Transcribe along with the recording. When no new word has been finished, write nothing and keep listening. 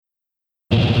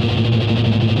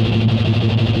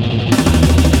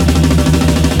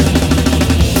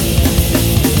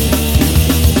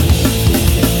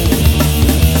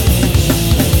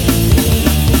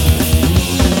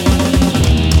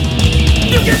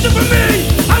do for me,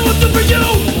 I will do for you.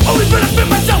 Always benefit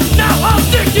myself, now I'll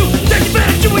stick you. Take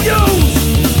advantage, you will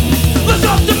use. Look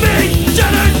up to me,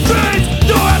 shattered dreams.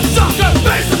 You're a sucker,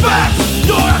 face the facts.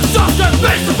 You're a sucker,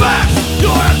 face the facts.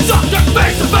 You're a sucker,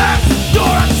 face the facts. You're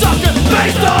a sucker,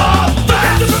 face the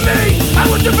facts. Do for me, I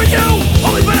will do for you.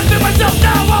 Only benefit myself,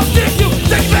 now I'll stick you.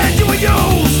 Take advantage, you will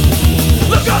use.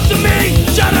 Look up to me,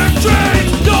 shattered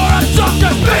dreams. You're a sucker,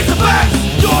 face the facts.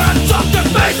 You're a sucker,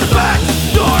 face the facts.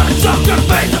 You're a sucker,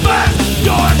 face the facts.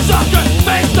 You're a sucker,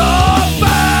 face the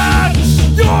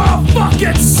facts. You're a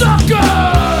fucking sucker.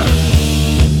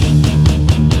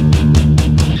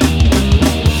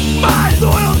 My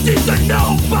loyalty to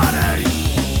nobody.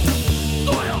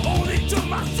 Loyal only to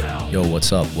myself. Yo,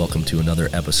 what's up? Welcome to another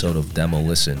episode of Demo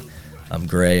Listen. I'm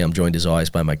Gray. I'm joined as always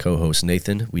by my co-host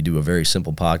Nathan. We do a very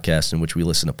simple podcast in which we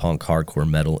listen to punk, hardcore,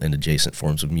 metal, and adjacent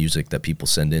forms of music that people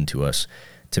send in to us.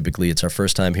 Typically, it's our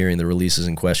first time hearing the releases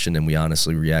in question, and we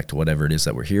honestly react to whatever it is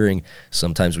that we're hearing.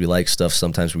 Sometimes we like stuff,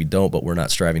 sometimes we don't, but we're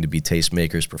not striving to be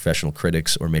tastemakers, professional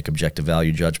critics, or make objective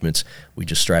value judgments. We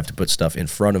just strive to put stuff in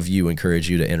front of you, encourage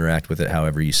you to interact with it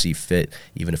however you see fit.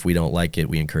 Even if we don't like it,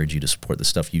 we encourage you to support the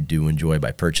stuff you do enjoy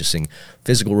by purchasing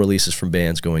physical releases from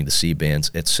bands, going to see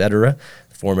bands, etc.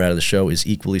 Format of the show is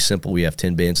equally simple. We have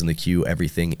 10 bands in the queue.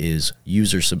 Everything is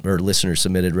listener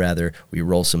submitted rather. We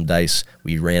roll some dice.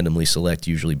 We randomly select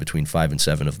usually between 5 and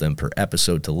 7 of them per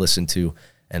episode to listen to,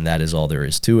 and that is all there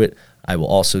is to it. I will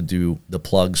also do the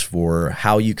plugs for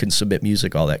how you can submit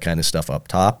music, all that kind of stuff up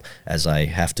top, as I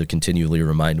have to continually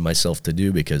remind myself to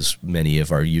do because many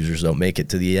of our users don't make it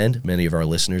to the end. Many of our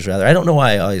listeners, rather. I don't know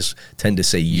why I always tend to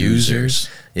say users.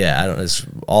 Yeah, I don't. It's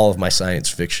all of my science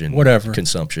fiction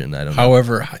consumption. I don't know.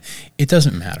 However, it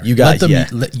doesn't matter. You got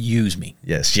use me.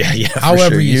 Yes, yeah.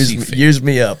 However, sure. you see fit. Use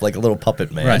me up like a little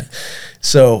puppet man. Right.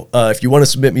 So if you want to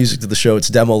submit music to the show,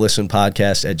 it's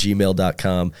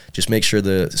demolistenpodcast@gmail.com. Just make sure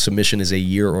the submission is a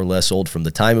year or less old from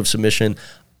the time of submission.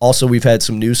 Also, we've had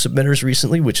some new submitters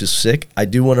recently, which is sick. I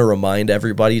do want to remind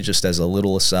everybody, just as a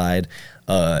little aside,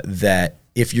 that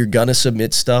if you're going to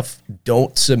submit stuff,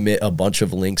 don't submit a bunch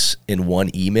of links in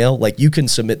one email. Like, you can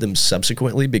submit them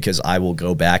subsequently because I will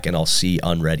go back and I'll see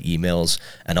unread emails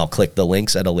and I'll click the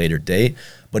links at a later date.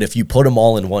 But if you put them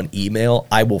all in one email,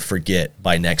 I will forget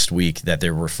by next week that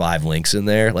there were 5 links in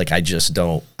there. Like, I just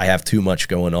don't. I have too much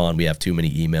going on. We have too many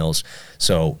emails.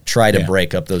 So try to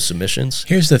break up those submissions.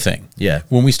 Here's the thing. Yeah.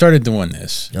 When we started doing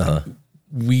this,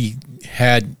 we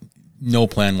had no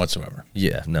plan whatsoever.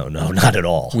 Yeah, no, not at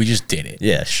all. We just did it.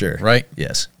 Yeah, sure. Right?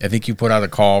 Yes. I think you put out a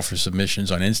call for submissions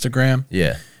on Instagram.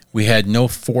 Yeah. We had no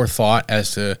forethought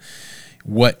as to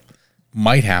what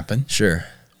might happen. Sure.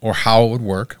 Or how it would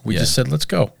work. We just said, let's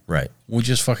go. Right. We'll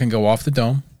just fucking go off the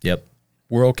dome. Yep.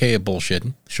 We're okay at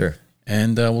bullshitting. Sure.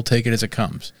 And we'll take it as it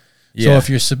comes. Yeah. So if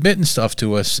you're submitting stuff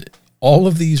to us, all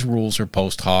of these rules are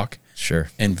post hoc.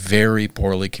 Sure. And very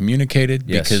poorly communicated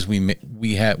because we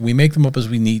make them up as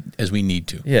we need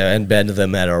to. Yeah, and bend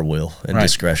them at our will and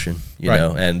discretion, you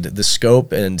know. And the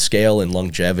scope and scale and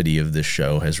longevity of this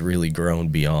show has really grown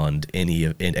beyond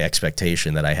any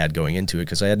expectation that I had going into it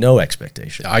because I had no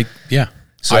expectation. I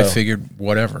figured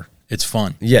whatever. It's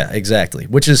fun. Yeah, exactly.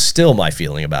 Which is still my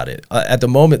feeling about it. At the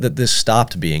moment that this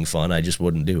stopped being fun, I just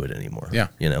wouldn't do it anymore. Yeah.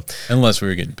 You know? Unless we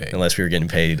were getting paid. Unless we were getting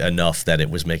paid enough that it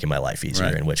was making my life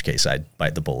easier, in which case I'd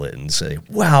bite the bullet and say,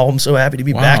 wow, I'm so happy to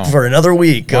be back for another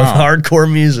week of hardcore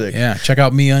music. Yeah, check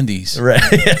out MeUndies. Right,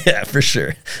 yeah, for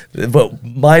sure. But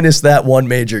minus that one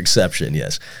major exception,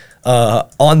 yes.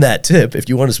 On that tip, if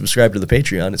you want to subscribe to the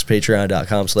Patreon, it's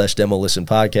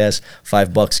patreon.com/demolistenpodcast.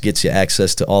 $5 gets you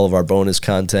access to all of our bonus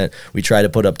content. We try to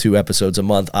put up 2 episodes a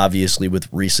month. Obviously, with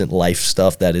recent life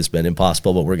stuff, that has been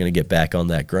impossible, but we're going to get back on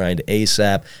that grind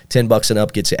ASAP. $10 and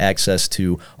up gets you access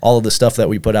to all of the stuff that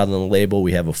we put out on the label.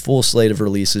 We have a full slate of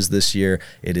releases this year.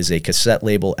 It is a cassette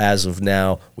label as of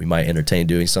now. We might entertain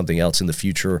doing something else in the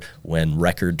future when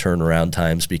record turnaround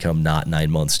times become not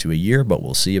 9 months to a year, but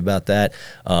we'll see about that.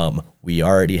 We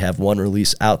already have one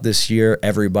release out this year.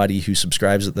 Everybody who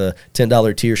subscribes at the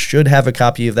 $10 tier should have a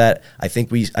copy of that. I think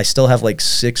I still have like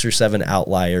 6 or 7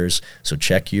 outliers, so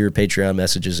check your Patreon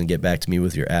messages and get back to me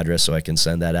with your address so I can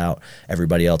send that out.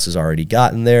 Everybody else has already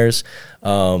gotten theirs.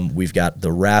 We've got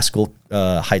the Rascal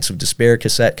Heights of Despair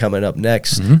cassette coming up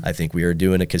next. I think we are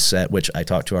doing a cassette, which I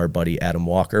talked to our buddy Adam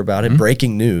Walker about it.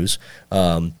 Breaking news.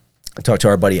 I talked to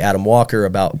our buddy Adam Walker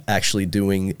about actually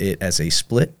doing it as a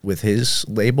split with his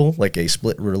label, like a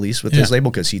split release with his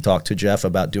label, because he talked to Jeff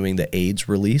about doing the AIDS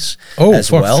release as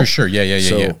well. For sure.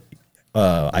 Yeah.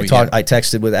 I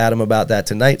texted with Adam about that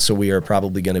tonight, so we are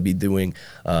probably going to be doing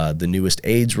the newest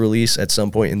AIDS release at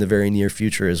some point in the very near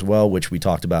future as well, which we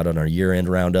talked about on our year-end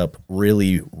roundup.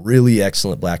 Really, really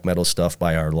excellent black metal stuff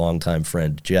by our longtime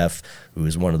friend Jeff, who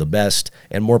is one of the best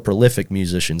and more prolific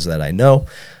musicians that I know.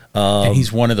 And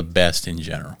he's one of the best in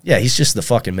general. Yeah, he's just the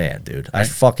fucking man, dude. Right? I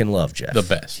fucking love Jeff. The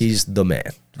best. He's the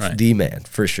man. Right. The man,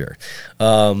 for sure.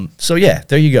 So, yeah,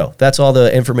 there you go. That's all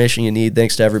the information you need.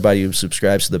 Thanks to everybody who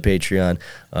subscribes to the Patreon.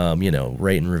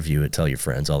 Rate and review it. Tell your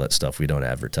friends, all that stuff we don't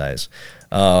advertise.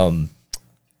 On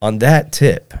that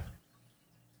tip,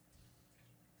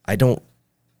 I got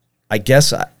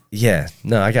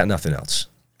nothing else.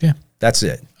 Yeah. That's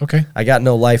it. Okay. I got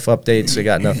no life updates. I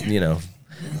got nothing,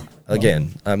 Again,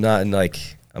 I'm not in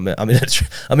I'm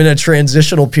in a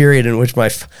transitional period in which my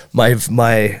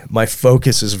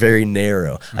focus is very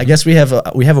narrow. Mm-hmm. I guess we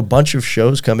have a bunch of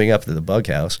shows coming up at the Bug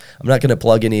House. I'm not going to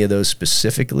plug any of those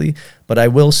specifically, but I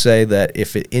will say that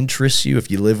if it interests you, if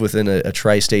you live within a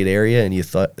tri-state area and you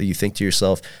think to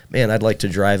yourself, man, I'd like to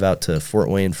drive out to Fort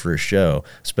Wayne for a show,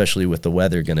 especially with the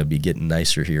weather going to be getting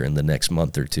nicer here in the next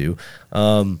month or two.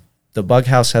 The Bug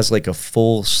House has like a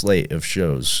full slate of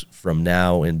shows from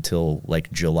now until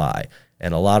like July,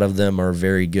 and a lot of them are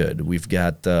very good. Most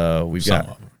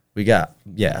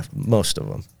of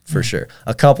them for sure.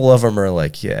 A couple of them are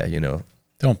like,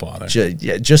 don't bother.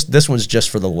 Just this one's just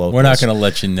for the locals. We're not going to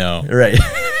let you know, right?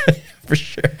 For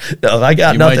sure. No, I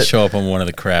got nothing. You might show up on one of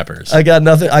the crappers. I got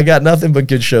nothing but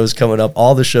good shows coming up.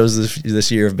 All the shows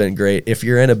this year have been great. If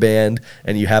you're in a band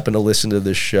and you happen to listen to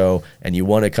this show and you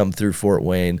want to come through Fort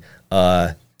Wayne,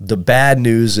 the bad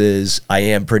news is I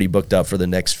am pretty booked up for the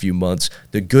next few months.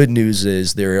 The good news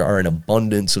is there are an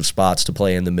abundance of spots to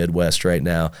play in the Midwest right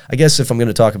now. I guess if I'm going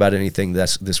to talk about anything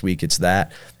this week, it's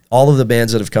that. All of the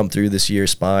bands that have come through this year,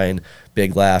 Spine,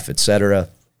 Big Laugh, etc.,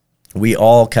 we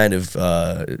all kind of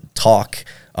talk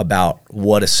about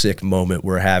what a sick moment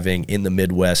we're having in the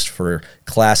Midwest for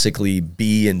classically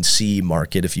B and C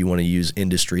market, if you want to use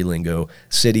industry lingo,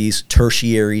 cities,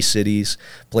 tertiary cities,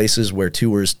 places where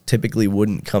tours typically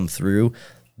wouldn't come through.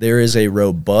 There is a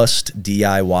robust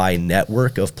DIY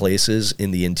network of places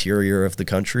in the interior of the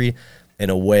country in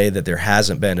a way that there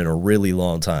hasn't been in a really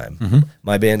long time. Mm-hmm.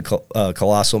 My band,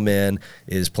 Colossal Man,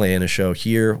 is playing a show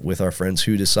here with our friends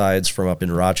Who Decides from up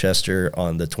in Rochester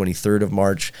on the 23rd of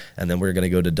March, and then we're going to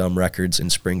go to Dumb Records in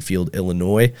Springfield,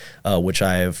 Illinois, which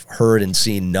I have heard and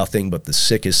seen nothing but the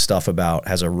sickest stuff about.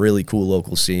 Has a really cool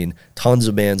local scene. Tons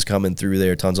of bands coming through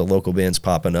there, tons of local bands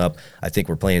popping up. I think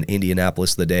we're playing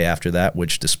Indianapolis the day after that,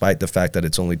 which, despite the fact that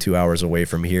it's only 2 hours away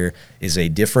from here, is a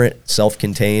different,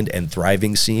 self-contained, and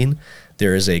thriving scene.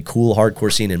 There is a cool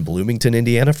hardcore scene in Bloomington,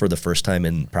 Indiana for the first time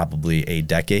in probably a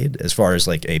decade as far as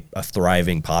like a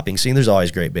thriving popping scene. There's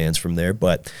always great bands from there,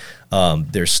 but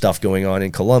there's stuff going on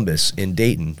in Columbus, in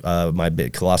Dayton. My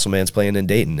Colossal Man's playing in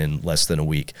Dayton in less than a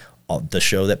week. The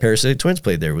show that Parasitic Twins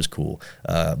played there was cool.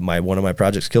 One of my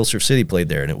projects, Killsurf City, played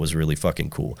there, and it was really fucking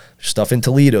cool. There's stuff in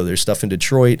Toledo. There's stuff in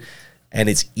Detroit. And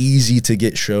it's easy to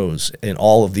get shows in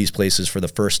all of these places for the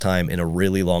first time in a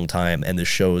really long time, and the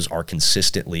shows are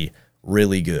consistently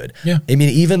really good. Yeah. I mean,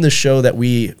 even the show that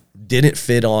we didn't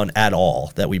fit on at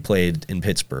all that we played in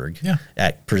Pittsburgh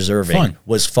at Preserving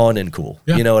was fun and cool.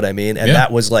 Yeah. You know what I mean? And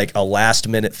that was like a last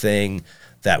minute thing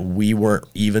that we weren't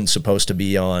even supposed to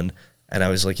be on. And I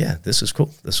was like, yeah, this is cool.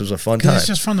 This was a fun time. It's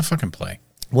just fun to fucking play.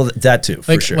 Well, that too,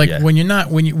 for sure. Like when you're not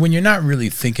really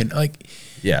thinking like,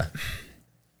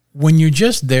 when you're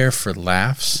just there for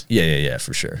laughs,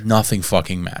 for sure. Nothing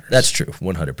fucking matters. That's true,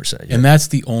 100%. Yeah. And that's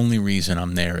the only reason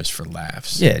I'm there is for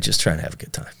laughs. Yeah, just trying to have a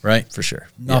good time. Right? For sure.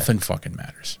 Nothing fucking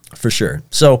matters. For sure.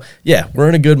 So, we're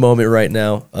in a good moment right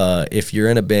now. If you're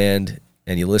in a band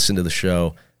and you listen to the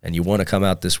show and you want to come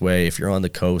out this way, if you're on the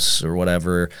coast or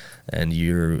whatever, and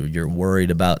you're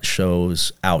worried about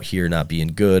shows out here not being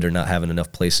good or not having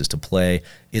enough places to play,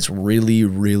 it's really,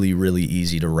 really, really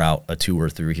easy to route a tour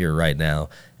through here right now,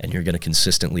 and you're going to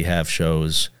consistently have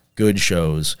shows, good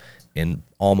shows, in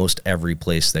almost every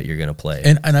place that you're going to play.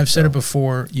 And I've said it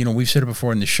before, we've said it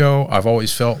before in the show, I've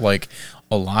always felt like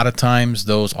a lot of times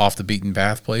those off the beaten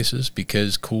path places,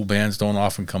 because cool bands don't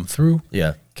often come through.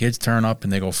 Yeah. Kids turn up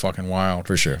and they go fucking wild.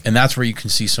 For sure. And that's where you can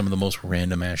see some of the most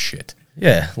random ass shit.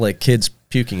 Yeah, like kids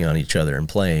puking on each other and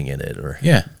playing in it, or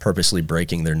purposely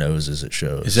breaking their noses at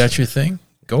shows. Is that your thing?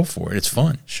 Go for it. It's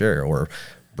fun. Sure. Or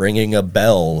bringing a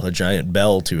giant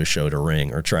bell to a show to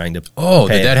ring, or trying to did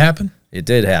that happen? It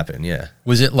did happen, yeah.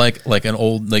 Was it like an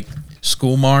old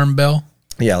school marm bell?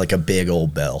 Yeah, like a big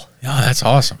old bell. Yeah, that's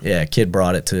awesome. Yeah, a kid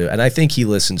brought it to, and I think he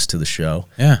listens to the show.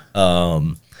 Yeah.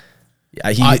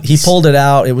 He pulled it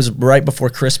out. It was right before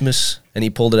Christmas, and he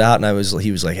pulled it out, and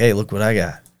he was like, "Hey, look what I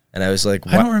got." And I was like,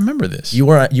 I don't remember this. You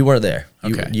weren't there.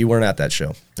 Okay. You weren't at that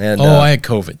show. And I had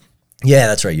COVID. yeah,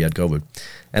 that's right. You had COVID.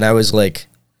 And I was like,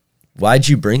 "Why'd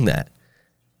you bring that?"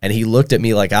 And he looked at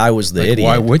me like I was the idiot.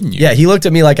 Why wouldn't you? Yeah, he looked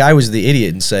at me like I was the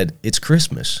idiot and said, "It's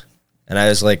Christmas." And I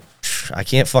was like, I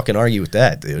can't fucking argue with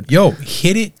that, dude. Yo,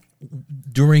 hit it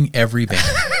during every band.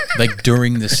 Like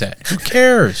during the set. Who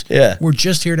cares? Yeah. We're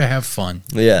just here to have fun.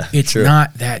 Yeah, It's true.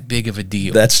 not that big of a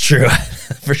deal. That's true.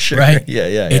 For sure. right?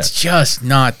 Yeah. It's just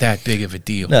not that big of a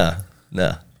deal.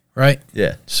 No. Right?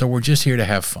 Yeah. So we're just here to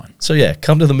have fun. So yeah,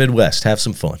 come to the Midwest, have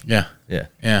some fun. Yeah. Yeah.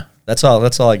 Yeah. That's all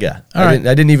I got. All right.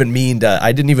 I didn't even mean to,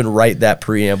 I didn't even write that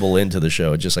preamble into the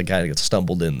show. It just I kind of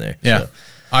stumbled in there. Yeah. So.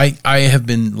 I have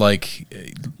been like,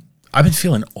 I've been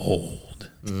feeling old.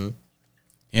 Mm-hmm.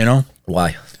 You know?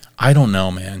 Why? I don't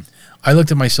know, man. I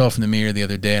looked at myself in the mirror the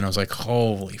other day and I was like,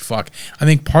 holy fuck. I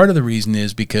think part of the reason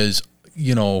is because,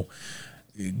 you know,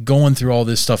 going through all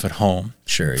this stuff at home.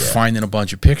 Sure, yeah. Finding a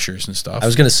bunch of pictures and stuff. I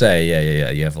was going to say, yeah.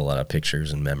 You have a lot of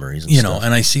pictures and memories and you stuff. know,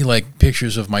 and I see like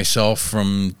pictures of myself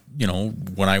from, you know,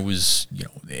 when I was, you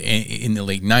know, in the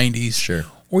late 90s. Sure.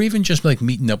 Or even just like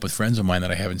meeting up with friends of mine that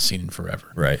I haven't seen in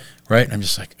forever. Right. Right? And I'm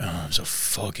just like, oh, I'm so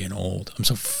fucking old. I'm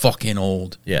so fucking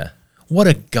old. Yeah. What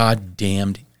a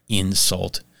goddamned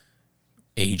insult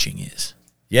aging is.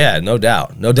 Yeah, no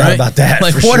doubt. No doubt Right? about that.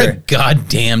 Like for what sure. a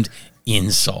goddamned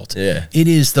insult. Yeah. It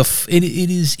is it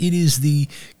is the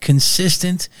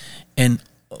consistent and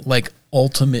like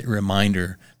ultimate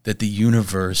reminder that the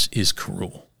universe is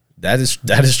cruel. That is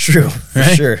true. For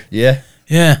Right? sure. Yeah.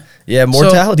 Yeah. Yeah,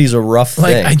 mortality's a rough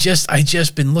Like thing. I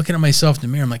just been looking at myself in the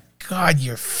mirror. I'm like, God,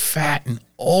 you're fat and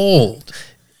old.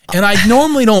 And I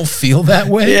normally don't feel that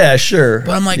way. yeah, sure.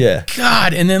 But I'm like, yeah.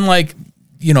 God. And then like,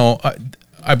 you know,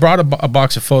 I brought a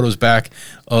box of photos back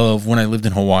of when I lived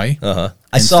in Hawaii.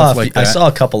 I and saw stuff like I that. saw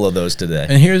a couple of those today.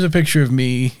 And here's a picture of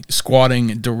me squatting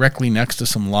directly next to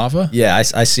some lava. Yeah, I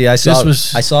see. I saw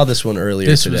this one earlier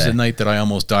This today. was the night that I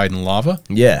almost died in lava.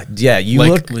 Yeah. You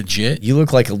Like look legit. You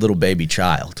look like a little baby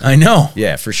child. I know.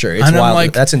 Yeah, for sure. It's And I'm wild.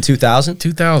 like- That's in 2000?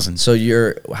 2000. So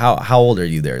you're how old are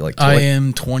you there? Like 20, I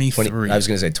am 23. 20 I was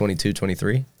going to say 22,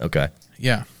 23. Okay.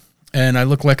 Yeah. And I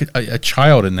look like a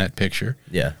child in that picture.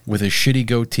 Yeah. With a shitty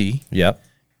goatee. Yep.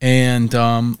 And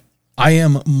I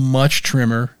am much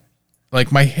trimmer.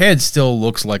 Like my head still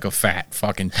looks like a fat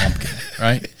fucking pumpkin,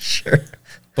 right? Sure.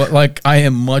 But like I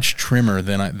am much trimmer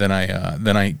than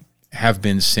I have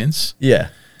been since. Yeah.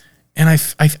 And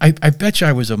I bet you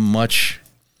I was a much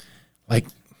like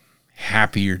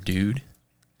happier dude.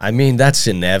 I mean, that's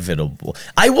inevitable.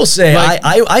 I will say, Like-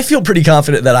 I feel pretty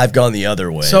confident that I've gone the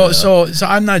other way. So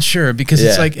I'm not sure because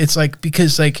Yeah. it's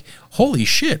like holy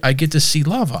shit, I get to see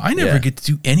lava. I never Yeah. get to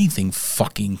do anything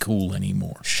fucking cool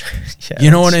anymore. Yeah, You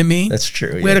know what that's- I mean? That's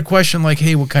true. We had a question like,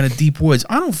 hey, what kind of deep woods?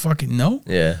 I don't fucking know.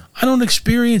 Yeah. I don't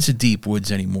experience a deep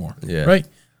woods anymore. Yeah. Right?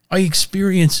 I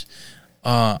experience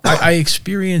I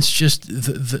experience just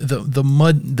the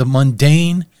mud, the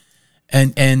mundane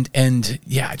and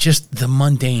yeah, just the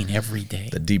mundane every day.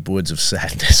 The deep woods of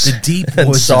sadness. The deep and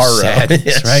woods sorrow. of sadness,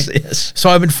 Yes, right? Yes. So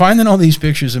I've been finding all these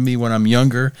pictures of me when I'm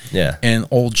younger, Yeah. and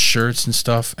old shirts and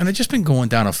stuff, and I've just been going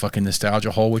down a fucking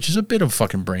nostalgia hole, which is a bit of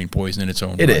fucking brain poison in its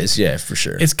own It right. is, yeah, for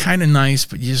sure. It's kind of nice,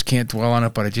 but you just can't dwell on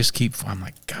it. But I just keep, I'm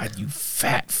like, God, you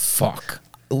fat fuck.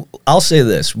 I'll say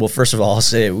this. Well, first of all, I'll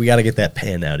say we got to get that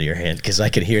pen out of your hand because I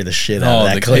could hear the shit out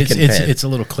of that clicking pen. it's a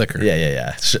little clicker.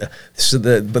 Yeah.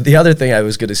 But the other thing I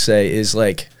was going to say is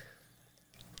like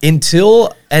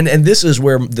until and this is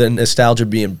where the nostalgia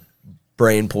being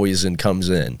brain poison comes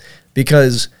in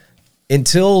because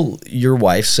until your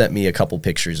wife sent me a couple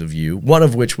pictures of you, one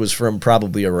of which was from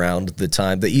probably around the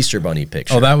time the Easter Bunny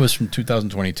picture. Oh, that was from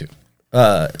 2022.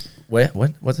 What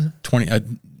was it?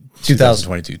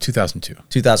 2022, 2002.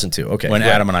 2002. Okay. When right.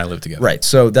 Adam and I lived together. Right.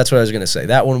 So that's what I was going to say.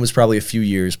 That one was probably a few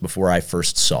years before I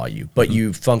first saw you, but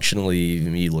you functionally,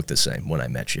 you look the same when I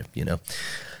met you, you know?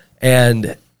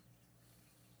 And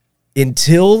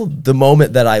until the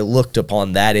moment that I looked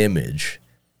upon that image,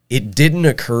 it didn't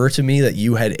occur to me that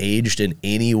you had aged in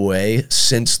any way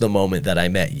since the moment that I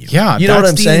met you. Yeah. You know what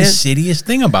I'm the saying? insidious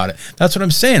thing about it. That's what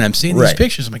I'm saying. I'm seeing these Right.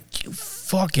 pictures. I'm like, you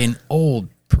fucking old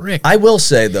prick. I will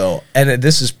say though, and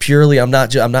this is purely, I'm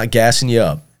not gassing you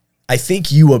up. I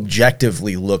think you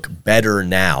objectively look better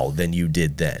now than you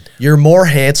did then. You're more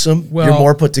handsome. Well- You're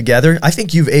more put together. I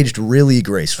think you've aged really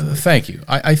gracefully. Thank you.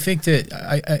 I think that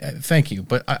I thank you,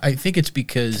 but I think it's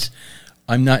because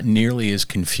I'm not nearly as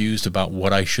confused about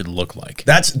what I should look like.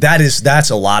 That's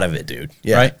a lot of it, dude.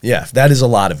 Yeah, Right? Yeah, that is a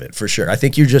lot of it for sure. I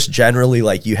think you're just generally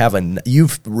like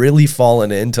you've really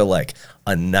fallen into like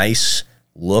a nice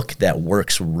look that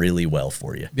works really well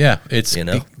for you. Yeah, it's You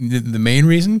know? the main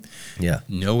reason. Yeah.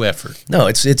 No effort. No,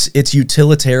 it's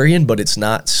utilitarian, but it's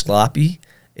not sloppy.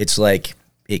 It's like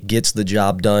it gets the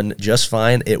job done just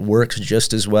fine. It works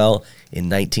just as well in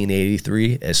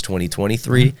 1983 as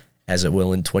 2023 as it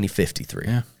will in 2053.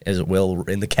 Yeah. As it will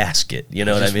in the casket. You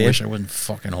know I what I just mean? wish I wasn't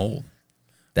fucking old.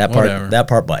 Whatever. Whatever. That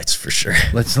part bites for sure.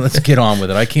 Let's get on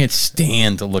with it. I can't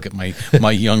stand to look at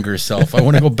my younger self. I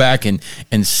want to go back and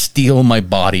steal my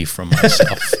body from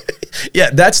myself. Yeah,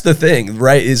 that's the thing,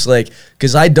 right? Is like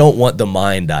because I don't want the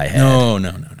mind I had.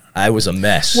 No. I was a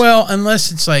mess. Well,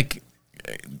 unless it's like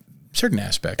certain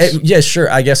aspects. Yeah,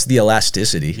 sure. I guess the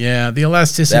elasticity. Yeah, the That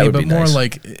elasticity, would but be more nice.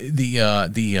 like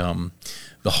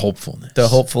the hopefulness. The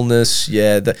hopefulness,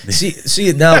 yeah.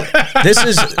 See now,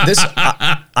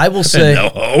 I will say, No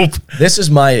hope. this is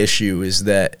my issue is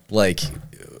that like,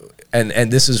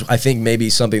 and this is I think maybe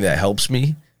something that helps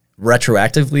me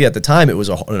retroactively. At the time, it was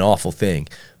an awful thing,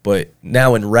 but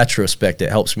now in retrospect, it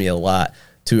helps me a lot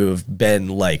to have been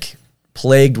like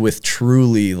plagued with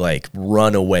truly like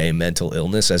runaway mental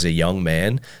illness as a young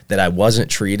man that I wasn't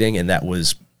treating and that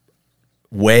was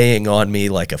weighing on me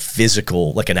like a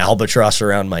physical, like an albatross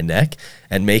around my neck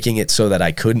and making it so that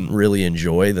I couldn't really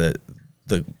enjoy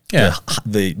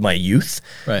my youth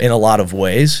Right. in a lot of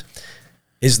ways.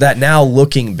 Is that now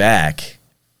looking back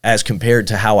as compared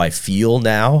to how I feel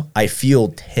now, I feel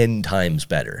 10 times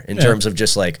better in terms of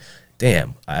just like,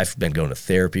 damn, I've been going to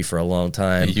therapy for a long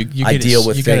time. I deal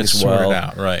with things well.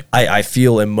 Out, right. I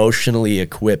feel emotionally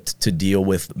equipped to deal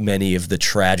with many of the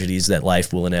tragedies that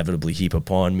life will inevitably heap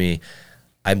upon me.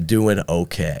 I'm doing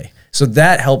okay. So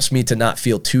that helps me to not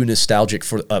feel too nostalgic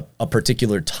for a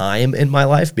particular time in my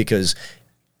life because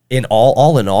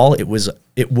all in all,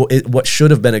 what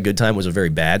should have been a good time was a very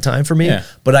bad time for me. Yeah.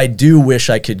 But I do wish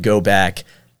I could go back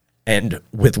and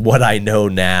with what I know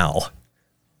now,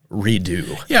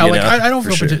 redo. Yeah, you like know, I don't for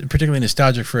feel sure. particularly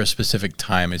nostalgic for a specific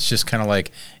time. It's just kind of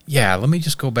like, yeah, let me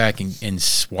just go back and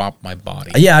swap my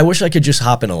body. Yeah, I wish I could just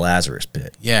hop in a Lazarus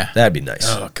pit. Yeah. That'd be nice.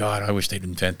 Oh God, I wish they'd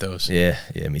invent those. Yeah,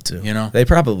 me too. You know? They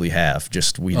probably have.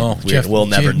 Just Oh, we'll Jeff,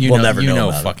 never you we'll know, never you know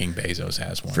about it. fucking Bezos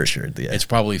has one For sure. Yeah. It's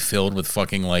probably filled with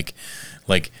fucking like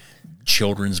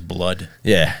children's blood.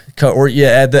 Yeah. Or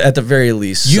at the very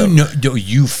least.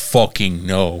 You fucking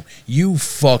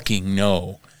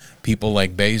know. People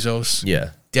like Bezos.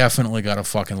 Yeah. Definitely got a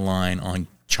fucking line on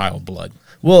child blood.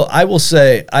 Well, I will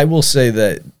say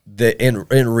that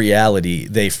in reality,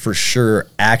 they for sure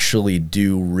actually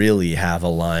do really have a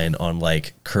line on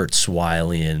like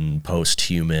Kurzweilian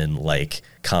post-human like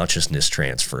consciousness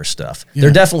transfer stuff. Yeah.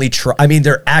 They're definitely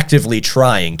they're actively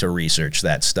trying to research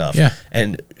that stuff. Yeah.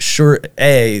 And sure,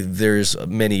 A, there's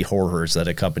many horrors that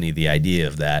accompany the idea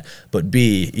of that, but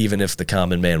B, even if the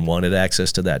common man wanted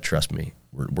access to that, trust me,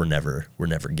 we're never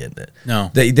getting it.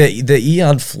 No. The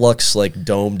Eon Flux like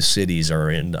domed cities are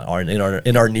in our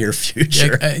near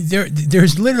future.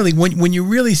 There's literally when you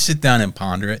really sit down and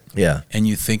ponder it, Yeah. and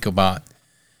you think about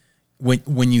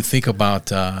when you think about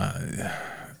the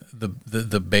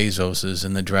Bezoses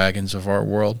and the dragons of our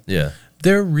world, Yeah.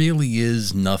 there really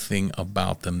is nothing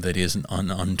about them that isn't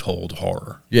an untold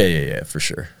horror, Yeah, for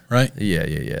sure. right?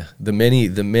 Yeah. The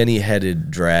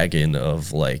many-headed dragon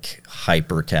of like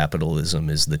hyper capitalism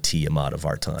is the Tiamat of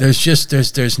our time.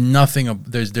 There's nothing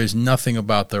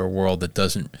about their world that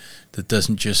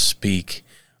doesn't just speak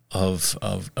of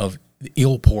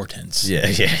ill portents.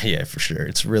 Yeah, for sure.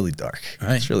 It's really dark.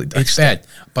 Right? It's really dark. It's stuff. bad,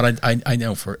 but I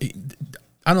know for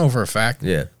a fact.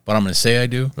 Yeah. But I'm going to say I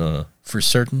do for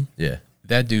certain. Yeah.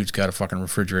 That dude's got a fucking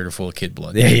refrigerator full of kid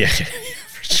blood. Yeah.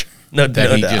 For sure. No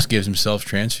That he doubt. just gives himself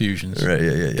transfusions. Right.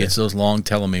 Yeah. Gets those long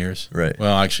telomeres. Right.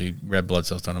 Well, actually, red blood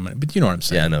cells don't have but you know what I'm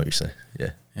saying. Yeah, I know what you're saying.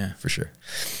 Yeah. For sure.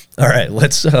 All right,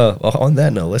 let's on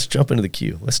that note, let's jump into the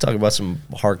queue. Let's talk about some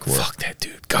hardcore. Fuck that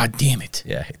dude. God damn it.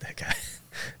 Yeah, I hate that guy.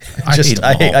 I hate 'em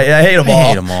all. I hate them all. I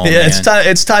hate 'em all, Yeah, man.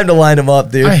 it's time to line them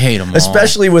up, dude. I hate 'em all.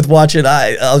 Especially with watching.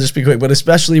 I'll just be quick, but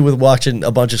especially with watching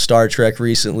a bunch of Star Trek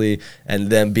recently, and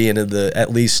them being in the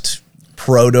at least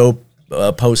proto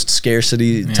post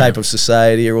scarcity type of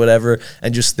society or whatever,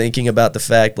 and just thinking about the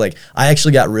fact, like, I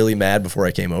actually got really mad before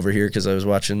I came over here because I was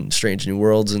watching Strange New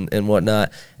Worlds and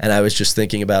whatnot, and I was just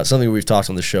thinking about something we've talked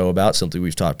on the show about, something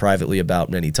we've talked privately about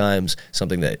many times,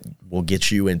 something that will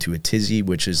get you into a tizzy,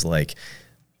 which is like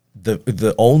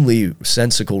the only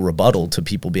sensical rebuttal to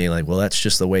people being like, well, that's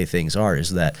just the way things are,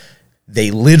 is that they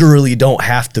literally don't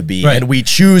have to be, Right. and we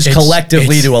choose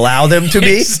collectively to allow them to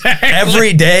be. Exactly.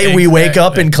 Every day we wake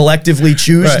up and collectively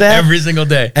choose Right, that. every single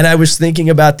day. And I was thinking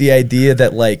about the idea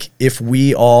that, like, if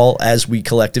we all, as we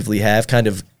collectively have, kind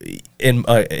of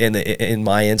in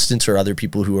my instance, or other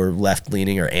people who are left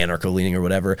leaning or anarcho leaning or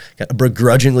whatever,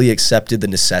 begrudgingly accepted the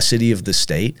necessity of the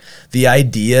state, the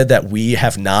idea that we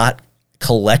have not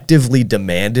collectively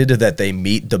demanded that they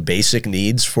meet the basic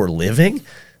needs for living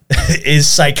is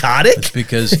psychotic. That's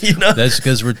because You know? that's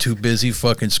because we're too busy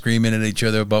fucking screaming at each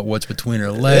other about what's between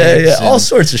our legs. Yeah, all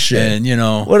sorts of shit.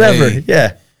 And Whatever. hey,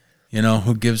 Yeah.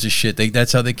 who gives a shit?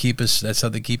 That's how they keep us. That's how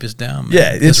they keep us down. Man.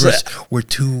 Yeah, it's Because we're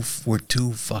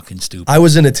too fucking stupid. I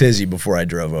was in a tizzy before I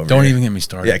drove over. Don't here. even get me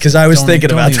started. Yeah, 'cause I was Don't- thinking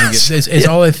don't about even this. It's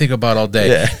all I think about all day,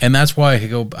 Yeah. and that's why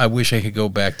I wish I could go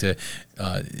back to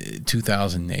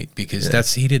 2008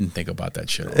 because he didn't think about that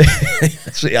shit. All day.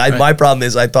 See, my problem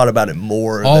is I thought about it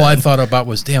more. All I thought about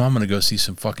was, damn, I'm gonna go see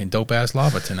some fucking dope ass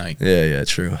lava tonight. Yeah,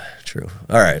 true.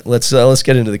 All right, let's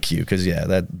get into the queue because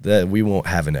that we won't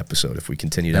have an episode if we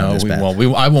continue down No, this we path.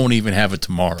 won't. I won't even have it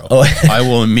tomorrow. Oh. I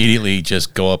will immediately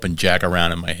just go up and jack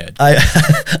around in my head.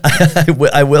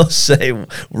 I will say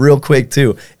real quick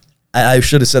too. I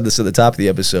should have said this at the top of the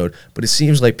episode, but it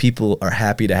seems like people are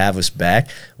happy to have us back.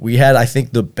 We had, I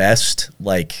think, the best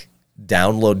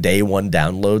day one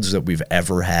downloads that we've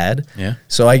ever had. Yeah.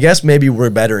 So I guess maybe we're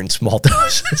better in small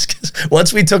doses because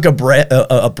once we took a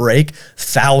break,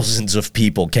 thousands of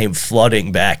people came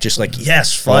flooding back, just like,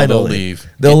 yes, finally.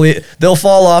 They'll leave. They'll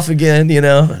fall off again,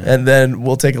 and then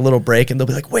we'll take a little break, and they'll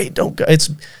be like, wait, don't go. It's,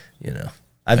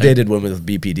 I've dated women with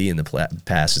BPD in the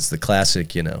past. It's the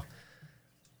classic,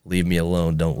 leave me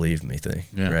alone, don't leave me thing,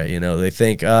 right? They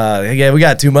think, we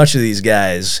got too much of these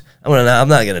guys. I'm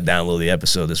not gonna download the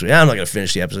episode this week. I'm not gonna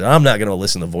finish the episode. I'm not gonna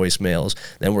listen to voicemails.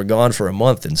 Then we're gone for a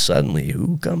month, and suddenly,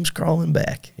 who comes crawling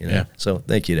back? Yeah. So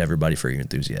thank you to everybody for your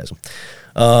enthusiasm.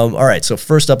 All right, so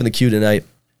first up in the queue tonight,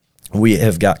 we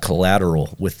have got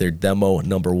Collateral with their demo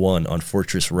number 1 on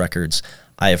Fortress Records.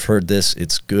 I have heard this.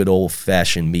 It's good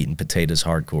old-fashioned meat and potatoes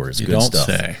hardcore. It's good don't stuff.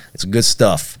 say. It's good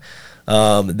stuff.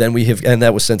 Then we have, and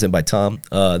that was sent in by Tom.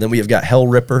 Then we have got Hell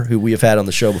Ripper, who we have had on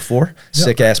the show before.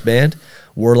 Sick-ass band.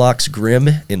 Warlocks Grim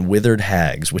and Withered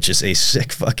Hags, which is a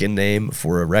sick fucking name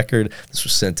for a record. This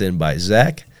was sent in by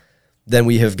Zach. Then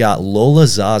we have got Lola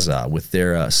Zaza with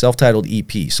their self-titled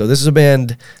EP. So this is a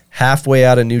band halfway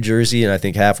out of New Jersey and I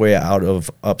think halfway out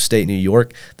of upstate New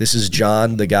York. This is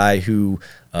John, the guy who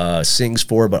sings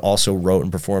for but also wrote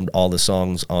and performed all the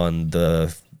songs on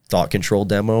the Thought Control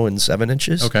demo in 7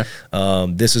 inches. Okay.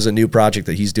 This is a new project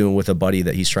that he's doing with a buddy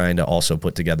that he's trying to also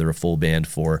put together a full band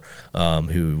for. I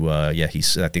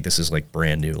think this is like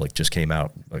brand new, like just came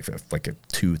out like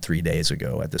 2-3 days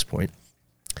ago at this point.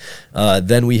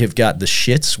 Then we have got The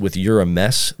Shits with You're a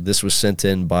Mess. This was sent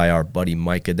in by our buddy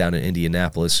Micah down in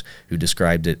Indianapolis, who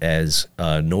described it as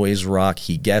noise rock.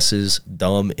 He guesses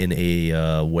dumb in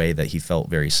a way that he felt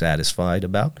very satisfied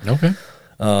about. Okay.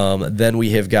 Then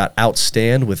we have got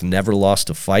Outstand with Never Lost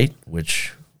a Fight,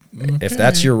 which, if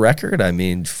that's your record, I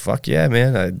mean, fuck yeah,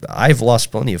 man. I've lost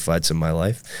plenty of fights in my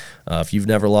life. If you've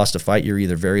never lost a fight, you're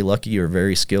either very lucky or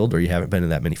very skilled, or you haven't been in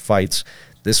that many fights.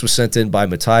 This was sent in by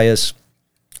Matthias,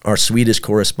 our Swedish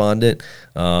correspondent.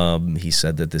 He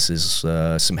said that this is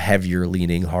some heavier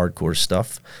leaning hardcore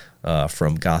stuff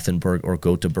from Gothenburg or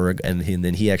Gothenburg, and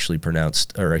then he actually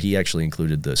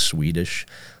included the Swedish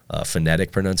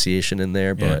phonetic pronunciation in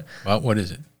there, but Well, what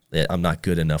is it? I'm not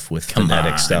good enough with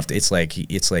phonetic stuff. It's like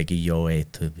yo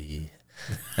to be.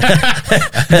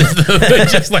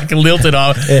 Just like lilted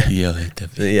off. Yeah.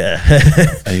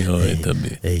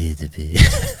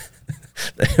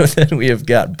 Then we have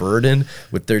got Burden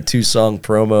with their 2-song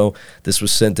promo. This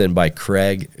was sent in by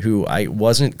Craig, who I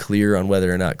wasn't clear on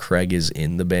whether or not Craig is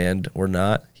in the band or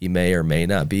not. He may or may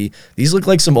not be. These look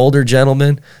like some older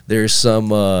gentlemen. There's some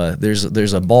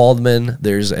there's a Baldman,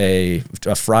 there's a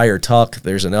Friar Tuck,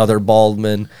 there's another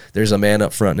Baldman, there's a man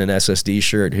up front in an SSD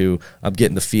shirt who I'm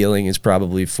getting the feeling is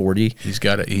probably 40. He's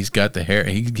got the hair.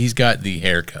 He's got the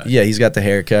haircut. Yeah, he's got the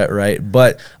haircut, right?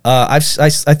 But I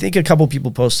think a couple people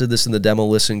posted this in the Demo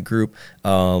Listen group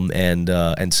and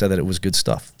said that it was good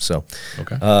stuff. So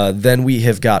Okay. then we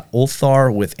have got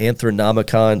Ulthar with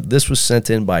Anthronomicon. This was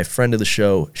sent in by a friend of the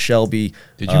show, Shelby.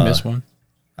 Did you miss one?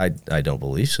 I don't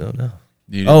believe so. No.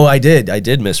 You Oh, I did. I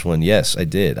did miss one. Yes, I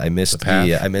did. I missed The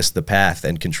Path? I missed the Path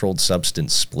and Controlled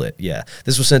Substance split. Yeah,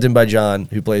 this was sent in by John,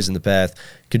 who plays in the Path.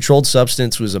 Controlled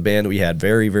Substance was a band we had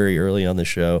very, very early on the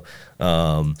show,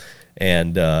 and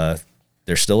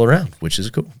they're still around, which is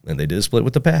cool. And they did a split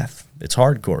with the Path. It's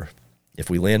hardcore. If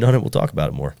we land on it, we'll talk about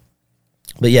it more.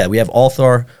 But yeah, we have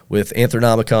Althar with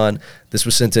Anthronomicon. This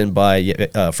was sent in by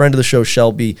a friend of the show,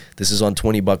 Shelby. This is on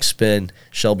 $20 spin.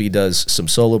 Shelby does some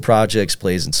solo projects,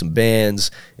 plays in some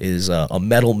bands, is a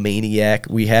metal maniac.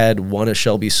 We had one of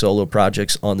Shelby's solo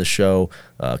projects on the show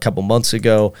a couple months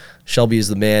ago. Shelby is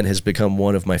the man, has become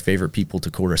one of my favorite people to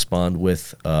correspond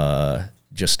with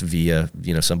just via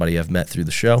somebody I've met through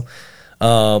the show.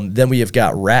 Then we have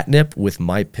got Ratnip with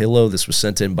My Pillow. This was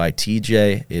sent in by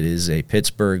TJ. It is a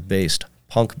Pittsburgh-based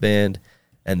punk band.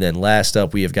 And then last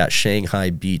up, we have got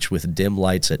Shanghai Beach with Dim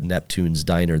Lights at Neptune's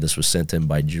Diner. This was sent in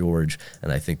by George,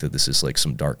 and I think that this is like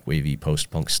some dark, wavy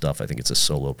post-punk stuff. I think it's a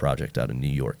solo project out of New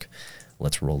York.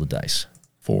 Let's roll the dice.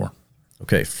 4.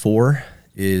 Okay, 4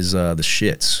 is The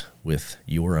Shits with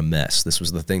You're a Mess. This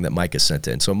was the thing that Micah sent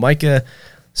in. So Micah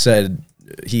said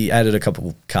he added a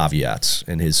couple caveats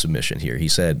in his submission here. He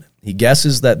said he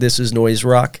guesses that this is noise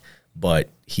rock, but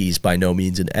he's by no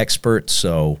means an expert,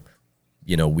 so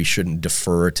we shouldn't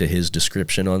defer to his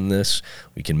description on this.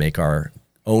 We can make our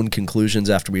own conclusions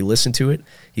after we listen to it.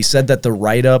 He said that the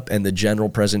write-up and the general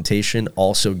presentation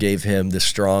also gave him the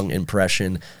strong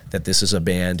impression that this is a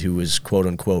band who is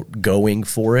quote-unquote going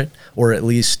for it, or at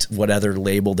least whatever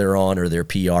label they're on or their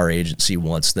PR agency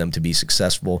wants them to be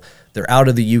successful. They're out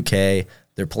of the UK.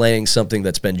 They're playing something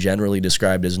that's been generally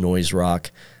described as noise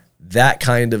rock. That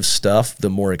kind of stuff, the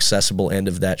more accessible end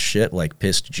of that shit, like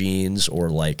Pissed Jeans or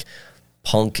like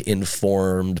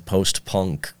punk-informed,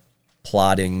 post-punk,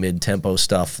 plotting, mid-tempo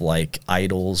stuff like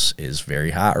Idols is very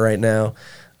hot right now.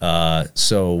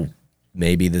 So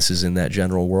maybe this is in that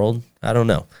general world. I don't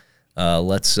know.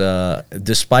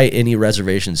 Despite any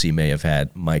reservations he may have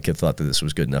had, Micah thought that this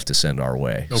was good enough to send our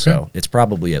way. Okay. So it's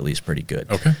probably at least pretty good.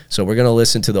 Okay. So we're going to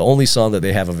listen to the only song that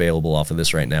they have available off of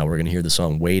this right now. We're going to hear the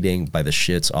song Waiting by The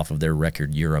Shits off of their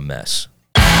record You're a Mess.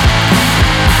 Waiting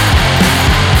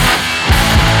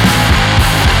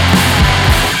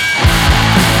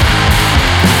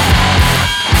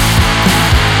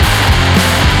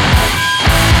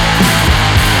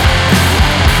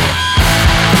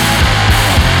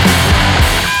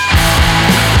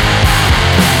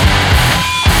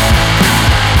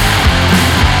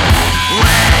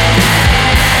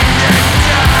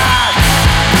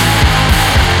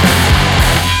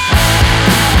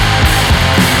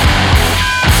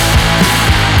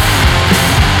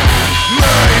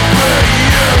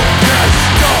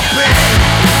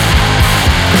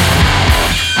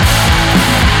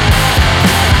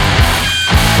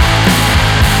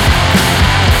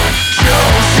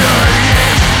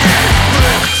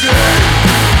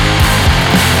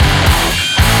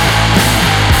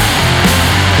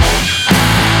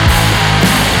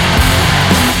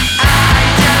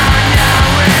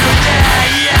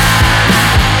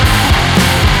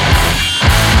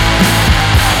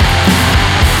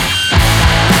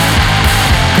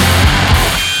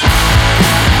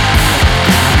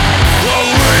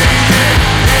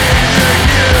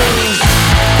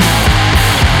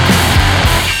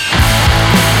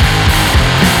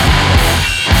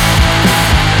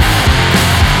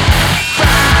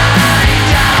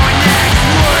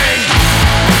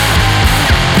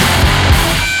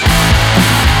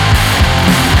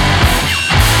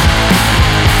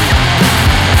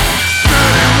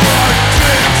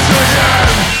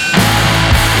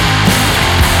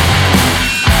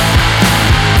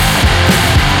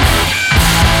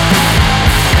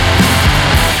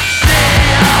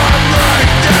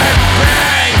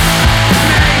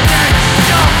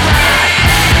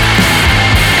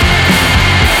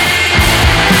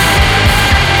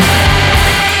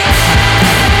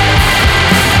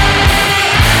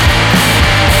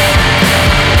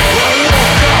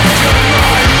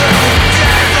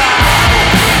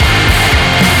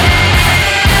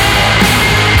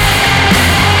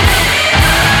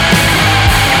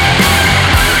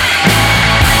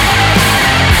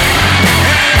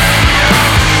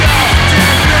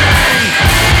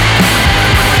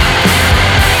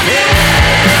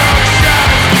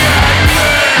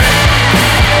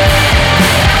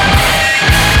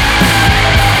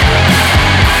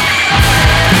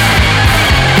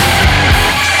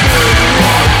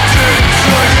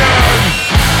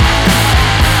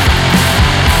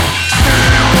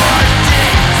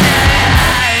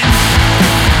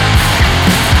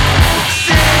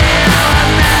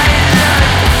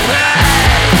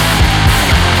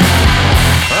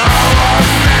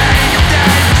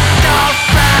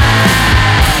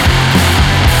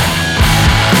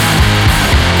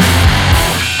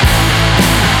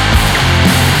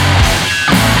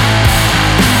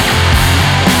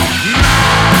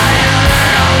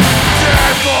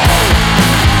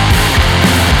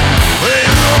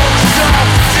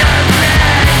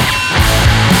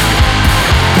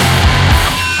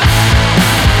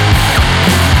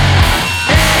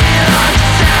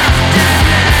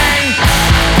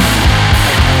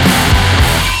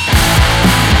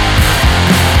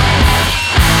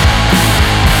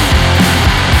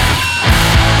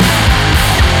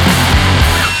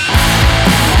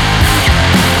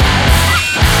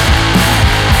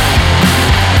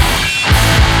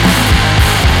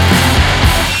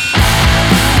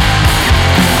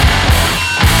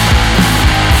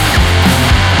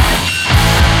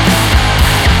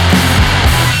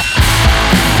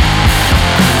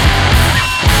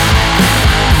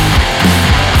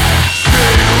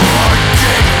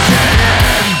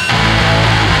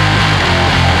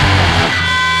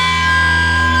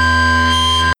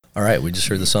Right, we just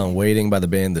heard the song Waiting by the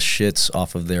band The Shits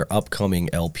off of their upcoming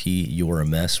LP, You're a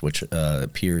Mess, which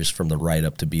appears from the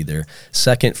write-up to be their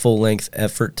second full-length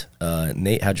effort.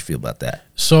 Nate, how'd you feel about that?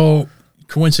 So,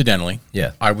 coincidentally,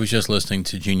 Yeah. I was just listening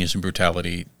to Genius and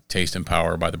Brutality, Taste and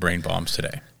Power by the Brain Bombs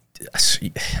today.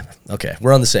 Okay,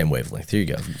 we're on the same wavelength. Here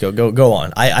you go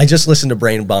on. I just listened to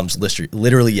Brain Bombs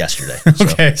literally yesterday. So,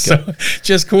 Okay, so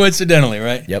just coincidentally,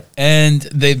 right? Yep. And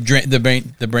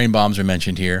the brain bombs are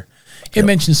mentioned here. It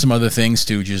mentions some other things,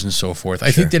 Stooges and so forth.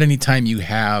 I think that anytime you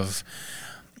have,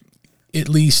 at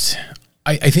least,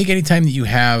 I think anytime that you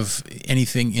have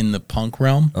anything in the punk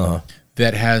realm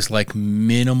that has like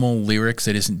minimal lyrics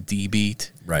that isn't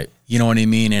D-beat, right. you know what I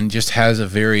mean, and just has a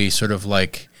very sort of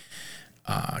like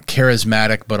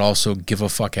charismatic but also give a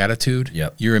fuck attitude,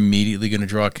 Yep. you're immediately going to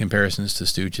draw comparisons to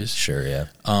Stooges. Sure, yeah.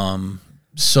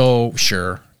 So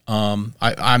sure.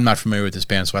 I'm not familiar with this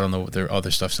band, so I don't know what their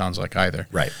other stuff sounds like either.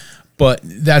 Right. But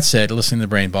that said, listening to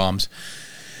Brain Bombs,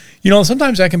 you know,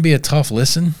 sometimes that can be a tough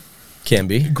listen. Can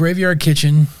be. Graveyard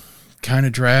Kitchen kind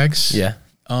of drags. Yeah.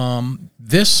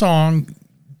 This song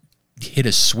hit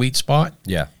a sweet spot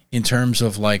Yeah. in terms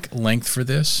of like length for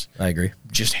this. I agree.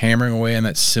 Just hammering away on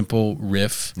that simple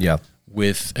riff Yeah.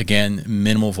 with, again,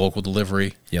 minimal vocal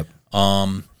delivery. Yep.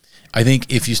 I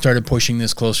think if you started pushing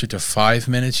this closer to 5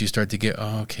 minutes, you start to get,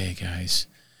 okay, guys.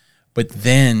 But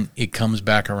then it comes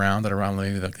back around at around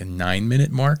maybe like the 9-minute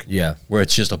mark. Yeah. Where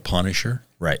it's just a Punisher,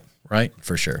 Right. right?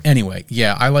 For sure. Anyway,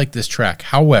 yeah, I like this track.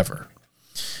 However,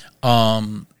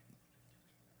 I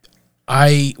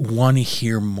want to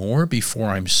hear more before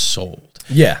I'm sold.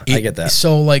 Yeah, I get that.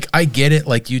 So, like, I get it.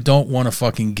 Like, you don't want to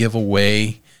fucking give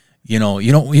away, you know,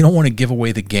 you don't want to give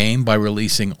away the game by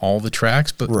releasing all the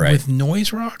tracks. But Right. with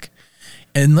noise rock,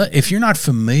 and if you're not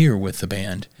familiar with the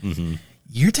band,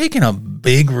 you're taking a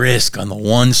big risk on the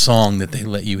one song that they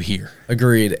let you hear.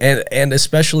 Agreed. And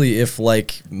especially if,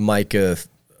 like Micah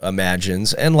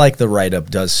imagines, and like the write-up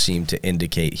does seem to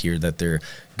indicate here, that they're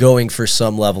going for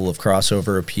some level of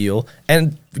crossover appeal.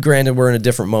 And granted, we're in a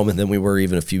different moment than we were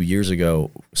even a few years ago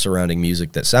surrounding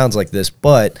music that sounds like this,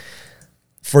 but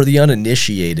for the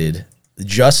uninitiated,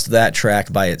 just that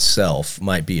track by itself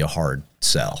might be a hard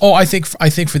sell. Oh, I think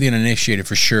for the uninitiated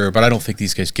for sure, but I don't think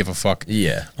these guys give a fuck.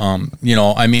 Yeah. You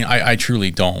know, I mean, I truly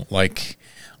don't. Like,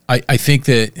 I think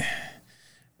that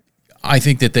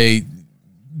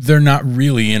they're not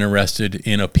really interested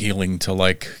in appealing to,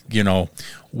 like, you know,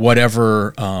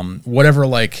 whatever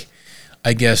like,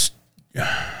 I guess,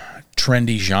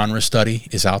 trendy genre study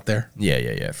is out there.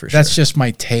 Yeah, for sure. That's just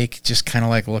my take, just kind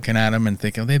of like looking at them and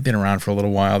thinking, they've been around for a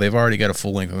little while. They've already got a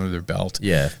full length under their belt.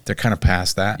 Yeah. They're kind of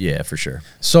past that. Yeah, for sure.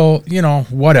 So, you know,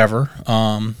 whatever.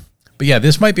 But yeah,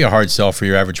 this might be a hard sell for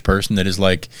your average person that is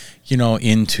like, you know,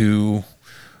 into,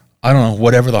 I don't know,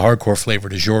 whatever the hardcore flavor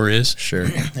du jour is. Sure.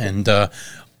 And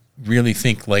really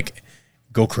think like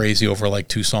go crazy over like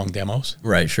 2-song demos.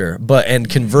 Right, sure. And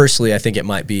conversely, I think it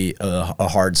might be a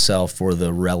hard sell for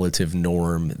the relative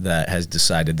norm that has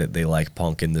decided that they like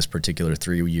punk in this particular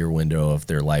 3-year window of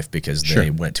their life because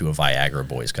they went to a Viagra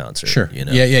Boys concert. Sure. You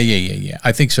know? Yeah.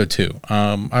 I think so too.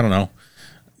 I don't know.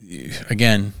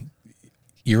 Again,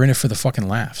 you're in it for the fucking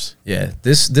laughs. Yeah.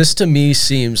 This to me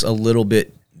seems a little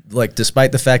bit like,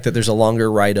 despite the fact that there's a longer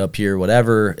write-up here,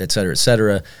 whatever, et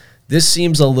cetera, this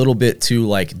seems a little bit too,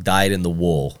 like, dyed in the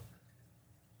wool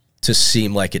to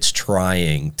seem like it's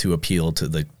trying to appeal to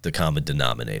the common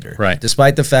denominator. Right.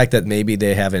 Despite the fact that maybe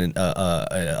they have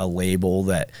a label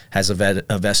that has a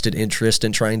vested interest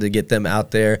in trying to get them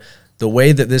out there, the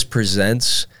way that this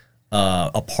presents,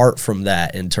 apart from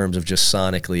that in terms of just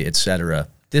sonically, et cetera,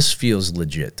 this feels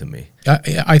legit to me.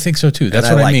 I think so too. That's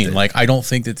And what I liked mean. it. Like, I don't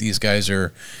think that these guys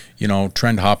are, you know,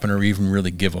 trend hopping or even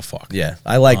really give a fuck. Yeah,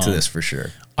 I liked this for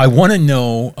sure. I want to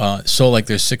know, so like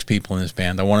there's 6 people in this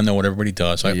band. I want to know what everybody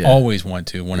does. I always want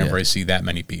to whenever I see that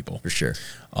many people. For sure.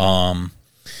 And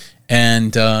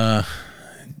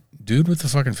dude with the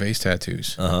fucking face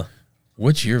tattoos.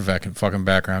 What's your fucking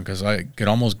background? Because I could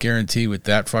almost guarantee with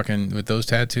those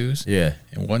tattoos, Yeah.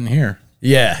 it wasn't here.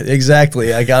 Yeah,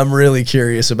 exactly. Like, I'm really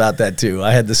curious about that too.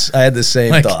 I had the same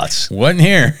Like, thoughts. Wasn't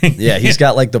here. Yeah, he's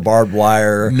got like the barbed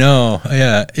wire, No,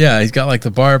 yeah. He's got like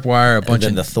the barbed wire, a and bunch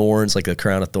then of the thorns, like the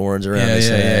crown of thorns around his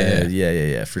head.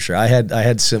 Yeah, for sure. I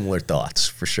had similar thoughts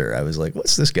for sure. I was like,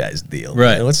 what's this guy's deal?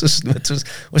 Right. You know, what's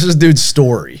this dude's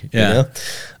story? Yeah. You know?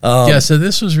 yeah. So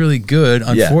this was really good.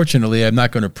 Unfortunately, I'm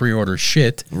not going to pre-order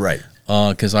shit. Right.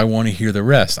 Because I want to hear the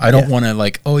rest. I don't want to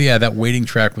like, oh yeah, that waiting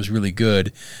track was really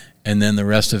good, and then the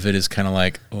rest of it is kind of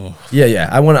like, oh. Yeah.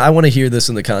 I want to hear this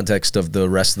in the context of the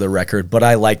rest of the record, but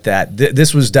I like that.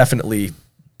 This was definitely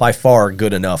by far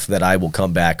good enough that I will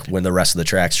come back when the rest of the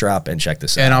tracks drop and check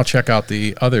this out. And I'll check out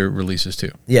the other releases too.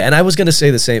 Yeah, and I was going to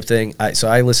say the same thing. So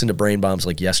I listened to Brain Bombs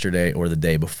like yesterday or the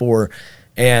day before,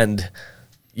 and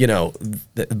you know,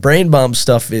 the Brain Bomb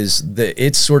stuff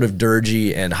it's sort of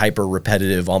dirgy and hyper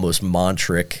repetitive, almost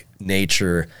mantric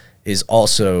nature is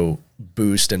also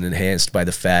boosted and enhanced by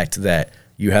the fact that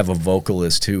you have a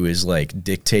vocalist who is like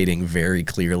dictating very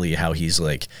clearly how he's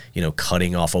like, you know,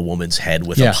 cutting off a woman's head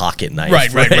with a pocket knife.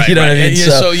 Right. You know what I mean?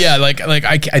 Yeah, so yeah, like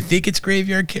I think it's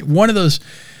Graveyard Kid. One of those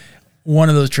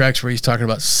tracks where he's talking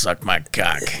about suck my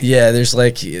cock. Yeah, there's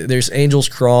Angels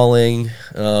Crawling.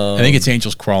 I think it's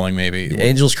Angels Crawling, maybe.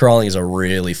 Angels Crawling is a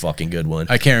really fucking good one.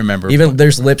 I can't remember. Even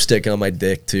there's Lipstick on My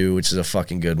Dick too, which is a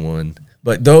fucking good one.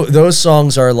 But those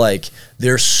songs are like,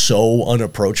 they're so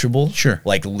unapproachable, sure,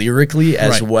 like lyrically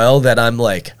as well, that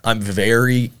I'm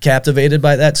very captivated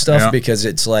by that stuff because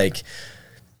it's like,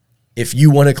 if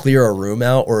you want to clear a room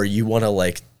out or you want to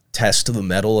like test the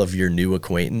metal of your new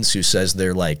acquaintance who says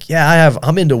they're like, yeah,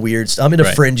 I'm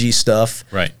into fringy stuff,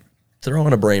 right? Throw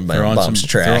on a Brain Bombs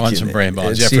track. Throw on some Brain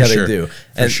Bombs. Yeah, see for how sure. they do.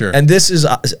 For sure. And this is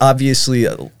obviously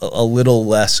a little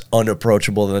less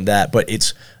unapproachable than that, but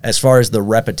it's, as far as the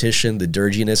repetition, the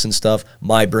dirginess and stuff,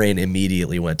 my brain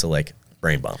immediately went to like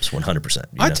Brain Bombs, 100%.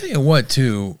 I tell you what,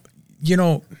 too, you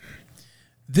know,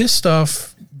 this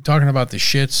stuff, talking about the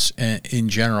shits in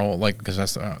general, like, because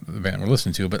that's the band we're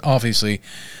listening to, but obviously,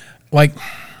 like,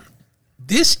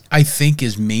 this, I think,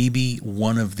 is maybe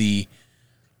one of the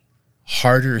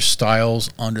harder styles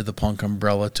under the punk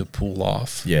umbrella to pull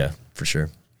off. Yeah, for sure.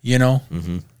 You know?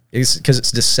 Mm-hmm. It's because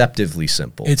it's deceptively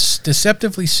simple. It's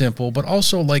deceptively simple, but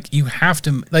also, like, you have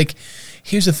to, like,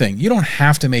 here's the thing. You don't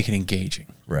have to make it engaging.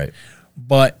 Right.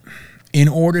 But in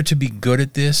order to be good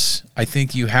at this, I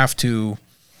think you have to,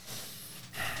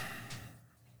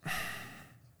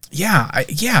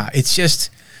 it's just,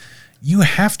 you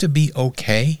have to be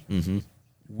okay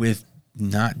with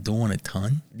not doing a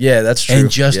ton. Yeah, that's true. And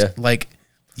just like,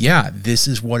 this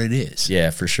is what it is.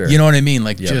 Yeah, for sure. You know what I mean?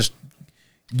 Like, just,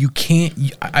 you can't,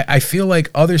 I feel like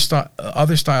other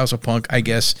styles of punk, I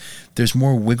guess there's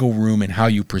more wiggle room in how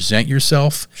you present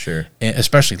yourself. Sure.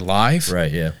 Especially live.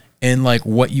 Right, yeah. And like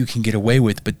what you can get away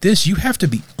with. But this, you have to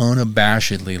be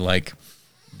unabashedly like,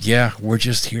 yeah, we're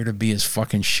just here to be as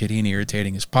fucking shitty and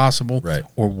irritating as possible. Right.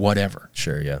 Or whatever.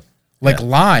 Sure, yeah. Like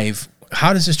live,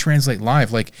 how does this translate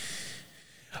live? Like,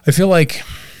 I feel like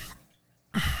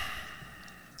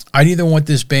I'd either want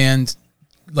this band,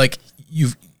 like, you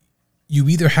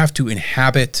either have to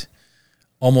inhabit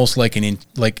almost like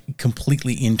like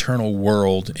completely internal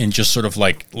world and just sort of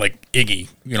like Iggy,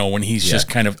 you know, when he's just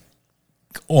kind of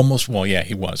almost, well, yeah,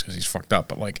 he was because he's fucked up,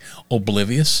 but like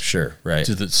oblivious, sure, right,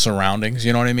 to the surroundings,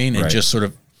 you know what I mean, and just sort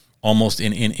of almost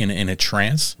in a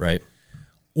trance, right?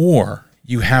 Or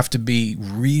you have to be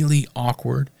really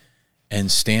awkward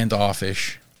and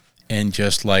standoffish and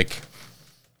just like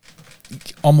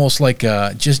almost like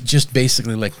just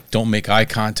basically like don't make eye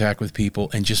contact with people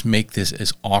and just make this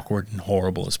as awkward and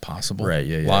horrible as possible. Right,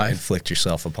 yeah. Live. Inflict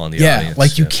yourself upon the audience.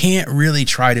 Like you can't really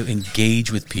try to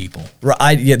engage with people.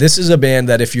 Right. This is a band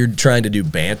that if you're trying to do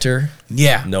banter,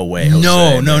 no way.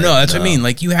 No. That's what I mean.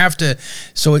 Like you have to.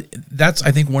 So that's,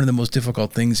 I think, one of the most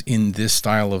difficult things in this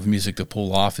style of music to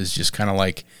pull off is just kind of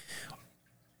like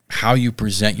how you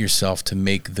present yourself to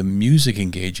make the music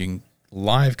engaging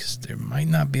live, because there might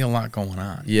not be a lot going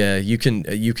on. Yeah, you can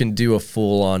do a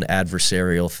full-on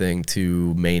adversarial thing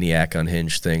to Maniac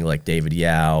Unhinged thing like David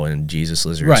Yao and Jesus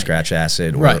Lizard, Scratch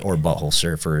Acid, or Butthole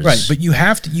Surfers. Right, but you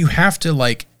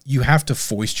have to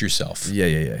foist yourself. Yeah.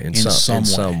 In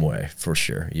some way, for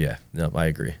sure. Yeah, no, I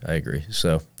agree.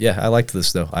 So yeah, I liked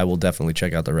this though. I will definitely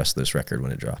check out the rest of this record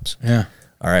when it drops. Yeah.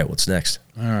 All right, what's next?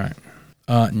 All right,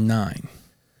 9.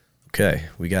 Okay,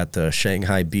 we got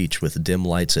Shanghai Beach with Dim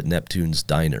Lights at Neptune's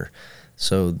Diner.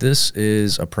 So this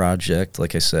is a project,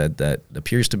 like I said, that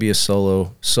appears to be a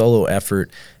solo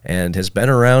effort and has been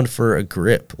around for a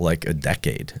grip, like a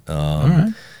decade.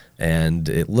 And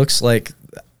it looks like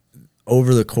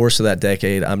over the course of that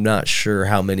decade, I'm not sure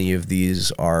how many of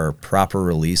these are proper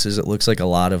releases. It looks like a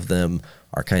lot of them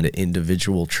are kind of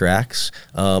individual tracks,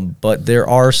 but there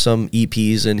are some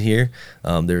EPs in here.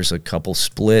 There's a couple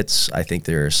splits. I think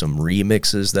there are some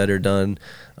remixes that are done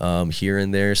here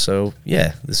and there. So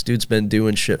yeah, this dude's been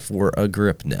doing shit for a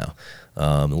grip now.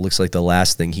 It looks like the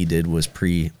last thing he did was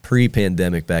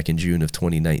pre-pandemic back in June of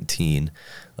 2019,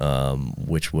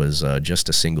 which was just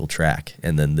a single track.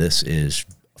 And then this is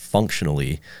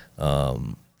functionally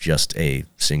just a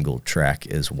single track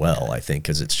as well, I think,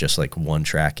 because it's just like one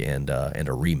track and a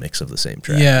remix of the same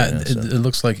track. Yeah, it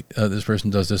looks like this person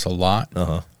does this a lot.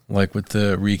 like with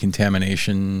the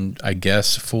Recontamination, I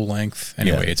guess, full length.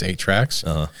 Anyway, it's 8 tracks,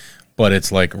 but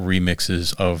it's like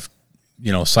remixes of,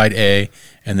 side A,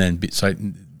 and then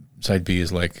side B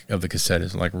is like, of the cassette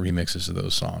is like remixes of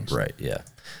those songs. Right, yeah.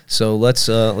 So let's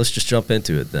just jump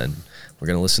into it then. We're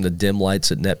going to listen to Dim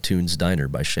Lights at Neptune's Diner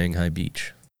by Shanghai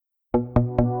Beach.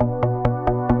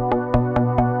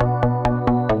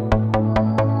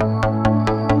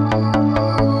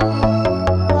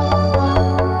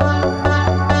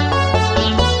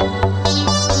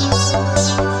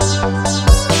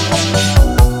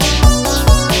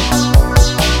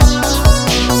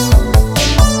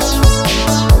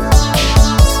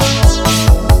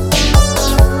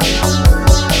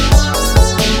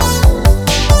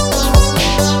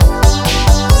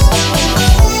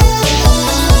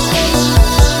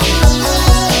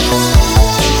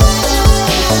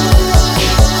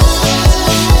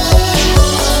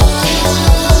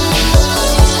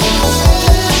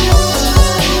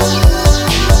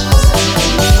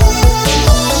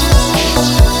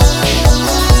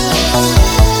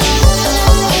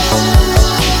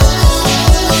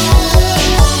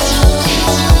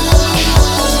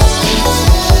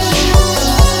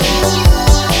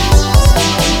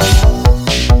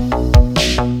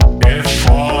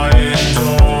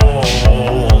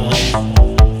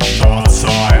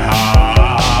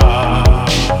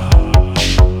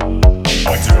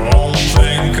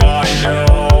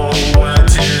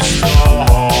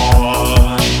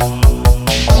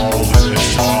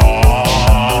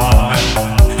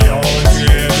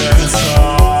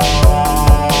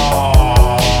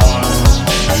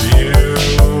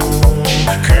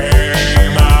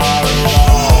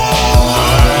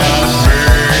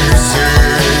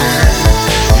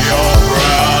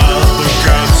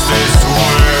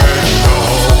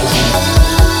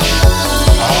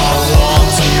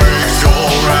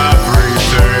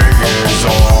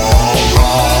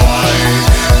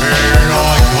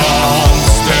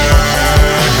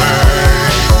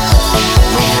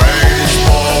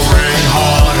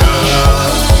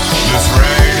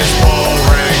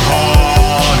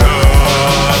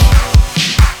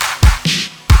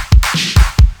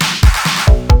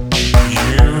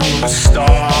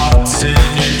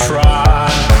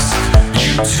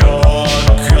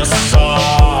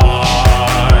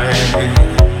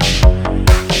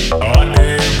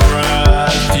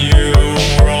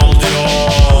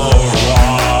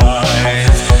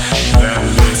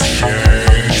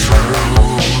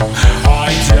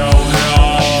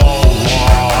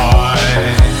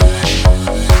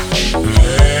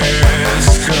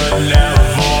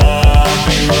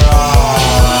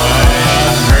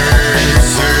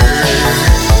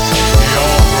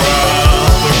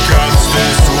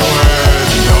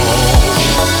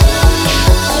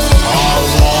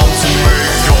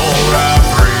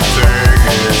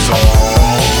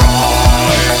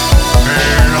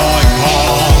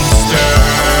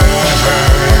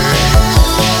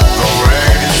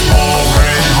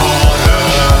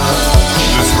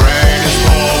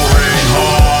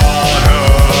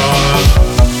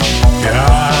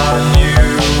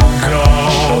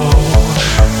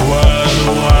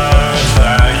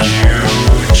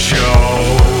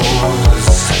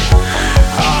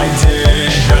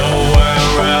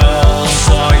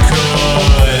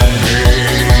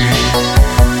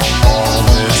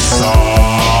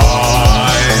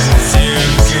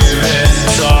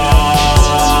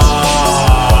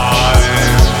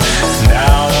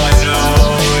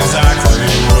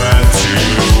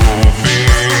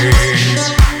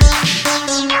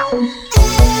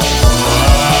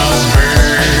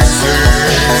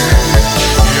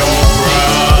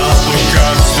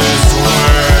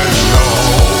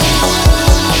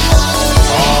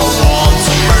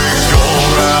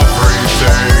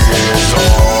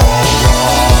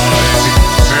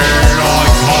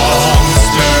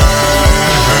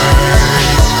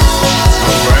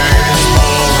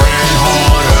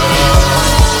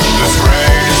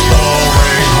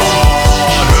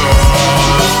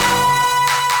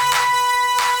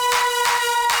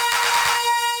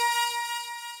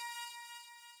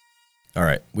 All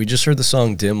right, we just heard the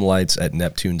song Dim Lights at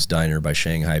Neptune's Diner by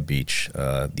Shanghai Beach,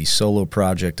 the solo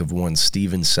project of one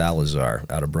Steven Salazar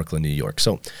out of Brooklyn, New York.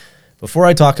 So before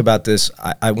I talk about this,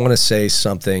 I want to say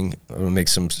something. I'm going to make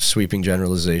some sweeping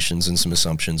generalizations and some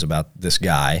assumptions about this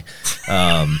guy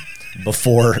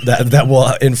before that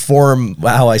will inform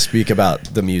how I speak about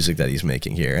the music that he's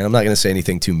making here. And I'm not going to say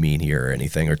anything too mean here or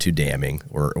anything or too damning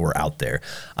or out there.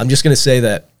 I'm just going to say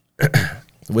that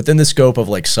within the scope of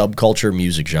like subculture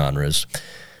music genres,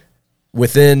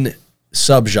 within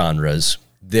subgenres,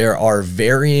 there are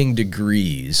varying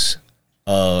degrees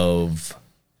of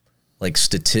like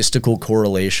statistical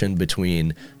correlation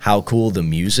between how cool the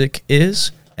music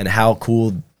is and how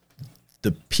cool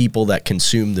the people that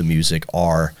consume the music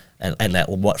are, and at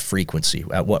what frequency,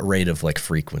 at what rate of like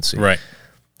frequency. Right.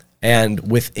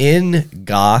 And within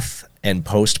goth and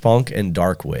post-punk and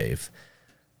dark wave,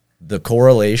 the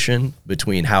correlation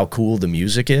between how cool the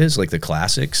music is, like the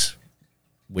classics,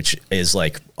 which is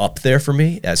like up there for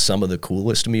me as some of the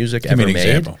coolest music Give me ever an made.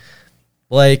 example.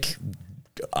 Like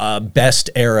best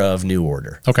era of New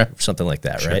Order. Okay. Something like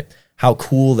that, right? How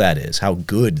cool that is, how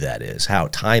good that is, how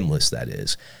timeless that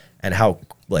is, and how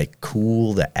like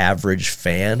cool the average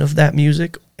fan of that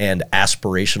music and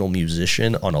aspirational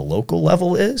musician on a local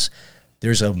level is.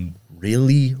 There's a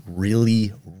really,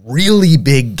 really, really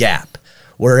big gap.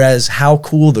 Whereas how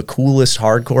cool the coolest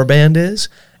hardcore band is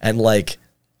and like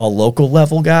a local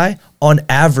level guy, on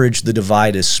average, the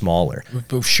divide is smaller.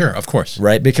 Sure, of course.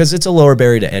 Right? Because it's a lower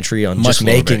barrier to entry on just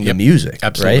making the music.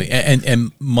 Absolutely. Right?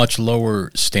 And much lower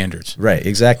standards. Right,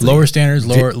 exactly. Lower standards,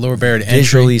 lower barrier to entry.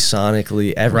 Visually,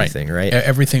 sonically, everything, right?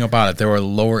 Everything about it. There were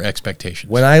lower expectations.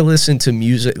 When I listen to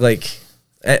music, like,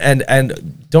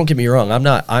 and don't get me wrong, I'm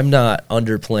not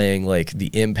underplaying like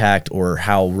the impact or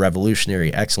how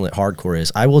revolutionary excellent hardcore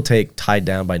is. I will take Tied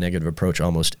Down by Negative Approach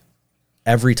almost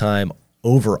every time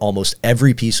over almost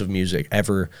every piece of music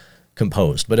ever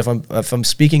composed. But if I'm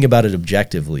speaking about it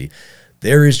objectively,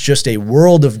 there is just a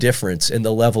world of difference in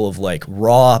the level of like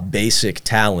raw basic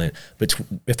talent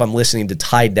if I'm listening to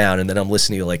Tied Down and then I'm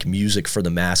listening to like Music for the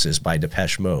Masses by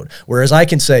Depeche Mode. Whereas I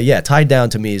can say, yeah, Tied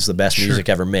Down to me is the best music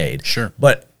ever made. Sure.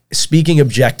 But speaking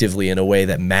objectively in a way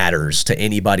that matters to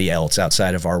anybody else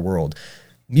outside of our world,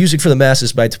 Music for the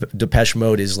Masses by Depeche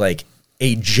Mode is like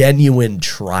a genuine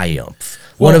triumph.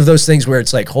 One of those things where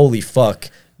it's like, holy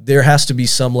fuck, there has to be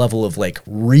some level of like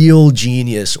real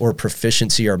genius or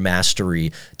proficiency or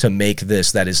mastery to make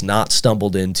this that is not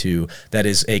stumbled into, that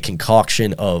is a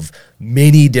concoction of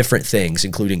many different things,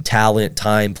 including talent,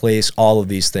 time, place, all of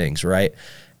these things, right?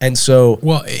 And so...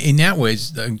 Well, in that way,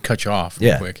 I can cut you off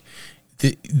real quick.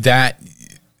 That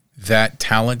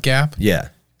talent gap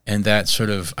and that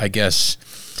sort of, I guess,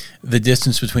 the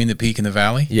distance between the peak and the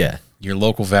valley, your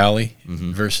local valley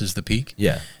versus the peak.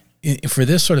 For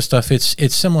this sort of stuff,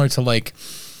 it's similar to like,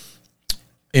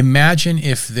 imagine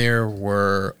if there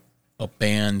were a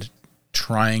band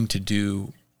trying to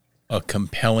do a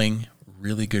compelling,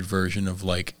 really good version of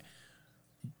like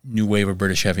new wave of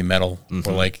British heavy metal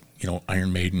or like, you know,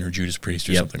 Iron Maiden or Judas Priest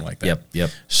or something like that.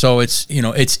 So it's, you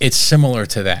know, it's similar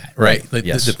to that, right?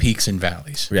 The peaks and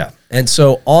valleys. Yeah. And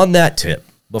so on that tip,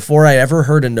 before I ever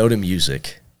heard a note of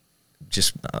music,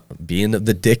 just being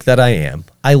the dick that I am,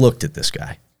 I looked at this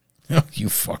guy. Oh, you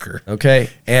fucker. Okay.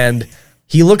 And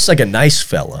he looks like a nice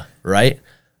fella, right?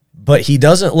 But he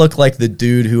doesn't look like the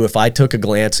dude who, if I took a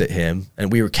glance at him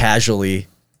and we were casually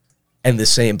in the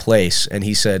same place and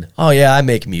he said, oh yeah, I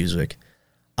make music,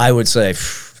 I would say,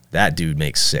 that dude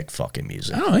makes sick fucking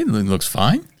music. I don't know. He looks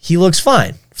fine. He looks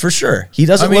fine, for sure. He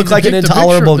doesn't look like an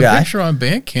intolerable guy. The picture on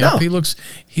Bandcamp,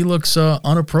 he looks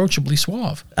unapproachably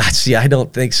suave. See, I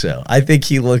don't think so. I think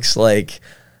he looks a bit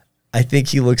like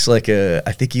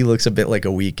a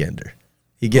Weekender.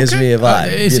 He gives me a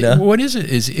vibe. You know? What is it?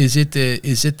 Is it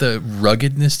the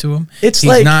ruggedness to him?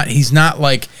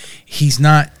 He's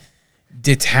not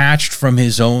detached from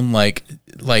his own like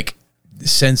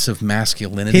sense of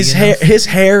masculinity. His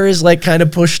hair is like kind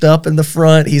of pushed up in the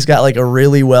front. He's got like a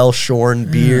really well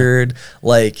shorn beard.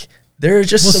 Like there are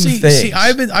just some things. See,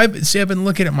 I've been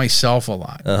looking at myself a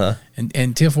lot.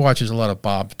 And Tiff watches a lot of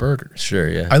Bob's Burgers. Sure,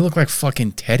 yeah. I look like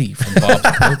fucking Teddy from Bob's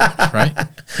Burgers, right?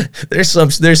 There's some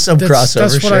crossover.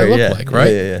 That's what I look like,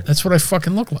 right? Yeah. That's what I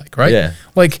fucking look like, right? Yeah.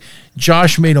 Like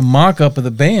Josh made a mock-up of the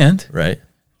band, right?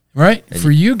 For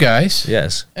you guys,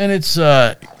 yes. And it's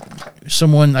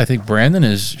someone, I think Brandon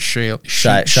is Shia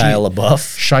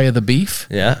LaBeouf, Shia the Beef.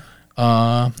 Yeah.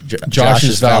 Josh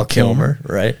is Val Kilmer,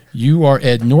 right? You are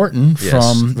Ed Norton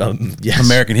from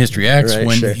American History X.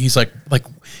 Right, he's like,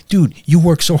 dude, you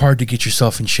work so hard to get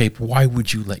yourself in shape. Why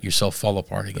would you let yourself fall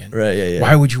apart again? Right, yeah.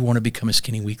 Why would you want to become a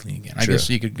skinny weakling again? I guess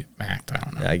you could get macked. I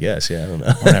don't know. I guess, yeah, I don't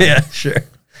know. Yeah, sure.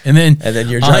 And then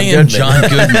you're John Goodman. John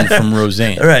Goodman from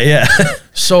Roseanne. Right, yeah.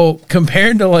 So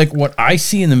compared to like what I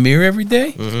see in the mirror every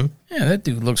day, yeah, that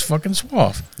dude looks fucking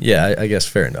suave. Yeah, I guess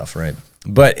fair enough, right?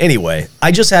 But anyway,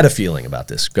 I just had a feeling about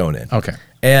this going in. Okay.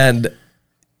 And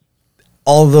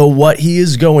although what he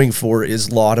is going for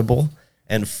is laudable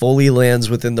and fully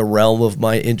lands within the realm of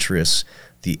my interests,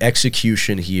 the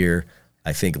execution here,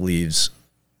 I think, leaves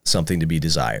something to be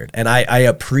desired. And I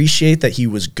appreciate that he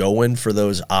was going for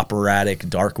those operatic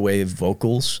dark wave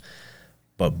vocals,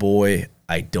 but boy,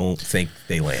 I don't think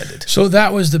they landed. So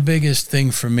that was the biggest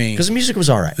thing for me. Because the music was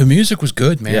all right. The music was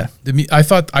good, man. Yeah. I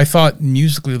thought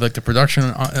musically, like the production,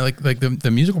 the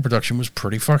musical production was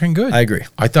pretty fucking good. I agree.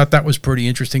 I thought that was pretty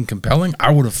interesting, compelling.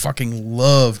 I would have fucking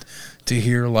loved to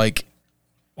hear, like,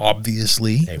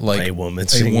 obviously, a woman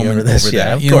singing over this.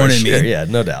 Yeah, of course. Know what I mean? Yeah,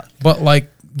 no doubt. But like,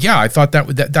 yeah, I thought that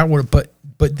would have.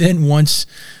 But then once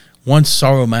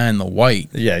Saruman the White,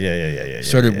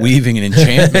 started weaving an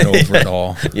enchantment over it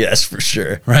all. Yes, for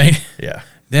sure. Right. Yeah.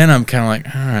 Then I'm kind of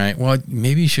like, all right, well,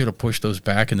 maybe you should have pushed those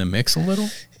back in the mix a little.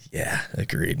 Yeah,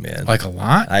 agreed, man. Like a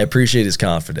lot. I appreciate his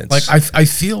confidence. Like I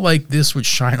feel like this would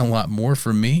shine a lot more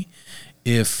for me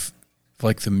if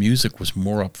like the music was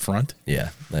more up front. Yeah,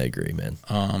 I agree, man.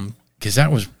 Because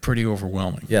that was pretty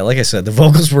overwhelming. Yeah, like I said, the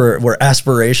vocals were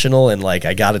aspirational, and like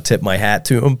I got to tip my hat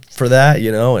to him for that,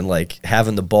 you know, and like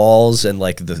having the balls and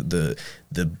like the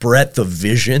breadth of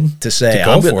vision to say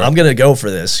I'm going to go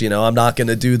for this, you know, I'm not going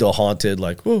to do the haunted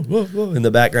like whoa, whoa, whoa in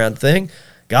the background thing.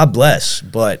 God bless,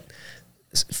 but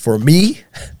for me,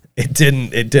 it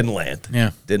didn't land.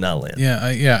 Yeah, did not land.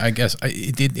 Yeah, I guess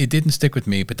it didn't stick with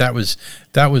me, but that was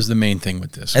the main thing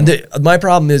with this. And my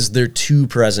problem is they're too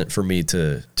present for me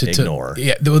to ignore.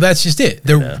 Yeah, well, that's just it.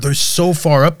 They're so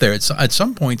far up there. It's at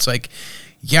some points like,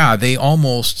 yeah, they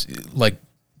almost like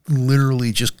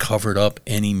literally just covered up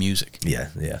any music. Yeah,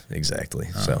 exactly.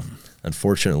 So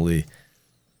unfortunately,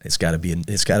 it's got to be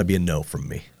a no from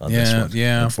me on this one.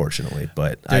 Yeah, unfortunately,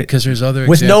 but because there's other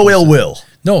with no ill will.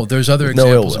 No, there's other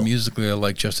examples of musically I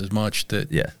like just as much that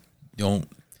don't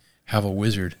have a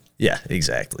wizard. Yeah,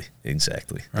 exactly.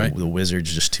 Right, the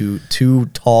wizard's just too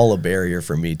tall a barrier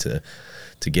for me to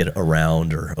get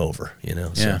around or over. You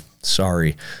know. So,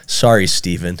 sorry,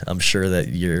 Steven. I'm sure that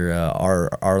your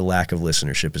our lack of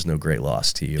listenership is no great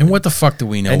loss to you. And what the fuck do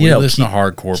we know? And, we listen to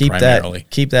hardcore primarily.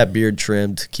 Keep that beard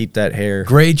trimmed. Keep that hair.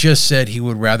 Gray just said he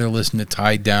would rather listen to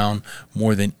Tied Down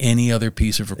more than any other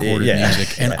piece of recorded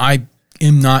music, and I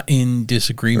am not in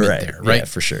disagreement there. Right, yeah,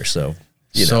 for sure. So.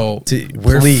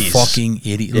 We're fucking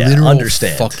idiots. Yeah, literal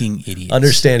fucking idiots.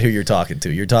 Understand who you're talking to.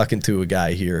 You're talking to a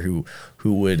guy here who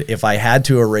would, if I had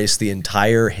to erase the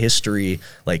entire history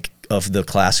like of the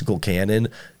classical canon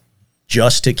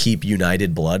just to keep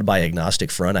United Blood by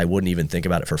Agnostic Front, I wouldn't even think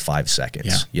about it for 5 seconds.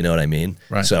 Yeah. You know what I mean?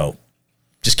 Right. So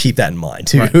just keep that in mind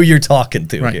too, who you're talking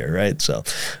to here, right? So,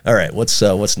 all right, what's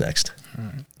next? All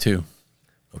right. 2.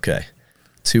 Okay.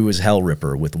 2 is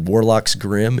Hellripper with Warlock's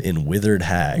Grim and Withered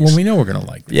Hags. Well, we know we're going to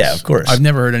like this. Yeah, of course. I've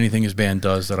never heard anything his band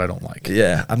does that I don't like.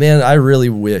 Yeah. I mean, I really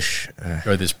wish...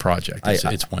 or this project.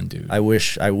 It's one dude. I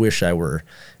wish I were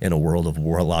in a world of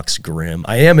Warlock's Grim.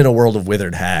 I am in a world of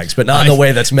Withered Hags, but not in the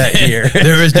way that's meant here.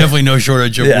 There is definitely no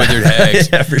shortage of Withered Hags.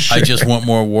 Yeah, for sure. I just want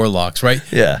more Warlocks, right?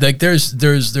 Yeah. Like there's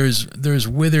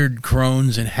withered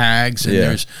crones and hags, and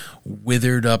there's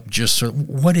withered up just sort of,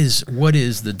 what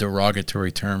is the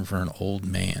derogatory term for an old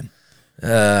man?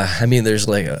 I mean, there's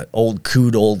like an old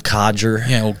coot, old codger.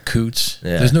 Yeah, old coots.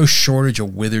 Yeah. There's no shortage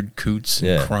of withered coots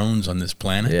and crones on this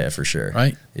planet. Yeah, for sure.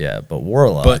 Right? Yeah, but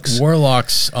warlocks.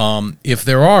 If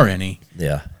there are any,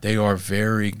 yeah, they are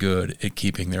very good at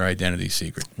keeping their identity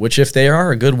secret. Which, if they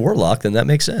are a good warlock, then that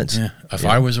makes sense. Yeah. If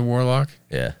I was a warlock,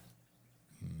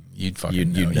 you'd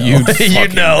fucking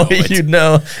know. You'd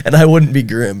know. And I wouldn't be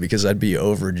grim because I'd be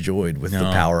overjoyed with the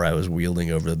power I was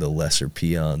wielding over the lesser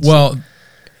peons. Well,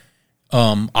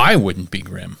 I wouldn't be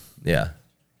grim. Yeah.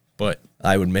 But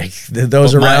I would make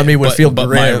those around me would feel grim.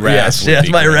 My wrath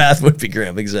wrath would be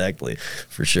grim. Exactly.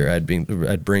 For sure. I'd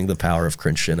bring the power of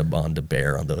Crenshinaban to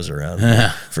bear on those around me.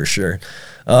 For sure.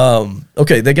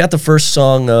 Okay, they got the first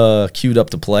song queued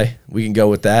up to play. We can go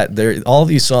with that. All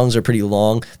these songs are pretty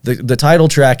long. The title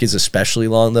track is especially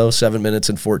long though, 7 minutes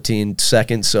and 14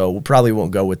 seconds. So we probably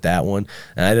won't go with that one.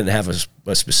 And I didn't have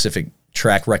a specific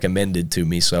track recommended to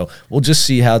me, so we'll just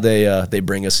see how they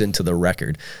bring us into the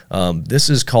record. This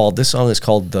song is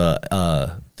called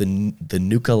the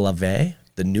Nuka-Lave,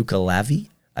 the Nuka-Lavi.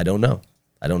 I don't know.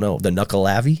 The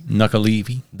Nuka-Lavi?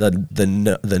 Nuka-Levy.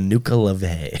 The Nuka-Lave.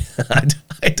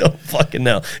 I don't fucking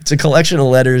know. It's a collection of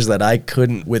letters that I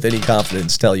couldn't, with any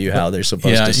confidence, tell you how they're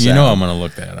supposed to sound. Yeah, you know I'm going to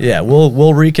look that up. Yeah,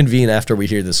 we'll reconvene after we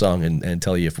hear the song and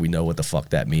tell you if we know what the fuck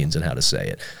that means and how to say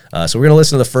it. So we're going to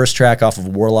listen to the first track off of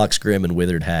Warlock's Grim and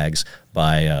Withered Hags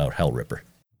by Hellripper.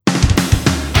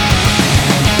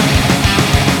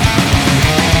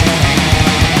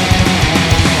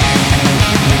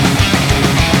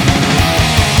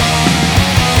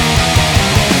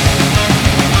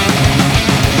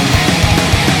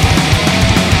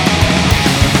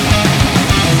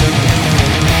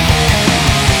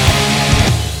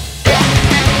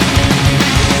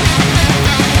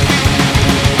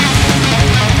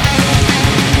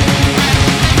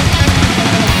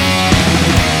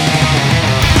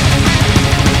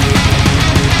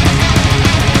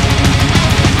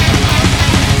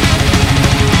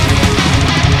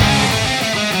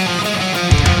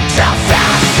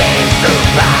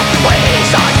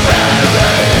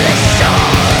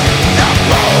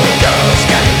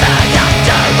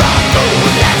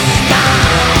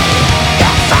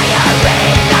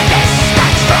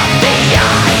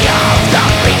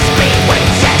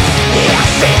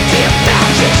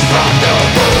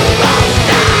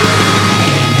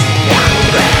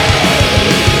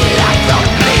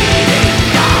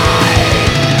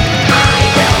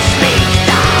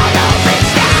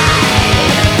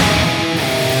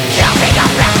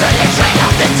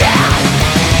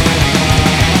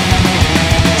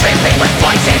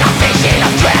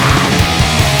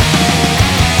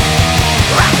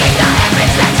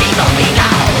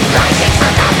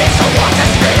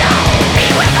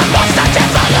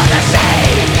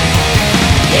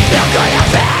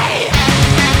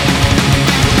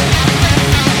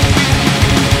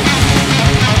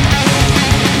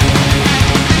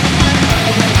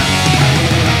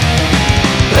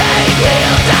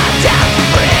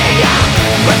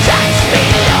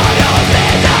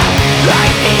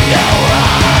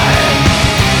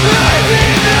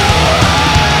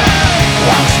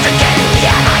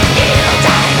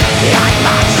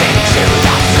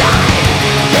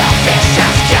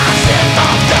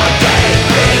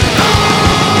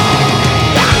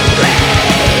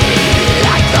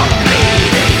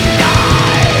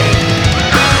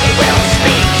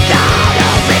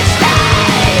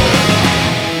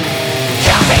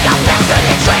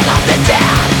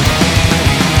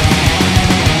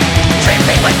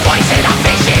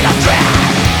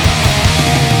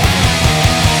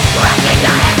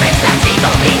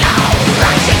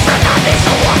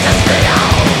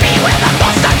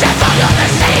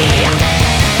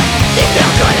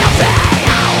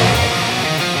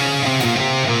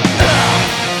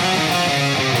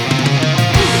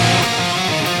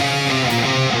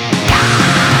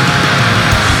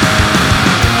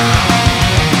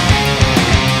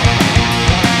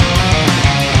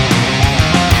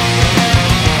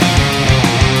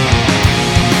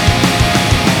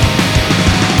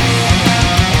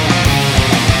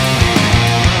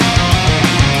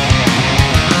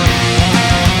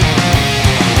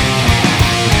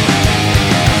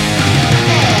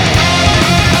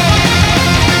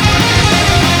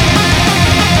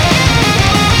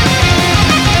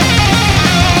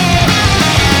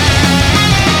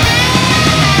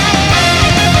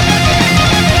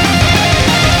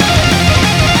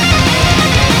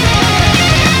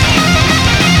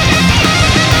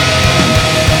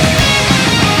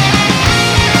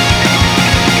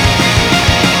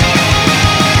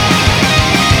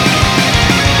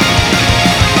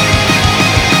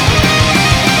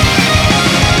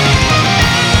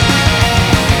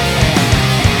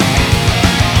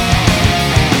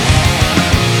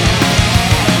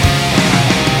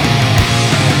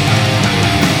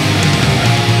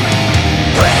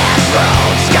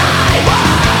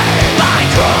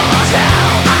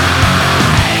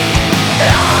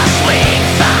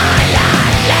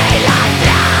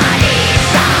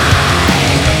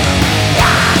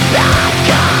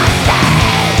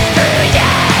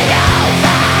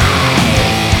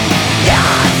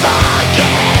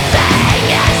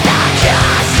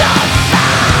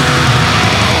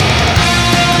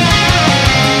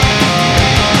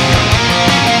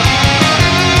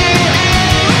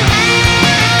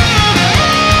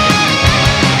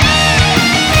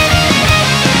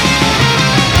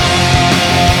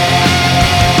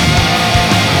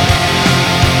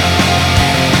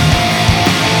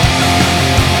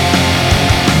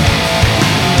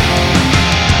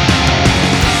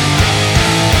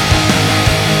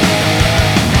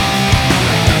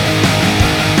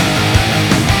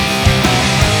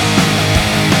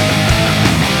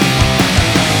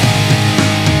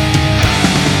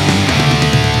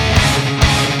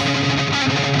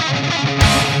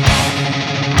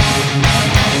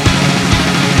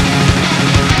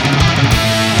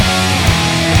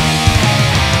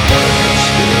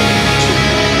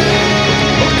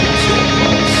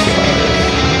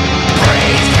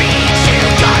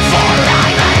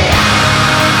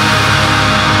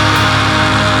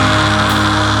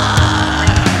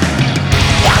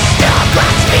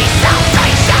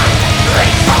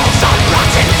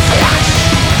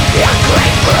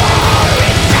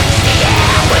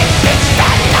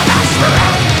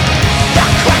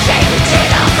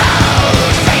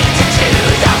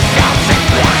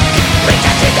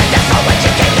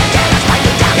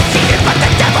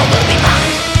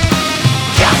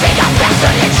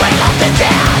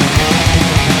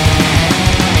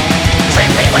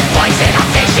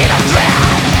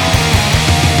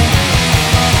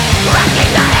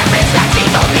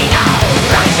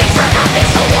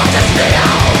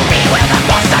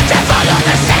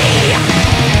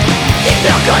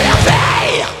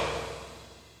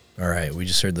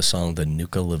 just heard the song The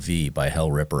Nuka Levi by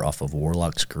Hell Ripper off of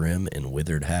Warlock's Grim and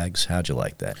Withered Hags. How'd you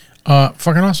like that?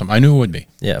 Fucking awesome. I knew it would be.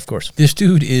 Yeah, of course. This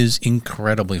dude is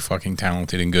incredibly fucking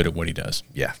talented and good at what he does.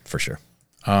 Yeah, for sure.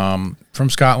 From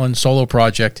Scotland, solo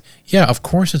project. Yeah, of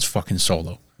course it's fucking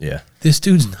solo. Yeah. This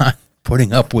dude's not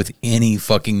putting up with any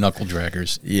fucking knuckle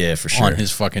draggers. Yeah, for sure. On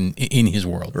his fucking, in his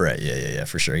world. Right, yeah,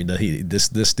 for sure.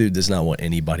 This dude does not want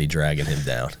anybody dragging him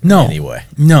down. No. Anyway.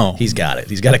 No. He's got it.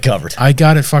 He's got it covered. I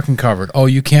got it fucking covered. Oh,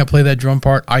 you can't play that drum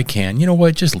part? I can. You know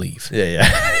what? Just leave. Yeah.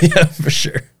 Yeah, for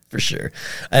sure.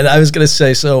 And I was going to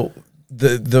say, so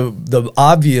the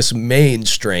obvious main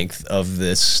strength of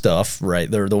this stuff, right?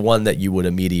 They're the one that you would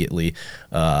immediately,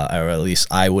 or at least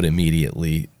I would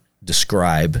immediately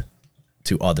describe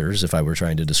to others if I were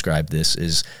trying to describe this,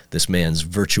 is this man's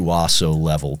virtuoso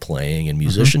level playing and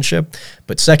musicianship.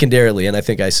 But secondarily, and I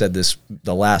think I said this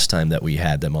the last time that we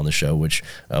had them on the show, which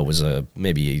was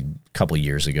maybe a couple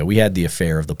years ago, we had the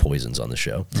Affair of the Poisons on the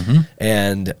show.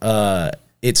 And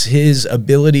it's his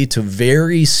ability to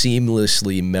very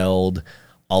seamlessly meld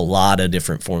a lot of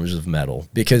different forms of metal,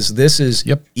 because this is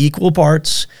equal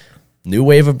parts new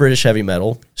wave of British heavy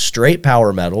metal, straight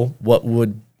power metal, what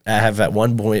would have at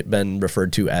one point been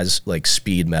referred to as like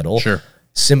speed metal,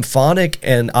 symphonic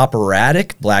and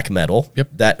operatic black metal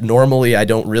that normally I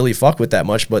don't really fuck with that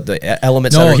much, but the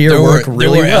elements that are here work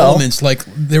really well. Elements, like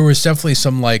there was definitely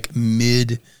some like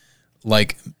mid-era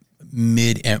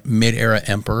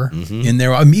Emperor in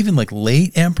there. I'm even like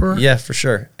late Emperor. Yeah, for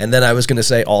sure. And then I was going to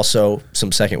say also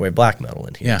some second wave black metal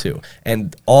in here too.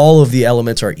 And all of the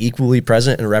elements are equally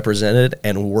present and represented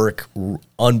and work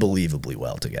unbelievably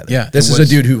well together. Yeah, this is a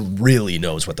dude who really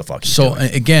knows what the fuck he's doing. So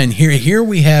again, here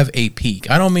we have a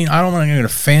peak. I'm not going to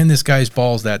fan this guy's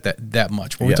balls that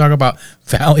much. When we talk about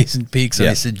valleys and peaks, and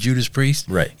I said Judas Priest,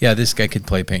 right? Yeah, this guy could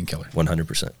play Painkiller.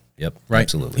 100%. Yep. Right.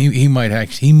 Absolutely. He might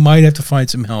have to find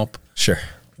some help. Sure.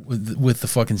 With the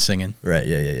fucking singing. Right.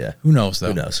 Yeah. Who knows though?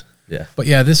 Who knows? Yeah. But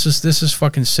yeah, this is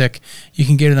fucking sick. You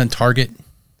can get it on Target.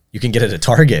 You can get it at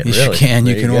Target. Yes, really? you can.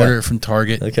 You can order it from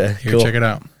Target. Okay. Here, cool. check it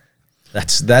out.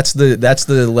 That's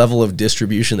the level of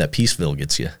distribution that Peaceville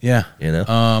gets you. Yeah. You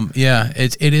know? Yeah,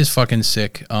 it is fucking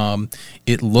sick.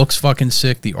 It looks fucking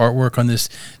sick. The artwork on this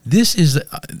is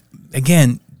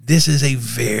again, this is a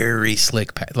very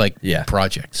slick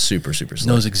project. Super slick.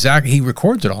 Knows exactly. He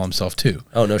records it all himself too.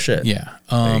 Oh no shit. Yeah.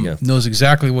 Knows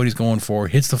exactly what he's going for.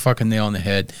 Hits the fucking nail on the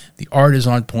head. The art is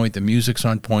on point. The music's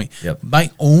on point. Yep.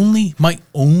 My only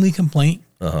complaint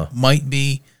might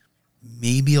be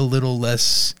maybe a little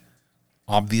less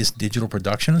obvious digital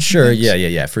production. Sure.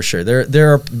 Yeah. For sure.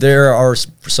 There are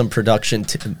some production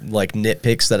like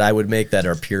nitpicks that I would make that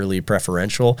are purely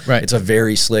preferential. Right. It's a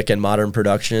very slick and modern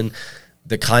production.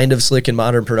 The kind of slick and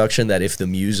modern production that if the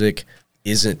music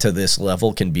isn't to this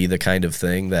level can be the kind of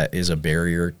thing that is a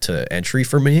barrier to entry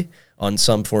for me on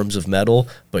some forms of metal.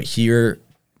 But here,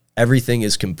 everything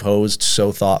is composed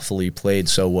so thoughtfully, played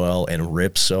so well, and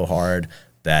rips so hard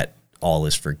that all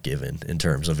is forgiven in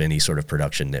terms of any sort of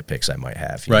production nitpicks I might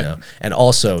have, you know? And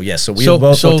also, so we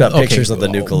both looked up pictures of the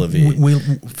Nuka Levi. We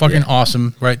fucking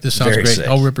awesome, right? This sounds Very great. sick.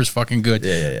 Hell Ripper's fucking good.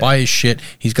 Yeah. Buy his shit.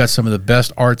 He's got some of the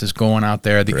best art that's going out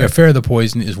there. The Affair of the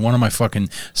Poison is one of my fucking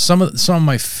some of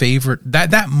my favorite.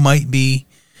 That might be.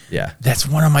 Yeah, that's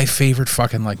one of my favorite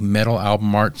fucking like metal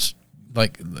album arts.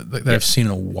 Like that I've seen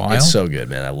in a while. It's so good,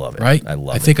 man. I love it. Right? I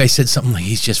love it. I think I said something like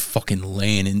he's just fucking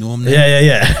laying into him now.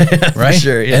 Yeah. Right? For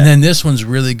sure, yeah. And then this one's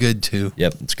really good too.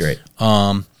 Yep, it's great.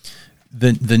 The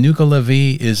Nuka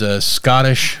Levi is a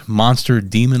Scottish monster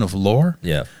demon of lore.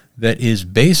 Yeah. That is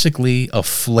basically a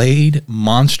flayed,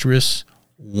 monstrous,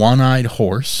 one-eyed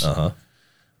horse.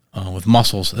 With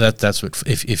muscles. That's what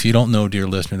if you don't know, dear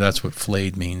listener, that's what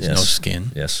flayed means. Yes. No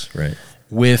skin. Yes, right.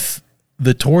 With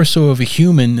the torso of a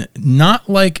human, not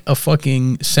like a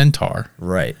fucking centaur,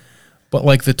 right? But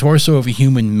like the torso of a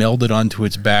human melded onto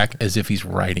its back as if he's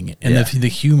riding it, and the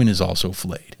human is also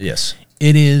flayed. Yes,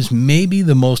 it is maybe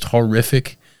the most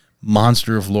horrific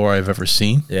monster of lore I've ever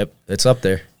seen. Yep, it's up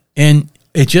there, and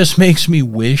it just makes me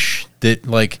wish that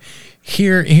like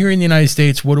here in the United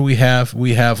States, what do we have?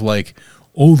 We have like.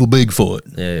 Oh, the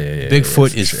Bigfoot. Yeah.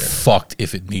 Bigfoot is fucked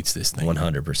if it meets this thing.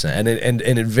 100%. And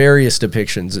in various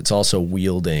depictions, it's also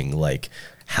wielding like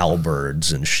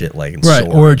halberds and shit like right,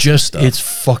 or just its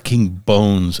fucking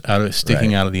bones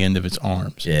sticking out of the end of its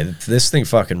arms. Yeah, this thing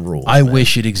fucking rules. I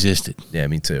wish it existed. Yeah,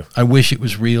 me too. I wish it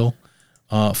was real.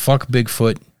 Fuck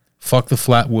Bigfoot. Fuck the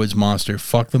Flatwoods Monster.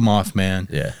 Fuck the Mothman.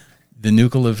 Yeah. The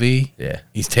Nuka Levi. Yeah.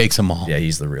 He takes them all. Yeah,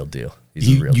 he's the real deal. He's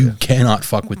the real deal. You deal. cannot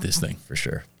fuck with this thing. For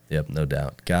sure. Yep, no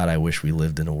doubt. God, I wish we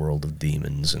lived in a world of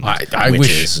demons and I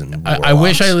witches wish and I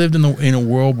wish I warlocks, lived in a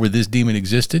world where this demon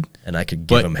existed, and I could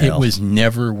give but him it hell. was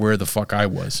never where the fuck I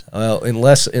was. Well,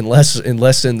 unless in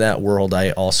that world,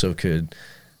 I also could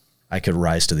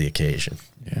rise to the occasion.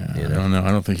 Yeah, You I know? don't know.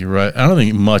 I don't think you're right. I don't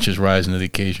think much is rising to the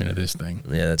occasion of this thing.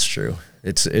 Yeah, that's true.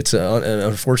 It's an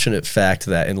unfortunate fact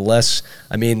that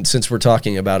since we're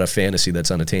talking about a fantasy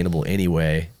that's unattainable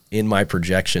anyway, in my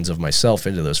projections of myself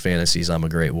into those fantasies, I'm a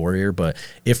great warrior. But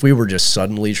if we were just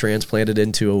suddenly transplanted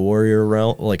into a warrior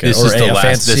realm, This is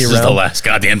the last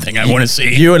goddamn thing I want to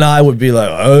see. you and I would be like,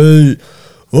 oh,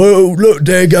 look,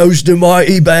 there goes the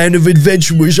mighty band of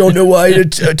adventurers on the way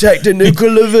to attack the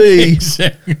nuclear V.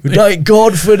 Exactly. Thank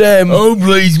God for them. Oh,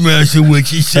 please, Master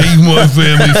Witchy, save my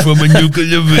family from a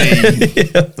nuclear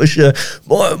V. Yeah, for sure.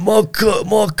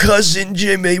 My cousin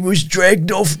Jimmy was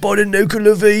dragged off by the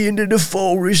nuclear V into the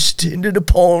forest, into the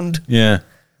pond. Yeah.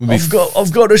 I've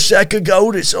got a sack of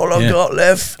gold. It's all I've Yeah. got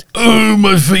left. Oh,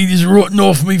 my feet is rotting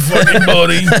off me fucking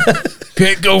body.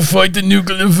 Can't go fight the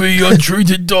nuclear V.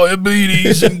 Untreated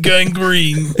diabetes and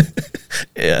gangrene.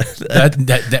 Yeah,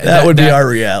 That would be our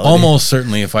reality. Almost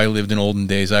certainly, if I lived in olden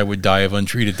days, I would die of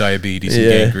untreated diabetes and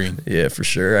gangrene. Yeah, for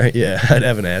sure. I'd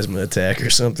have an asthma attack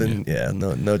or something. Yeah,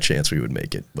 no chance we would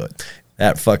make it. But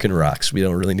that fucking rocks. We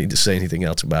don't really need to say anything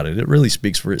else about it. It really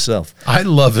speaks for itself. I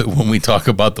love it when we talk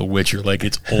about The Witcher like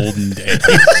it's olden days.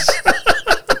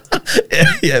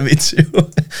 Yeah, me too.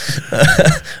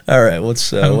 All right, what's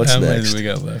How many next? do we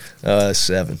got left?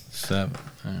 7. 7.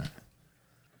 All right.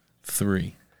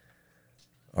 3.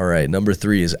 All right, number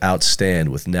 3 is Outstand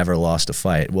with Never Lost a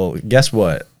Fight. Well, guess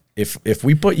what? If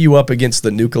we put you up against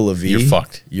the Nuka V, You're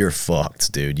fucked. You're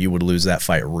fucked, dude. You would lose that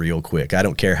fight real quick. I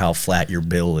don't care how flat your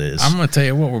bill is. I'm going to tell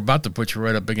you what, we're about to put you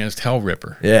right up against Hell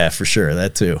Ripper. Yeah, for sure.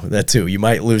 That too. You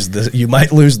might lose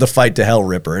the fight to Hell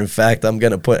Ripper. In fact,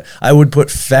 I would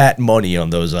put fat money on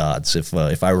those odds if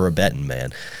I were a betting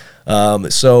man.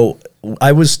 So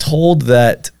I was told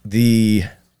that the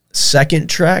second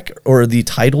track or the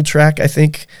title track, I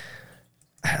think,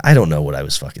 I don't know what I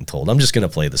was fucking told. I'm just going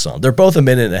to play the song. They're both a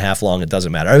minute and a half long. It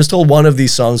doesn't matter. I was told one of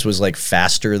these songs was like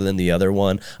faster than the other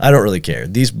one. I don't really care.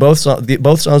 Both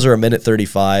songs are a minute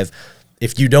 35.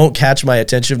 If you don't catch my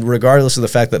attention, regardless of the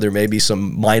fact that there may be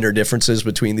some minor differences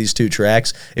between these two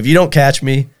tracks, if you don't catch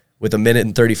me with a minute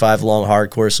and 35 long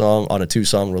hardcore song on a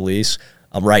 2-song release,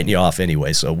 I'm writing you off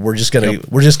anyway. So we're just gonna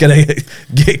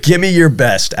give me your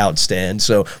best, Outstand.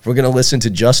 So we're gonna listen to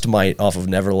Just Might off of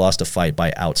Never Lost a Fight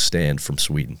by Outstand from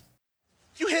Sweden.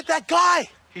 You hit that guy!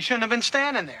 He shouldn't have been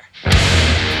standing there.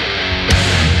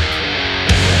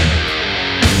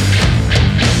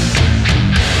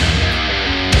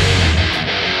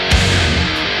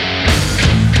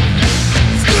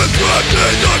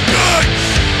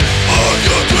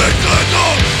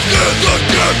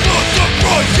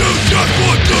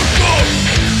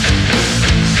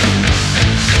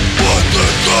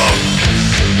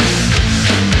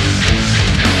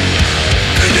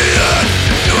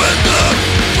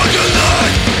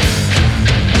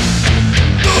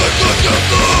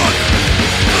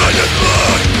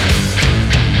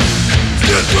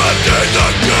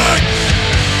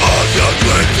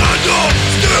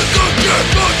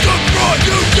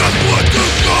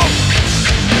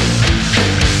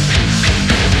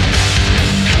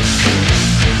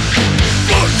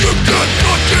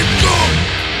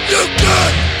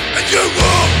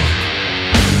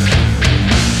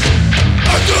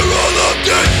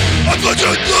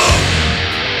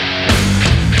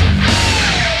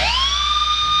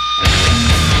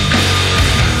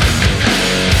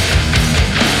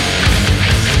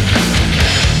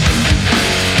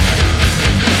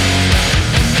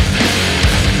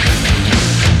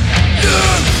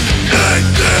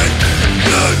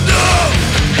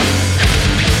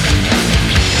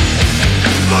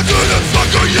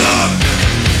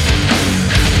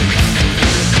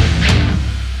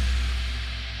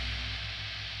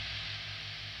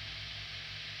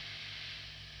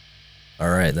 All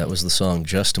right, that was the song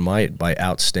Just Might by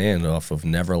Outstand off of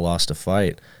Never Lost a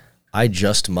Fight. I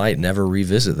just might never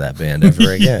revisit that band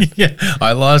ever again. Yeah,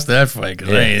 I lost that fight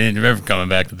because I ain't ever coming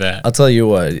back to that. I'll tell you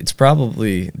what, it's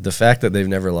probably the fact that they've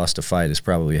never lost a fight is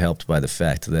probably helped by the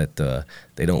fact that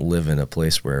they don't live in a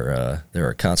place where there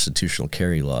are constitutional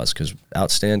carry laws. Because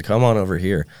Outstand, come on over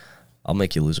here. I'll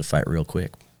make you lose a fight real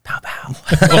quick. Pow, pow.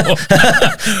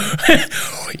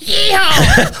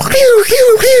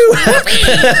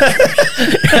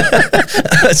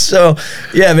 So,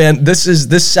 yeah, man,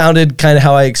 this sounded kind of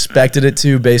how I expected it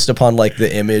to based upon like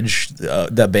the image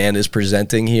that band is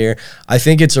presenting here. I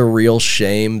think it's a real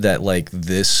shame that like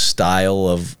this style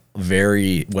of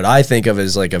what I think of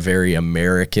as like a very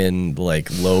American, like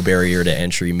low barrier to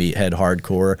entry meathead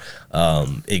hardcore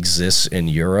exists in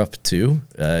Europe too.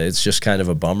 It's just kind of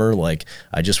a bummer. Like,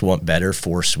 I just want better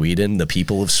for Sweden, the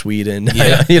people of Sweden.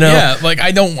 Yeah, you know, yeah. Like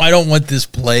I don't want this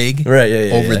plague Right,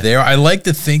 yeah, over yeah. there. I like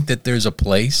to think that there's a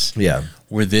place yeah.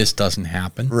 where this doesn't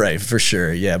happen. Right, for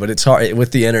sure. Yeah, but it's hard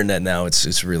with the internet now.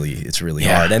 It's really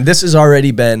Yeah. hard. And this has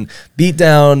already been beat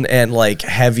down and like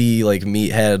heavy, like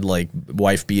meathead, like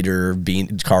wife beater,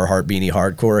 Carhartt beanie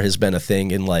hardcore has been a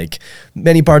thing in like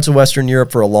many parts of Western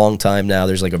Europe for a long time now.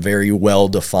 There's like a very well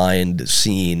defined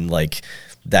scene like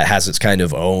that has its kind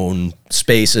of own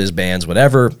spaces, bands,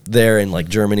 whatever, there in like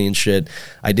Germany and shit.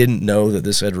 I didn't know that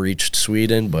this had reached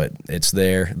Sweden, but it's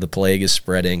there. The plague is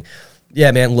spreading.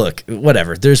 Yeah, man, look,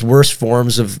 whatever. There's worse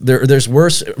forms of there's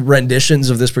worse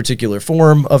renditions of this particular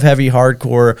form of heavy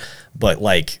hardcore, but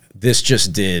like this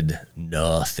just did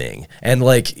nothing. And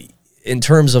like in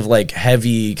terms of like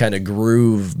heavy kind of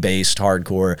groove based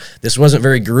hardcore, this wasn't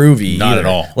very groovy. Not either. at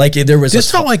all. Like there was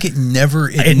This felt like it never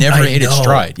I hit its know.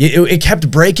 stride. It kept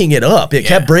breaking it up. It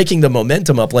kept breaking the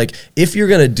momentum up. Like if you're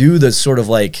gonna do this sort of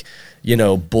like, you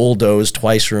know, bulldoze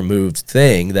twice removed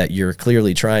thing that you're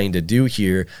clearly trying to do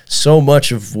here, so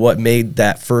much of what made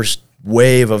that first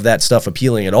wave of that stuff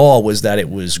appealing at all was that it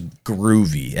was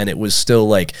groovy and it was still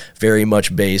like very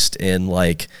much based in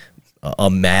like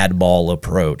a Madball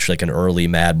approach, like an early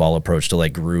Madball approach to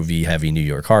like groovy, heavy New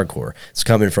York hardcore. It's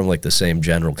coming from like the same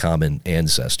general common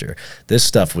ancestor. This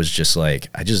stuff was just like,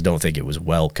 I just don't think it was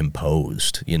well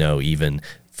composed, you know, even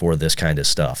for this kind of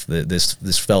stuff. This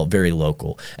felt very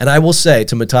local. And I will say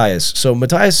to Matthias, so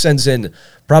Matthias sends in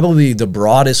probably the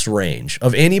broadest range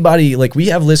of anybody. Like we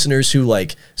have listeners who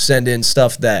like send in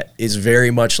stuff that is very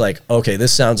much like, okay,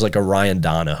 this sounds like a Ryan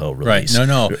Donahoe release. Right.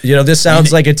 No. You know, this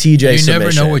sounds like a TJ You submission.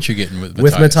 never know what you're getting with Matthias.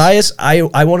 With Matthias,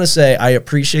 I want to say I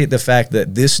appreciate the fact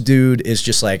that this dude is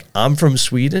just like, I'm from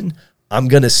Sweden. I'm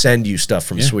going to send you stuff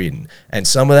from Sweden. And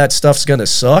some of that stuff's going to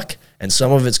suck and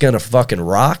some of it's going to fucking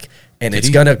rock. And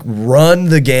it's going to run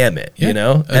the gamut, you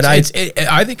know? And I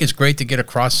think it's great to get a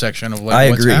cross section of like I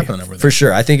what's agree, happening over there. for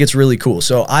sure. I think it's really cool.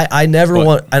 So I never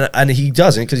want, and he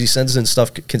doesn't because he sends in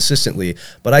stuff consistently,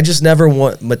 but I just never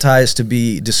want Matthias to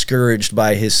be discouraged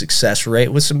by his success rate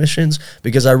with submissions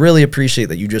because I really appreciate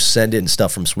that you just send in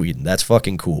stuff from Sweden. That's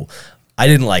fucking cool. I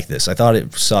didn't like this. I thought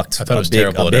it sucked. I thought it was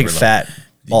terrible A at big every fat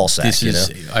ball sack, This you know?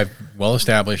 is I've well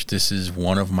established. This is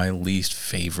one of my least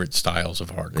favorite styles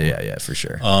of hardcore. Yeah, for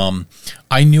sure.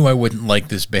 I knew I wouldn't like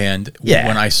this band Yeah.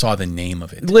 when I saw the name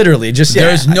of it. Literally, just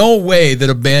There's no way that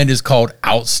a band is called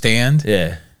Outstand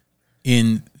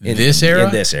in this era.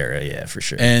 In this era, yeah, for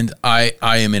sure. And I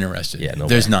am interested. Yeah, no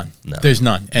There's way. none. No. There's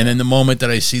none. And then the moment that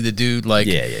I see the dude, like,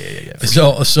 yeah. For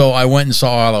sure. So I went and saw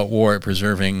All Out War at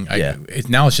Preserving. Yeah.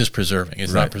 Now it's just Preserving.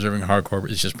 It's Right. not Preserving Hardcore, but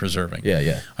it's just Preserving.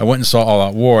 Yeah. I went and saw All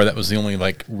Out War. That was the only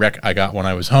like rec I got when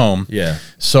I was home. Yeah.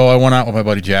 So I went out with my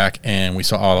buddy Jack and we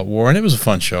saw All Out War, and it was a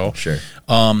fun show. Sure.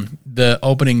 The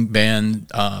opening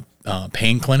band,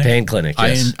 Pain Clinic. Pain Clinic,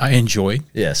 yes. I enjoyed.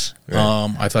 Yes.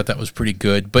 Right. I thought that was pretty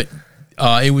good, but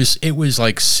it was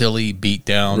like silly beat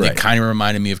down. Right. It kind of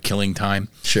reminded me of Killing Time.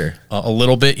 Sure. A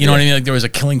little bit. You know what I mean? Like there was a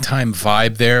Killing Time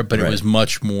vibe there, but Right. it was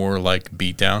much more like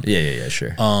beat down. Yeah,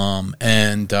 sure.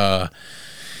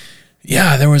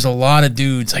 Yeah, there was a lot of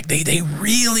dudes like they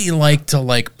really like to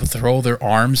like throw their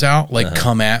arms out, like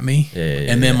come at me,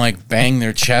 and then like bang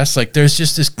their chest. Like there's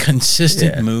just this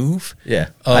consistent move. Yeah.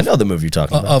 I know the move you're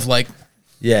talking about. Of like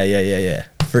Yeah.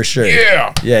 For sure.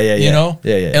 Yeah, You know,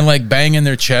 Yeah. and like banging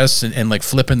their chests and like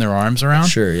flipping their arms around.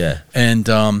 Sure, yeah. And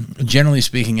generally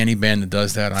speaking, any band that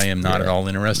does that, I am not at all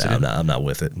interested in. I'm not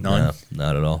with it. None? No,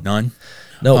 not at all. None.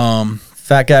 No.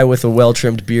 Fat guy with a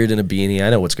well-trimmed beard and a beanie. I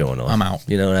know what's going on. I'm out.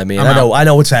 You know what I mean? I'm I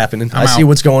know what's happening. I see out.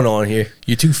 what's going on here.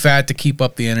 You're too fat to keep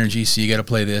up the energy, so you got to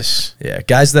play this. Yeah,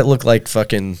 guys that look like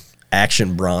fucking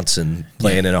Action Bronson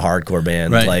playing in a hardcore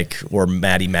band, Right. like, or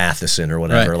Maddie Matheson or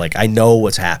whatever. Right. Like, I know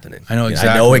what's happening. I know You exactly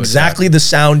I know what's exactly the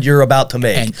sound you're about to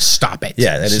make. And stop it.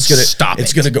 yeah, and it's gonna stop.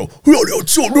 It's it. gonna go.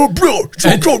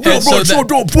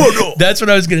 That's what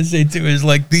I was gonna say too. Is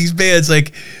like these bands,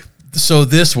 like so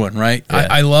this one, right? Yeah.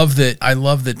 I love that. I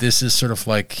love that this is sort of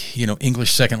like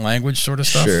English second language sort of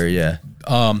stuff. Sure, yeah.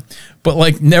 But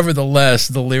like, nevertheless,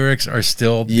 the lyrics are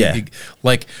still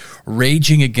like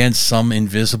raging against some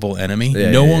invisible enemy.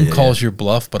 Yeah, no yeah, one yeah, calls your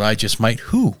bluff, but I just might.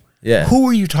 Who? Yeah. Who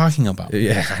are you talking about?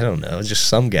 Yeah, I don't know. Just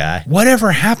some guy.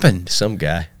 Whatever happened? Some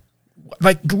guy.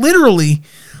 Like literally,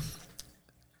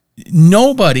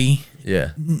 nobody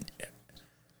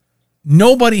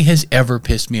has ever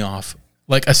pissed me off.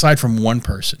 Like aside from one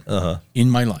person in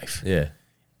my life. Yeah.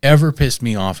 ever pissed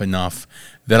me off enough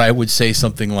that I would say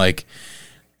something like,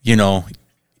 no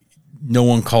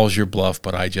one calls your bluff,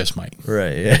 but I just might.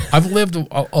 Right. Yeah. I've lived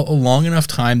a long enough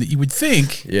time that you would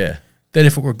think Yeah. that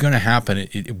if it were going to happen,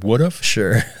 it would have.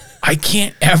 Sure. I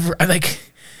can't ever.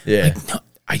 Yeah. No,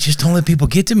 I just don't let people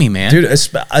get to me, man. Dude,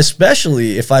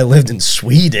 especially if I lived in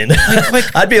Sweden,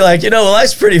 I'd be like,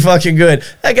 life's pretty fucking good.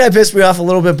 That guy pissed me off a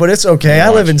little bit, but it's okay. I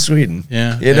live in Sweden.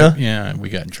 Yeah. Yeah, we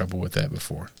got in trouble with that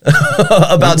before.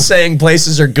 About saying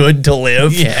places are good to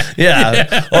live.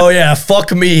 Yeah. Oh yeah,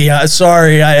 fuck me.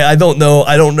 Sorry, I don't know.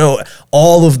 I don't know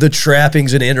all of the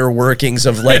trappings and inner workings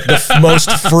of like the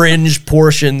most fringe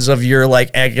portions of your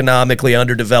like economically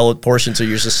underdeveloped portions of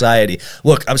your society.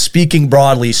 Look, I'm speaking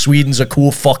broadly. Sweden's a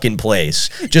cool fucking place.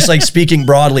 Just like speaking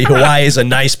broadly, Hawaii is a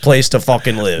nice place to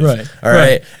fucking live. Right. All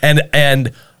right.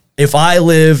 And if I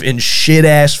live in shit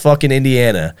ass fucking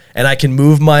Indiana and I can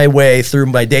move my way through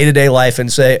my day-to-day life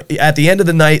and say, at the end of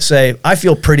the night, say, I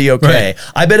feel pretty okay.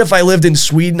 Right. I bet if I lived in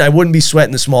Sweden, I wouldn't be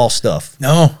sweating the small stuff.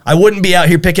 No. I wouldn't be out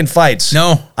here picking fights.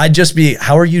 No. I'd just be,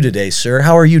 how are you today, sir?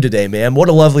 How are you today, ma'am? What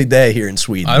a lovely day here in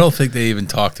Sweden. I don't think they even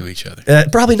talk to each other.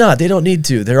 Probably not. They don't need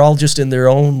to. They're all just in their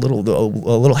own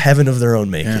little heaven of their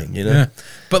own making, Yeah.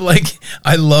 But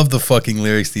I love the fucking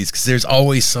lyrics to these because there's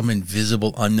always some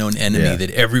invisible unknown enemy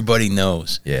that everybody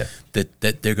knows. Yeah.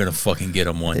 That they're gonna fucking get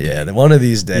them one day. Yeah. One of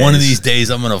these days. One of these days,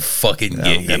 I'm gonna fucking get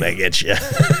I'm you. gonna get you.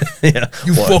 Yeah.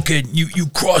 You fucking you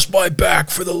crossed my back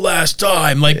for the last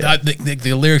time.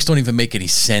 The lyrics don't even make any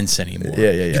sense anymore.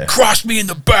 Yeah. You crossed me in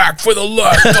the back for the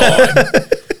last time.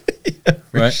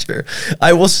 Right. Sure.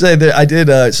 I will say that I did.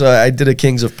 I did a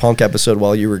Kings of Punk episode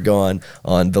while you were gone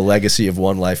on the legacy of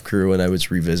One Life Crew, and I was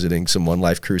revisiting some One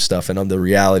Life Crew stuff. And on the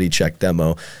Reality Check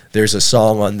demo, there's a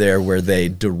song on there where they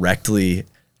directly.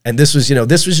 And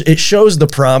it shows the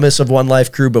promise of One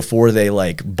Life Crew before they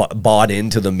like bought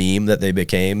into the meme that they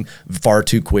became far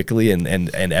too quickly, and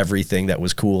everything that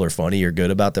was cool or funny or good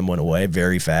about them went away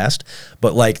very fast.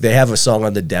 But like they have a song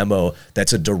on the demo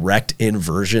that's a direct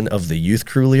inversion of the Youth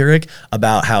Crew lyric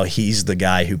about how he's the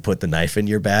guy who put the knife in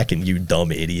your back and you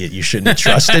dumb idiot, you shouldn't have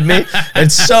trusted me.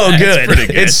 It's so good.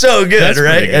 It's so good, That's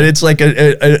right? good. And it's like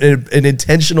an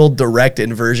intentional direct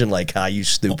inversion, like, you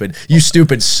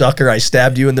stupid sucker, I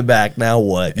stabbed you in the back. Now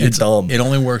what? You're dumb. It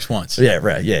only works once. Yeah,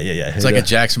 right. Yeah. It's like a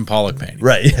Jackson Pollock painting.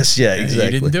 Right. Yes. Yeah. Exactly.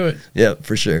 You didn't do it. Yeah,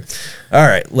 for sure. All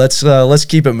right. Let's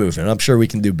keep it moving. I'm sure we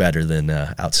can do better than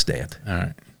outstand. All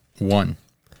right. One.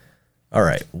 All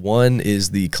right. One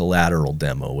is the Collateral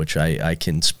demo, which I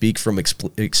can speak from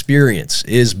experience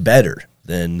is better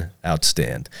than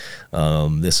outstand.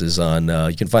 This is on,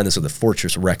 you can find this at the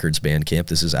Fortress Records Bandcamp.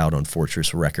 This is out on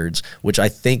Fortress Records, which I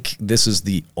think this is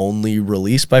the only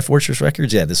release by Fortress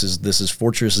Records. Yeah, this is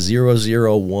Fortress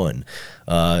 001.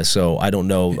 So I don't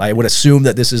know. I would assume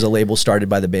that this is a label started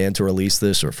by the band to release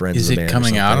this, or friends Is of the it band.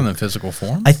 coming out in a physical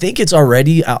form? I think it's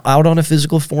already out on a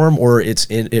physical form, or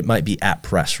it might be at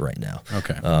press right now.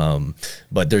 Okay.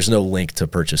 But there's no link to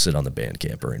purchase it on the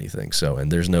Bandcamp or anything. So,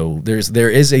 and there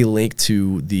is a link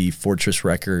to the Fortress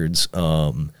Records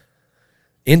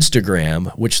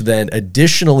Instagram, which then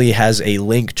additionally has a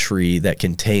link tree that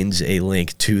contains a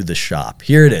link to the shop.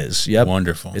 Here it is. Yep.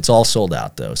 Wonderful. It's all sold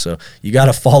out though, so you got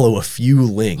to follow a few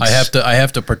links. I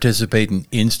have to participate in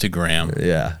Instagram.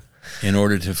 Yeah. In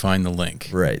order to find the link.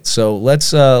 Right. So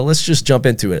let's just jump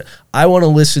into it. I want to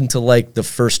listen to like the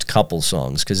first couple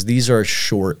songs because these are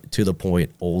short, to the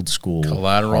point, old school.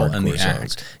 Collateral and the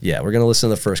songs. Act. Yeah, we're gonna listen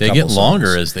to the first. They couple get longer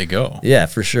songs. as they go. Yeah,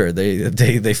 for sure.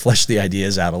 They flesh the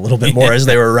ideas out a little bit more as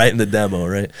they were writing the demo,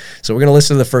 right? So we're gonna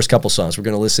listen to the first couple songs. We're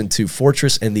gonna listen to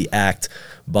Fortress and the Act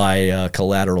by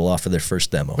Collateral off of their first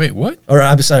demo. Wait, what? Or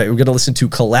I'm sorry, we're gonna listen to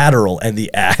Collateral and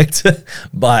the Act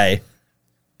by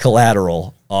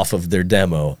Collateral off of their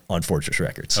demo on Fortress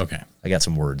Records. Okay. I got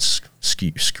some words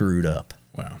screwed up.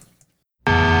 Wow.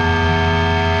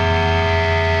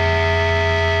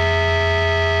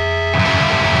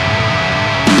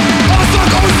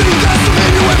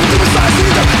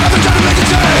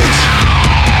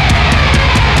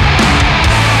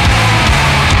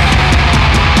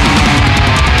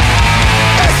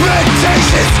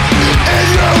 Expectations in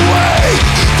your way.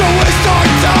 Don't waste our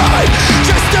time.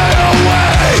 Just stay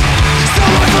away. So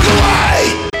I look away.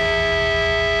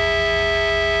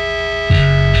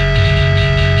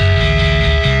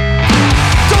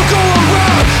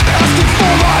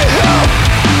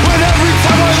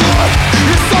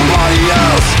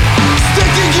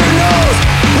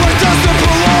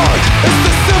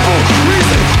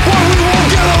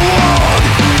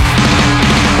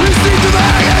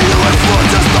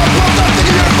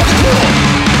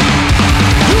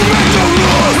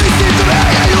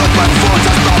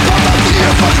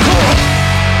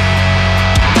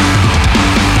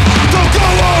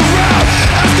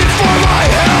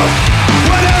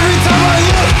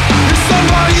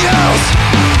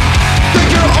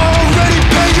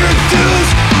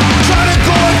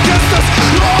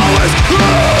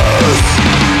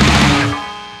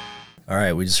 All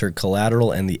right, we just heard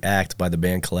Collateral and The Act by the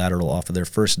band Collateral off of their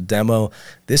first demo.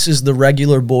 This is the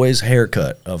regular boys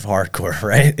haircut of hardcore,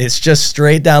 right? It's just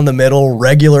straight down the middle,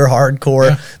 regular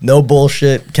hardcore, no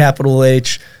bullshit, capital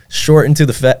H, short and to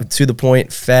the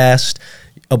point, fast,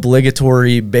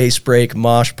 obligatory bass break,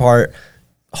 mosh part,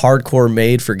 hardcore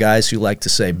made for guys who like to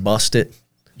say bust it.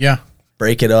 Yeah.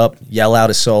 Break it up, yell out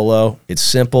a solo. It's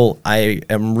simple. I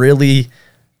am really...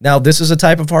 Now, this is a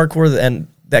type of hardcore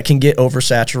that can get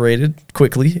oversaturated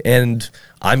quickly, and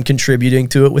I'm contributing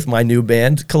to it with my new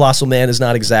band. Colossal Man is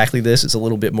not exactly this. It's a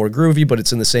little bit more groovy, but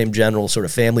it's in the same general sort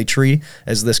of family tree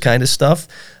as this kind of stuff.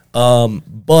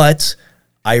 But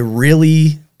I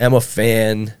really am a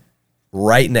fan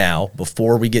right now,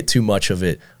 before we get too much of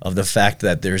it, of the fact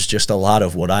that there's just a lot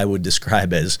of what I would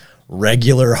describe as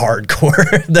regular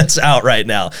hardcore that's out right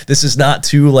now. This is not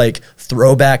too like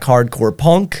throwback hardcore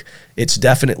punk. It's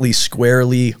definitely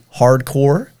squarely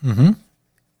hardcore. Mm-hmm.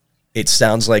 It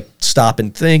sounds like Stop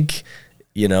and Think.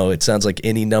 You know, it sounds like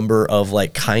any number of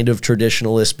like kind of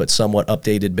traditionalist but somewhat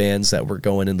updated bands that were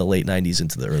going in the late 90s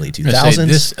into the early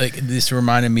 2000s. This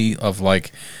reminded me of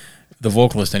like the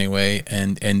vocalist anyway,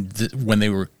 and when they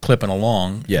were clipping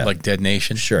along, like Dead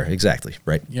Nation. Sure, exactly,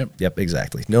 right. Yep,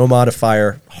 exactly. No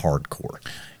modifier, hardcore.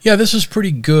 Yeah, this is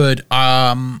pretty good.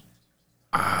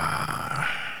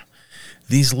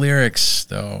 These lyrics,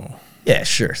 though. Yeah,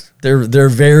 sure. They're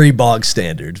very bog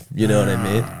standard. You know what I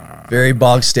mean? Very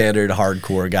bog standard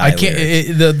hardcore guy. I can't.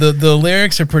 The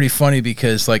lyrics are pretty funny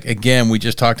because, like, again, we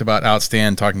just talked about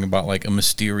Outstand talking about like a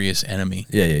mysterious enemy.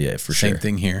 Yeah, for sure. Same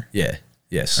thing here. Yeah.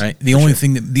 Yes. Right. The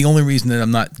only reason that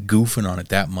I'm not goofing on it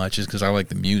that much is because I like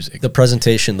the music, the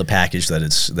presentation, the package that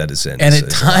it's in. And at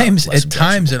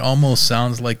times it almost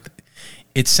sounds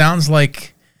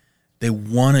like they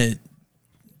want to.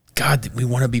 God, we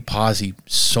want to be posy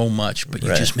so much, but you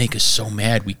just make us so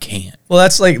mad we can't. Well,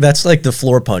 that's like the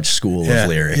floor punch school of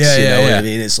lyrics. You know what I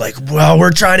mean? It's like, well,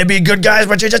 we're trying to be good guys,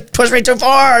 but you just pushed me too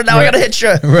far. Now I gotta hit you.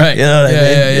 Right. You know what I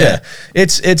mean? Yeah.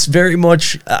 It's very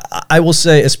much. I will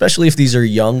say, especially if these are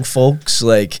young folks,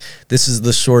 like this is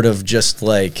the sort of just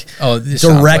like this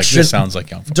sounds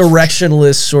like young folks.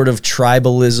 Directionless sort of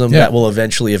tribalism that will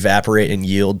eventually evaporate and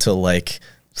yield to like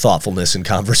thoughtfulness and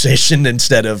conversation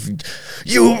instead of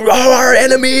our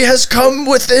enemy has come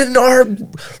within our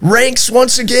ranks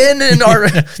once again, and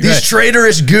these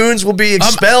traitorous goons will be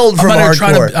expelled from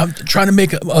hardcore. I'm trying to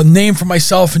make a name for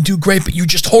myself and do great, but you're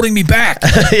just holding me back.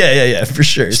 yeah, for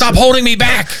sure. Stop holding me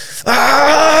back.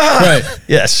 Right.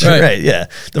 Yes. Right. Yeah.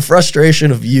 The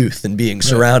frustration of youth and being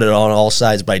surrounded on all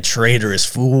sides by traitorous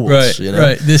fools. Right. You know?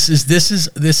 Right. This is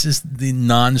the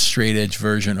non-straight edge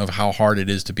version of how hard it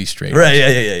is to be straight. Right.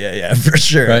 Yeah. For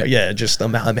sure. Right. Yeah. Just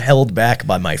I'm held back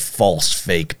by my false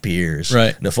fake peers.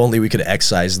 Right. And if only we could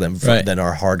excise them, then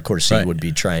our hardcore scene would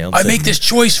be triumphant. I make this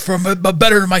choice from a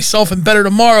better myself and better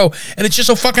tomorrow, and it's just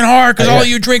so fucking hard because all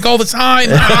you drink all the time.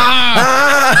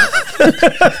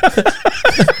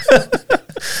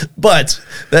 But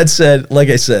that said, like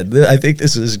I said, I think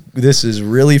this is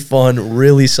really fun,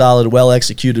 really solid, well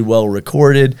executed, well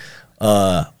recorded,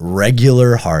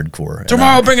 regular hardcore.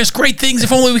 Tomorrow bring us great things.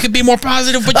 If only we could be more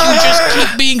positive, but you just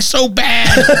keep being so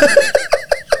bad.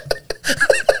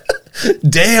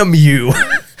 Damn you.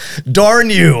 Darn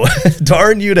you.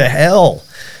 Darn you to hell.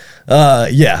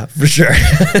 Yeah, for sure.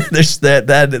 There's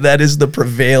that is the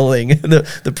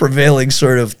prevailing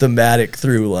sort of thematic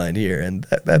through line here, and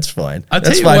that's fine.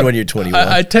 That's fine when you're 21.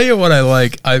 I tell you what I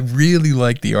like. I really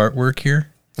like the artwork here.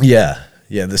 Yeah,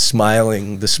 the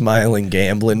smiling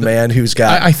gambling man who's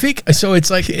got. I think so.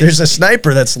 It's like there's a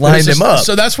sniper that's lined him up.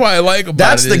 So that's why I like about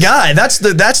that's the guy. That's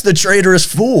the traitorous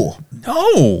fool.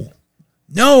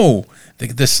 No.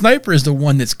 The sniper is the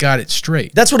one that's got it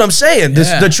straight. That's what I'm saying.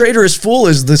 The traitorous fool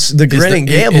is the grinning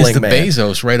gambling man.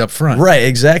 Bezos right up front. Right,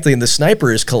 exactly. And the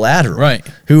sniper is Collateral. Right.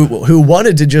 Who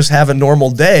wanted to just have a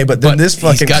normal day, but then this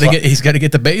fucking he's got to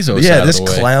get the Bezos. Yeah, this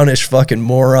clownish fucking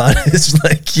moron is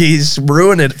like he's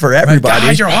ruining it for everybody.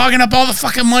 Guys, you're hogging up all the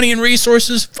fucking money and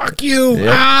resources. Fuck you.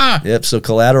 Yep. So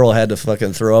Collateral had to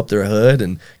fucking throw up their hood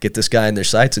and get this guy in their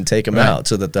sights and take him out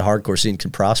so that the hardcore scene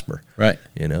can prosper. Right.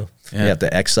 You know. Yeah. We have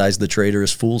to excise the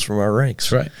traitorous fools from our ranks.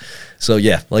 That's right. So,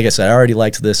 yeah, like I said, I already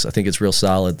liked this. I think it's real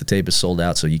solid. The tape is sold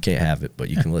out, so you can't have it, but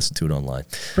you can listen to it online.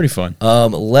 Pretty fun.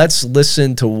 Let's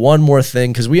listen to one more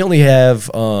thing, because we only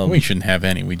have... we shouldn't have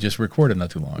any. We just recorded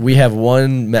not too long ago. We have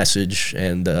one message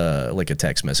and like a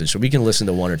text message, so we can listen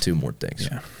to one or two more things.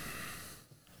 Yeah.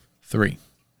 3.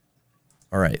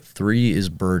 All right. 3 is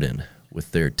Burden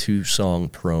with their 2-song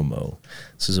promo.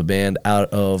 This is a band out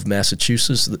of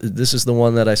Massachusetts. This is the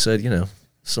one that I said,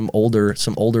 some older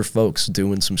folks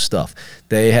doing some stuff.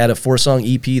 They had a 4-song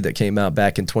EP that came out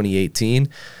back in 2018.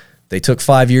 They took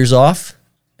 5 years off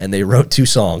and they wrote 2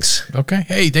 songs. Okay.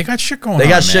 Hey, they got shit going on. They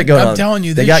got shit going on. I'm telling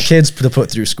you, they got kids to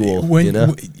put through school.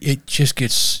 It just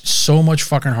gets so much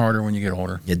fucking harder when you get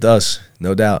older. It does,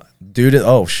 no doubt. Dude,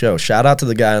 shout out to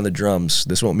the guy on the drums.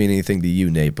 This won't mean anything to you,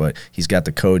 Nate, but he's got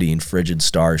the Cody and Frigid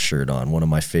Stars shirt on, one of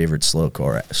my favorite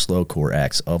slowcore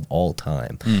acts of all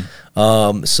time.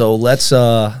 So let's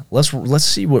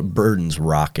see what Burden's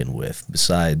rocking with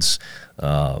besides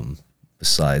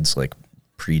like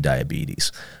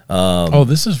pre-diabetes.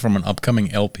 This is from an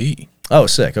upcoming LP. Oh,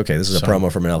 sick. Okay, this is a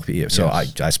promo from an LP. So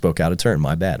yes. I spoke out of turn.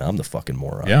 My bad. I'm the fucking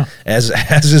moron. Yeah. As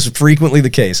is frequently the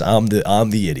case, I'm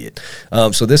the idiot.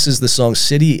 So this is the song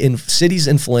Cities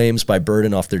in Flames by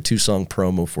Burden off their 2-song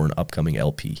promo for an upcoming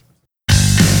LP.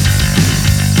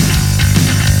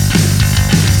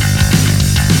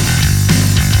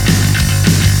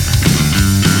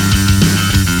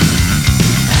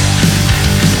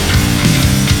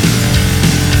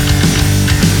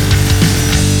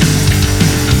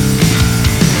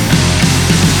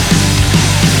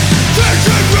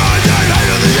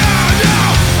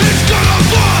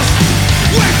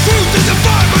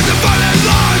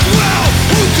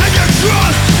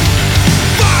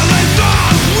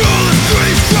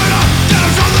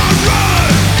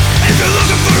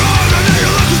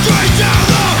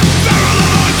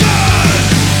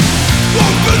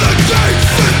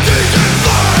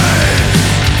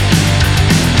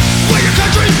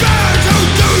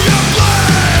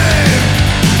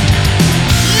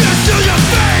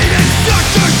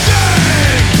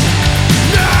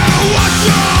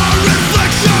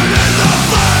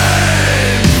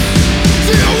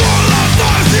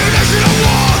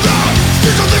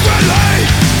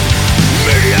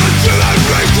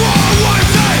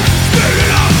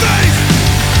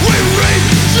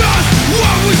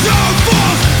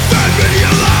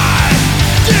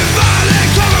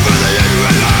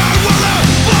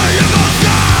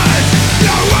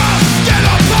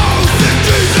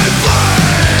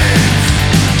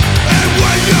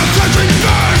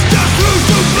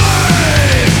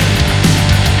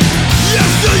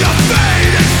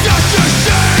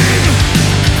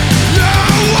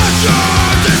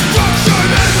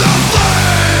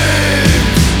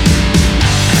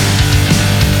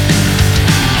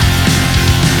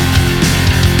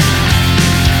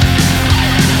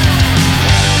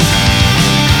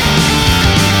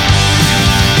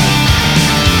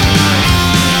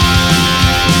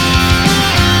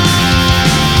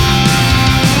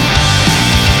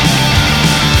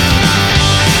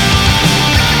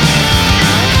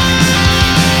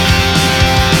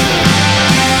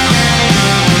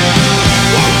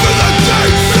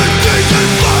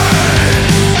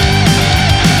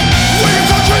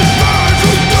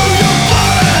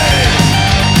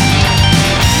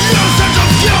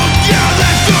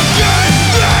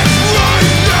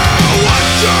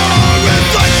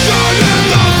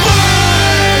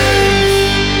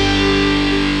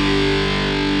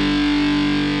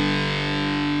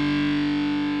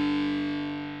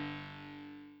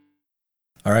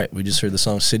 All right, we just heard the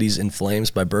song Cities in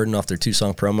Flames by Burden off their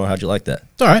 2-song promo. How'd you like that?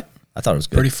 It's all right. I thought it was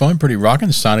good. Pretty fun, pretty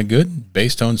rocking. Sounded good.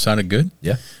 Bass tone sounded good.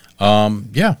 Yeah.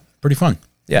 Yeah, pretty fun.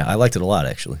 Yeah, I liked it a lot,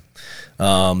 actually.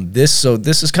 This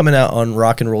is coming out on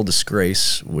Rock and Roll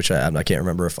Disgrace, which I can't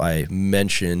remember if I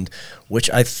mentioned,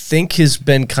 which I think has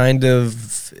been kind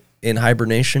of in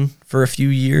hibernation for a few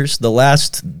years. The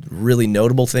last really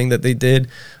notable thing that they did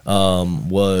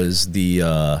was the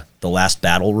last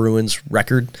Battle Ruins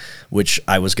record, which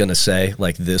I was going to say,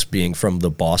 like, this being from the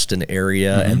Boston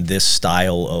area and this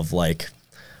style of, like,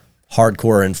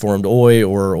 hardcore informed oi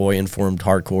or oi informed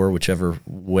hardcore, whichever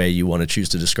way you want to choose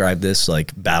to describe this,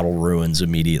 like Battle Ruins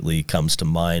immediately comes to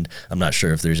mind. I'm not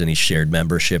sure if there's any shared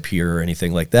membership here or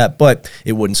anything like that, but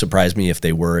it wouldn't surprise me if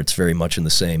they were. It's very much in the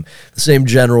same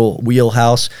general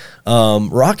wheelhouse.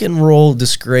 Rock and Roll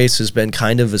Disgrace has been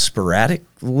kind of a sporadic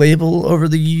label over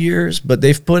the years, but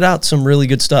they've put out some really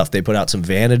good stuff. They put out some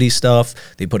Vanity stuff.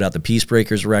 They put out the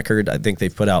Peacebreakers record. I think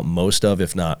they've put out most of,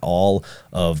 if not all,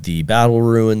 of the Battle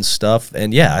Ruins stuff.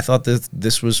 And yeah, I thought that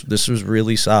this was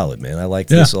really solid, man. I liked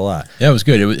this a lot. Yeah, it was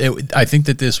good. I think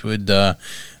that this would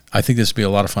be a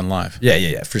lot of fun live.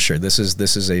 Yeah, for sure. This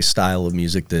is a style of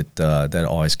music that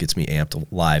always gets me amped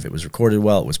live. It was recorded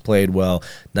well. It was played well.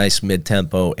 Nice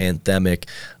mid-tempo, anthemic.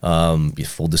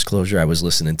 Full disclosure, I was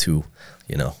listening to,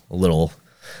 a little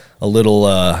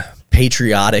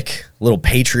little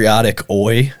patriotic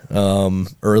oi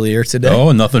earlier today.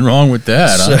 Oh, nothing wrong with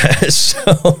that.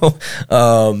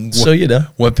 So you know,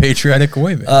 What patriotic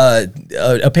way, man?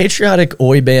 a patriotic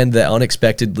oi band that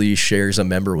unexpectedly shares a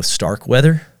member with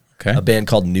Starkweather. Okay. A band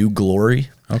called New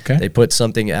Glory. Okay. They put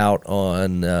something out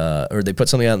in the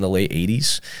late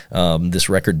 80s. This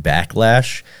record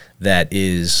Backlash that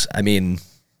is, I mean,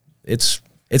 it's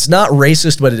not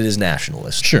racist, but it is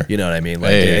nationalist. Sure. You know what I mean?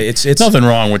 Like Hey, it's nothing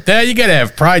wrong with that. You got to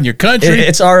have pride in your country.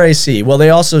 it's RAC. Well, they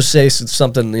also say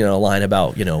something, a line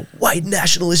about, white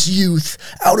nationalist youth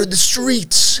out in the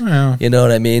streets. Well, you know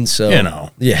what I mean? So, Yeah,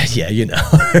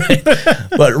 right?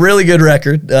 But really good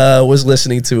record. Was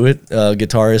listening to it.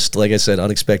 Guitarist, like I said,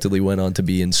 unexpectedly went on to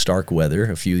be in Starkweather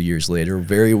a few years later.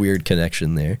 Very weird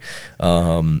connection there.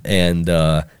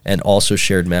 And also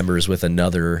shared members with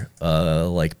another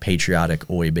patriotic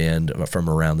oi band from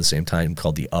around the same time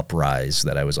called the Uprise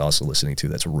that I was also listening to.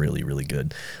 That's really, really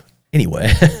good.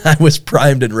 Anyway, I was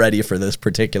primed and ready for this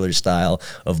particular style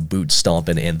of boot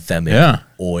stomping, anthemic,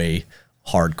 oi,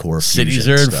 hardcore cities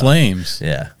fusion are in stuff. flames.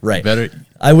 Yeah, right. Better.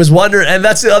 I was wondering, and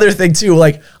that's the other thing too.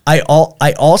 Like I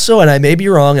also, and I may be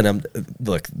wrong, and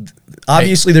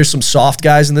obviously there's some soft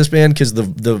guys in this band because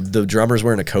the drummer's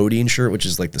wearing a Codeine shirt, which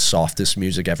is like the softest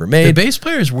music ever The made. bass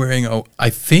player is wearing I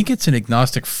think it's an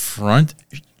agnostic front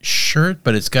shirt,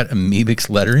 but it's got amoebics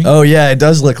lettering. Oh yeah, it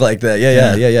does look like that.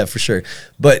 Yeah, for sure.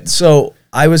 But so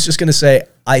I was just gonna say,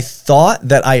 I thought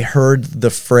that I heard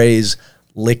the phrase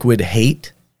 "liquid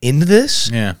hate" in this,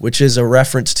 which is a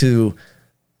reference to.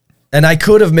 And I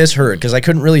could have misheard because I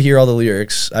couldn't really hear all the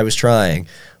lyrics. I was trying.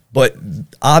 But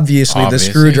obviously the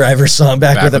Screwdriver song,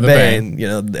 Back with a Bang,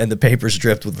 and the papers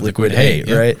dripped with liquid hate,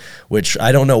 right? Which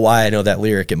I don't know why I know that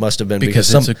lyric. It must have been because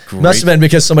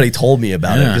somebody told me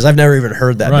about it, because I've never even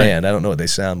heard that band. I don't know what they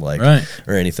sound like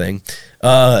or anything.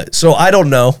 So I don't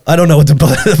know. I don't know what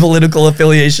the political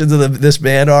affiliations of this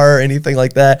band are or anything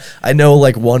like that. I know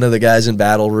like one of the guys in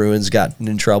Battle Ruins got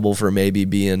in trouble for maybe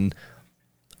being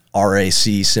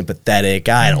RAC sympathetic.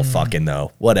 I don't fucking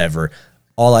know. Whatever.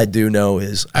 All I do know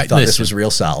is I thought this was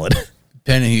real solid.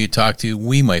 Depending on who you talk to,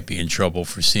 we might be in trouble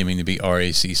for seeming to be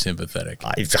RAC sympathetic.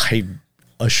 I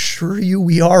assure you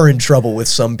we are in trouble with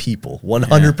some people.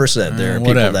 100%. There are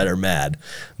people that are mad.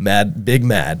 Big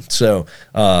mad. So,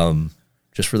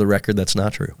 just for the record, that's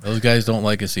not true. Those guys don't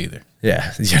like us either.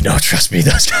 Yeah, no, trust me,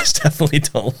 those guys definitely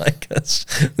don't like us.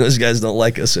 Those guys don't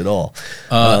like us at all.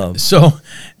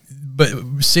 But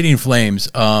City in Flames,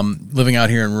 living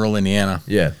out here in rural Indiana.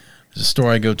 Yeah. There's a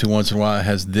store I go to once in a while that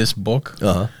has this book,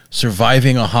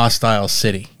 Surviving a Hostile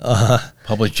City,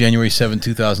 published January 7,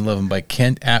 2011 by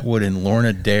Kent Atwood and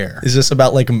Lorna Dare. Is this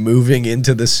about like moving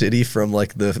into the city from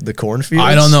like the cornfields?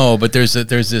 I don't know, but there's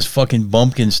this fucking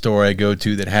bumpkin store I go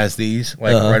to that has these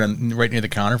right near the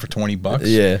counter for $20.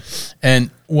 Yeah. And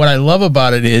what I love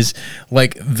about it is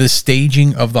like the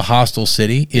staging of the hostile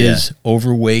city is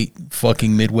overweight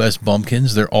fucking Midwest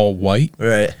bumpkins. They're all white.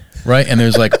 Right. And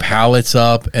there's like pallets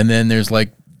up, and then there's like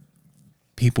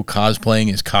people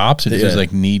cosplaying as cops and just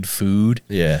like need food.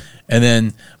 Yeah. And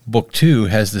then book 2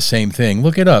 has the same thing.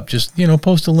 Look it up. Just,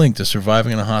 post a link to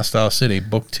Surviving in a Hostile City,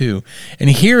 book 2. And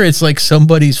here it's like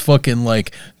somebody's fucking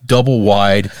like double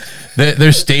wide.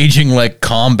 They're staging like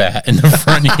combat in the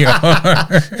front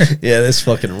yard. Yeah, this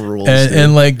fucking rules.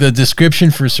 And like the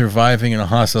description for Surviving in a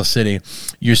Hostile City,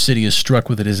 your city is struck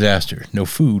with a disaster. No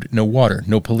food, no water,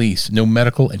 no police, no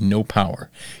medical, and no power.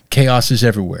 Chaos is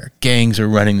everywhere. Gangs are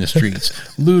running the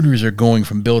streets. Looters are going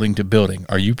from building to building.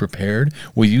 Are you prepared?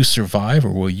 Will you survive,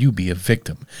 or will you be a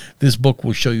victim? This book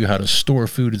will show you how to store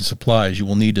food and supplies you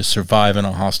will need to survive in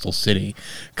a hostile city.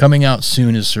 Coming out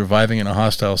soon is Surviving in a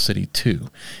Hostile City 2.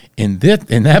 In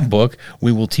that book,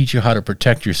 we will teach you how to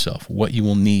protect yourself, what you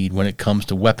will need when it comes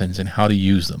to weapons, and how to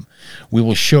use them. We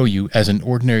will show you, as an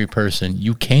ordinary person,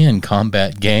 you can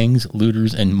combat gangs,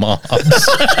 looters, and mobs.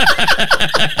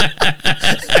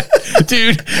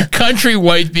 Dude, country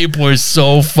white people are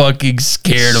so fucking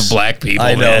scared of black people.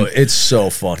 I know, man. it's so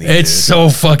funny. It's so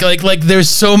fucking like there's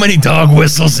so many dog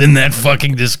whistles in that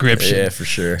fucking description. Yeah, for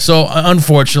sure. So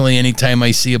unfortunately, anytime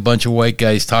I see a bunch of white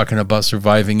guys talking about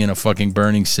surviving in a fucking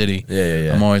burning city,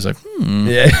 I'm always like,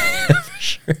 Yeah, for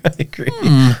sure. I agree.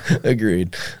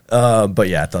 Agreed. But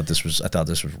yeah, I thought this was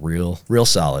real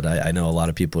solid. I know a lot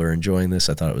of people are enjoying this.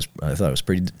 I thought it was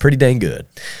pretty dang good.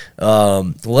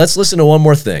 Let's listen to one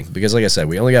more thing, because like I said,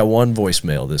 we only got one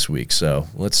voicemail this week. So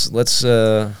let's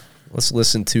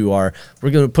listen to we're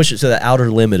going to push it to the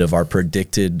outer limit of our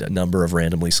predicted number of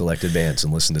randomly selected bands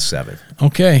and listen to 7.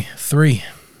 Okay, 3.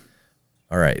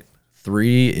 All right.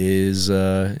 3 is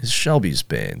Shelby's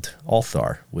band,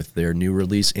 Althar, with their new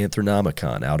release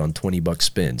Anthronomicon out on $20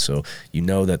 spin. So you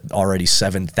know that already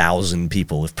 7,000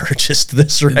 people have purchased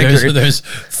this record. There's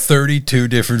 32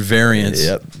 different variants.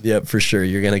 Yep, for sure.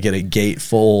 You're gonna get a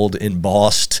gatefold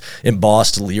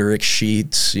embossed lyric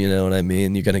sheets. You know what I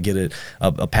mean? You're gonna get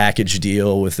a package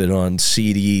deal with it on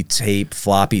CD, tape,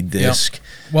 floppy disk. Yep.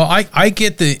 Well, I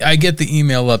get the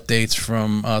email updates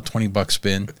from $20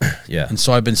 spin. Yeah, and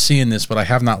so I've been seeing this, but I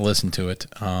have not listened to it.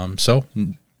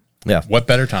 Yeah. What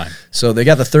better time? So they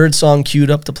got the third song queued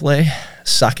up to play.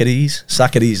 Socrates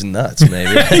nuts,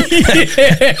 maybe.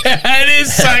 It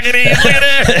is Socrates. Look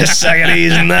at it.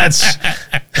 Socrates nuts.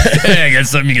 Hey, I got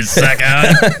something you can suck out.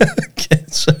 Okay,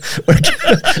 so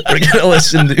we're gonna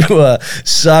listen to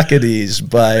Socrates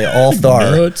by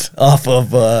Althar Nuts. off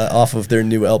of their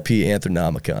new LP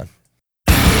Anthronomicon.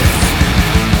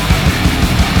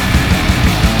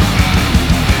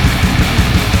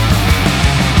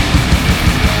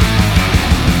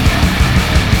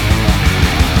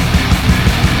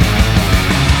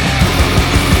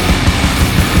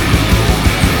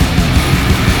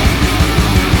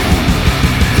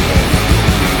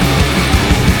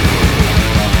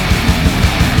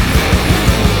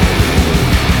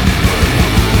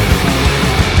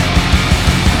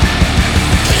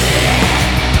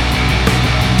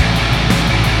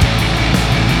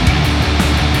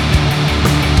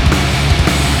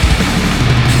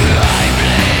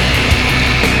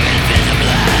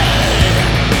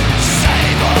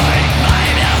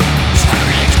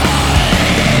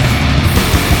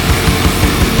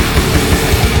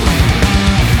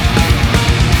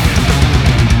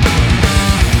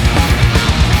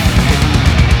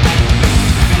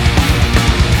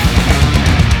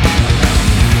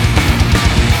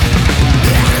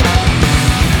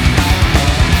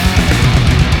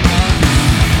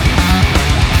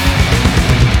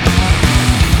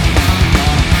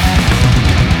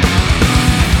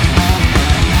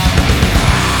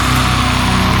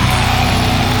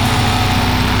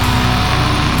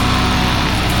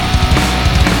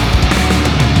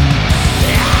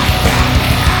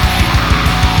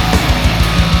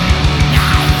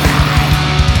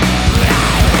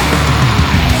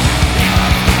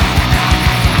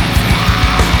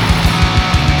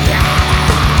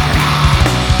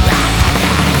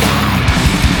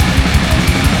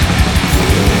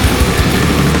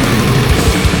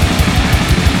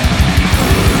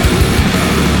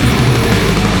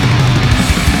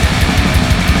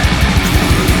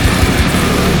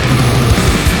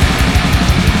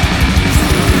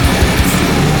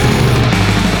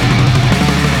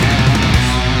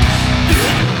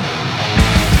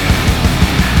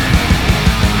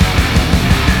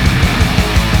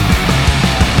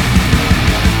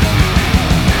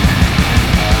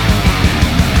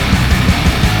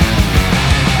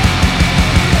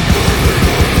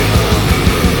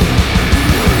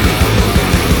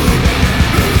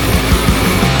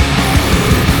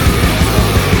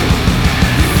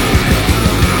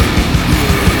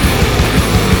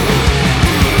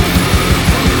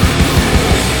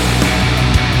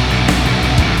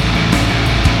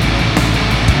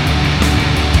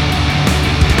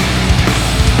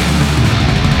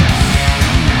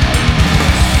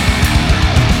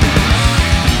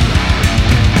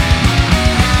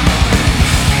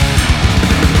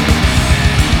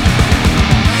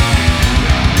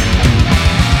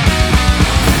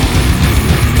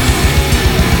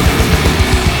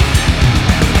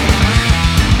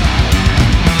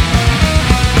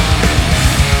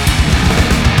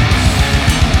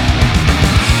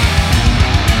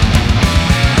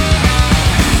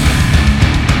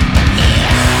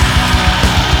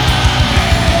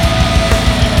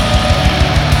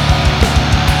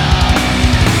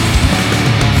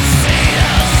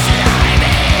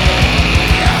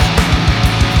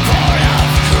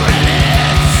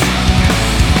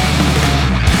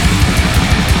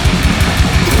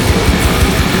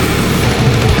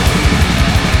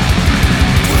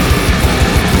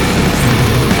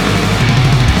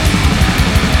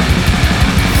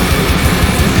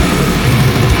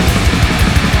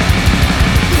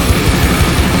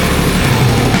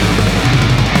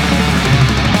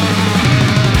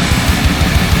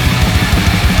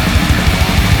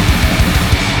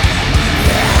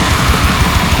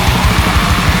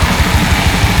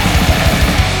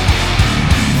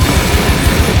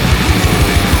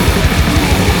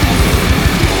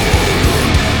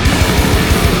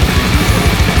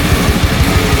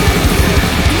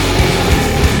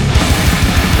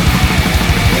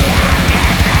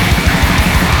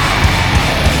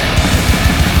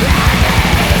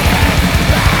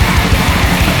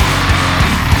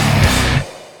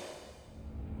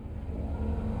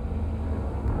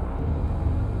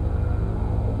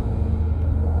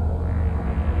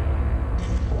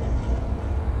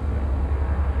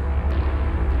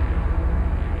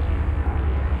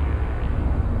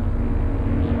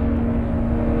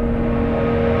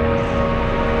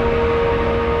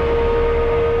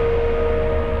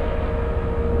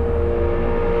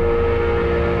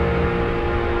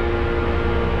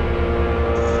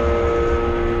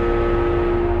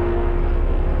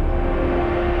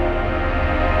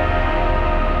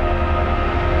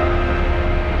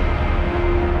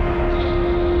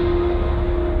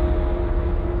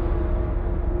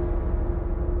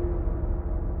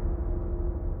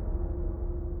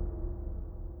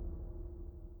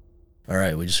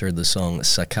 right, we just heard the song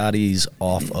Sakades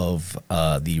off of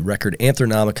the record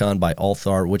Anthronomicon by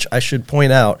Althar, which I should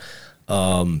point out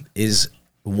is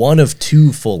one of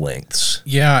 2 full lengths.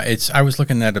 Yeah, I was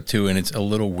looking that up too, and it's a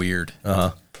little weird.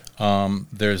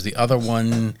 There's the other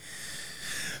one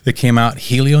that came out,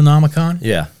 Helionomicon.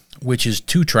 Yeah. Which is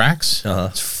 2 tracks.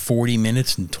 It's 40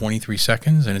 minutes and 23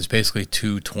 seconds, and it's basically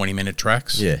 2 20-minute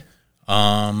tracks. Yeah.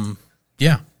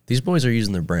 Yeah. These boys are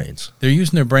using their brains. They're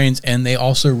using their brains, and they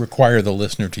also require the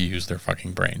listener to use their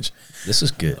fucking brains. This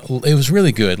is good. It was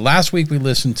really good. Last week we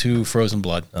listened to Frozen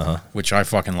Blood, which I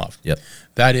fucking love. Yep.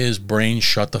 That is brain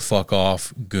shut the fuck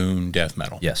off goon death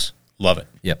metal. Yes. Love it.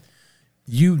 Yep.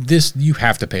 You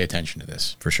have to pay attention to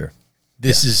this. For sure.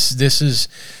 This is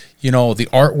the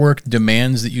artwork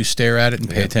demands that you stare at it and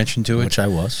pay attention to it. Which I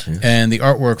was. Yeah. And the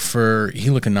artwork for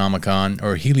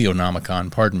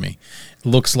Helionomicon, pardon me,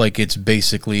 looks like it's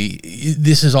basically,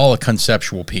 this is all a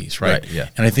conceptual piece, right? Right, yeah.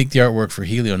 And I think the artwork for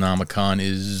Helionomicon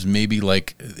is maybe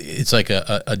like, it's like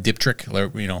a diptych,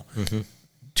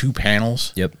 2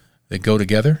 panels Yep. that go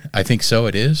together. I think so,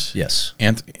 it is. Yes.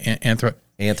 Anthronomicon.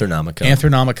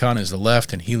 Anthronomicon is the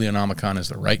left and Helionomicon is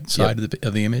the right side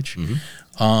of the image.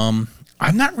 I'm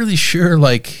not really sure,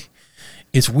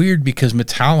 it's weird because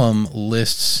Metallum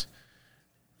lists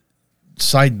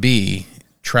side B,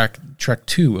 track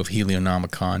 2 of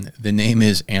Helionomicon. The name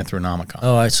is Anthronomicon.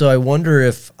 Oh, so I wonder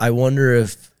if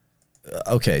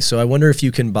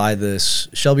you can buy this.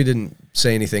 Shelby didn't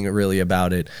say anything really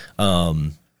about it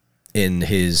in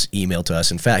his email to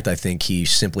us. In fact, I think he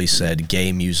simply said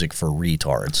gay music for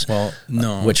retards. Well,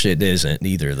 no. Which it isn't,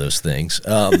 either of those things.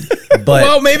 But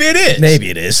Well, maybe it is. Maybe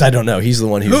it is. I don't know. He's the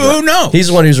one who's Who knows? He's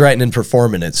the one who's writing and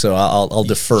performing it, so I'll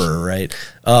defer, right?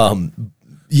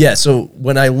 Yeah, so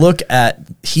when I look at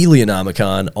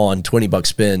Helionomicon on 20 Buck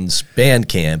Spin's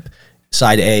Bandcamp,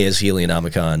 side A is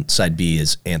Helionomicon, side B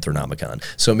is Anthronomicon.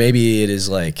 So maybe it is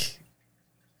like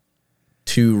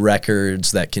 2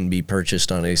 records that can be purchased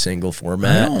on a single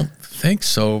format. I don't think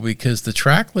so, because the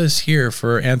track lists here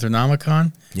for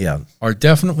Anthronomicon Yeah. are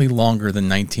definitely longer than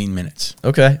 19 minutes.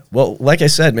 Okay. Well, like I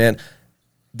said, man,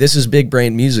 this is big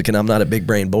brain music, and I'm not a big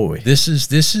brain boy. This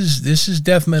is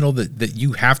death metal that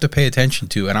you have to pay attention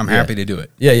to, and I'm happy to do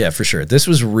it. Yeah, for sure. This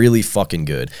was really fucking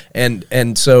good.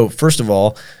 And so, first of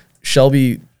all,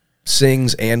 Shelby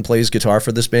sings and plays guitar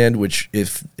for this band, which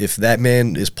if that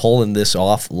man is pulling this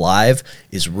off live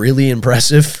is really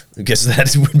impressive, because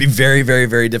that would be very, very,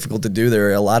 very difficult to do. There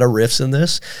are a lot of riffs in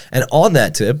this. And on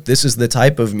that tip, this is the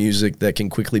type of music that can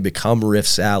quickly become riff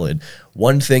salad.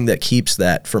 One thing that keeps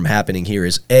that from happening here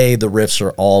is A, the riffs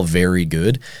are all very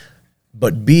good,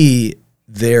 but B,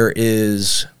 there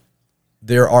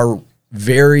are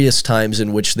various times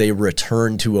in which they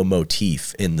return to a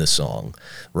motif in the song,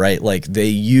 right? Like they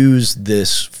use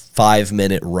this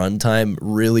 5-minute runtime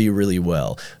really, really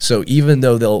well. So even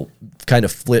though they'll kind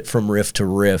of flit from riff to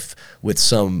riff with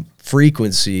some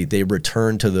frequency, they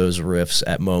return to those riffs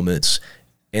at moments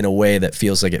in a way that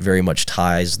feels like it very much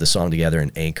ties the song together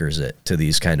and anchors it to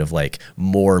these kind of like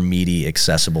more meaty,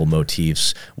 accessible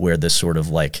motifs where this sort of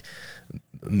like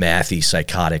mathy,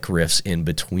 psychotic riffs in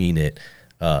between it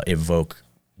evoke,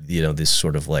 this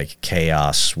sort of like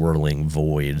chaos, swirling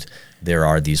void. There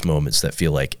are these moments that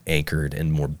feel like anchored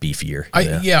and more beefier.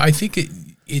 I think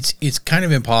it's kind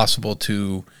of impossible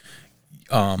to,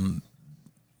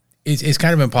 it's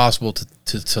kind of impossible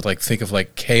to like think of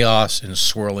like chaos and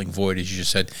swirling void, as you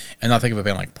just said, and not think of a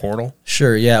band like Portal.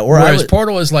 Sure, yeah. Whereas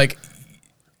Portal is like,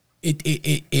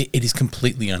 it is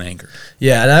completely unanchored.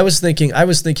 Yeah, and I was thinking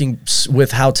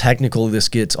with how technical this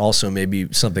gets, also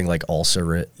maybe something like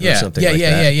Ulcerate or something like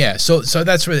that. Yeah. So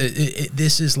that's where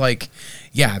this is like,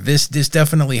 this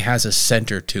definitely has a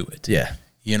center to it. Yeah.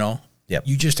 Yep.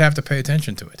 You just have to pay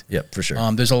attention to it. Yep, for sure.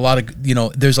 There's a lot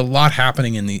of there's a lot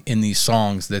happening in these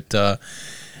songs that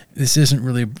this isn't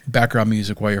really background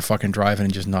music while you're fucking driving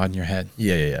and just nodding your head.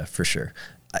 Yeah, for sure.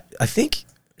 I think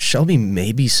Shelby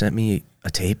maybe sent me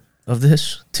a tape of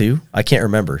this too. I can't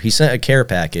remember. He sent a care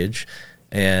package,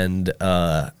 and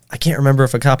I can't remember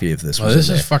if a copy of this was. This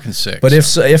in is there. fucking sick. But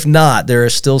if not, there are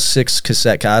still 6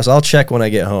 cassette copies. I'll check when I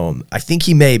get home. I think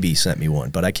he maybe sent me one,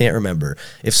 but I can't remember.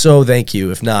 If so, thank you.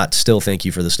 If not, still thank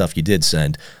you for the stuff you did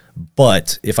send.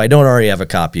 But if I don't already have a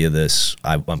copy of this,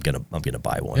 I'm gonna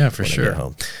buy one. Yeah, for when sure. I get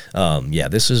home.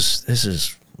 This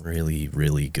is really,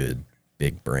 really good.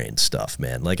 Big brain stuff,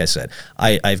 man. Like I said,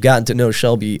 I've gotten to know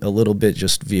Shelby a little bit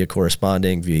just via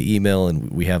corresponding, via email, and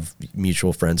we have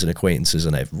mutual friends and acquaintances,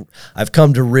 and I've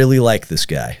come to really like this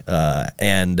guy.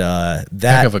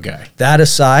 Heck of a guy. That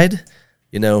aside,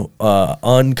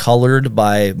 uncolored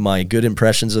by my good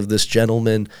impressions of this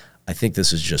gentleman, I think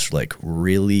this is just like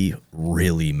really,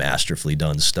 really masterfully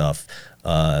done stuff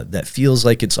that feels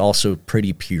like it's also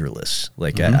pretty peerless.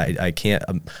 Like I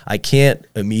can't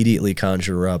immediately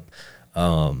conjure up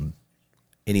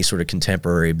any sort of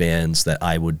contemporary bands that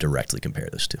I would directly compare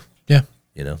this to. Yeah.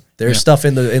 You know, there's stuff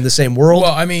in the same world.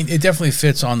 Well, I mean, it definitely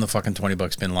fits on the fucking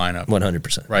 $20 Spin lineup.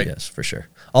 100%. Right. Yes, for sure.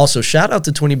 Also, shout out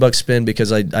to $20 Spin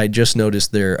because I just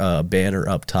noticed their banner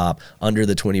up top under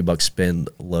the $20 Spin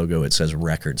logo. It says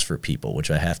Records for People,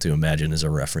 which I have to imagine is a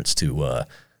reference to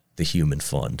the Human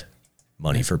Fund,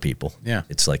 Money for People. Yeah.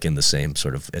 It's like in the same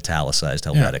sort of italicized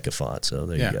Helvetica font. So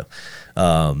there you go.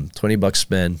 $20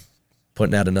 Spin,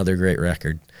 putting out another great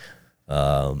record.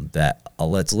 That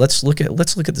let's look at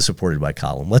the supported by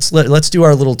column. Let's do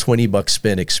our little $20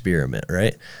 Spin experiment,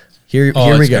 right? Here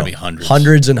we go.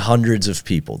 Hundreds and hundreds of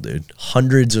people, dude.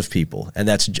 Hundreds of people. And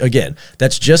that's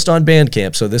just on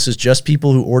Bandcamp. So this is just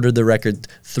people who ordered the record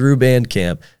through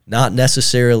Bandcamp, not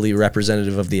necessarily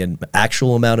representative of the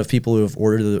actual amount of people who have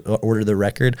ordered the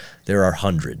record. There are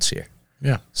hundreds here.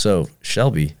 Yeah. So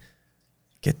Shelby,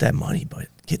 get that money, buddy.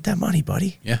 Get that money,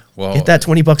 buddy. Yeah. Well, get that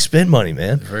 $20 Spin money,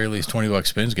 man. At the very least, $20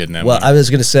 Spin's getting that Well, money. I was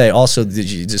going to say also, did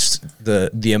you just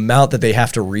the amount that they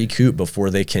have to recoup before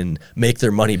they can make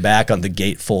their mony back on the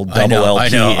Gatefold double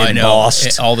LP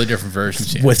embossed all the different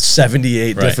versions with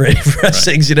 78 different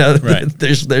pressings. You know,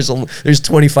 there's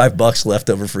 $25 left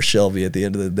over for Shelby at the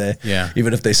end of the day. Yeah.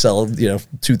 Even if they sell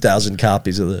 2,000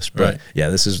 copies of this, but yeah,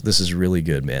 this is really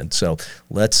good, man. So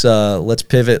let's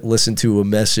pivot, listen to a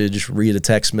message, read a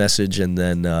text message, and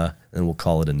then we'll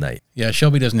call it a night. Yeah,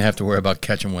 Shelby doesn't have to worry about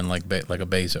catching one like a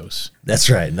Bezos. That's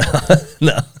right. No.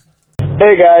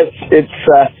 Hey guys, it's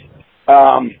Seth.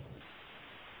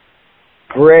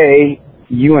 Gray,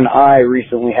 you and I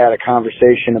recently had a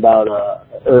conversation about,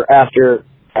 or after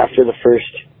the first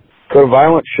Code of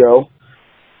Violence show,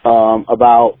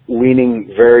 about leaning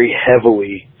very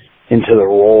heavily into the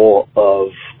role of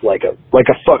like a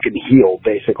fucking heel,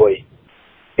 basically,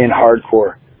 in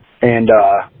hardcore. And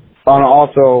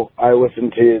also, I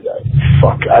listened to,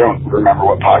 I don't remember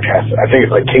what podcast. I think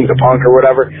it's like Kings of Punk or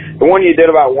whatever. The one you did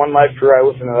about One Life Crew, I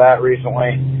listened to that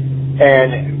recently.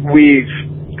 And we've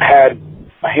had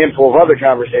a handful of other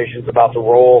conversations about the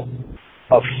role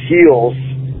of heels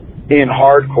in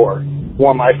hardcore.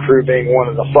 One Life Crew being one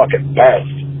of the fucking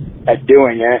best at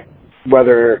doing it,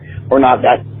 whether or not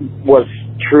that was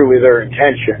truly their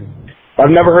intention. I've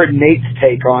never heard Nate's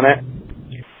take on it.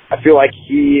 I feel like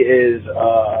he is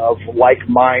of like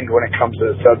mind when it comes to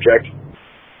the subject.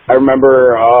 I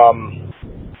remember a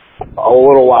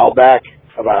little while back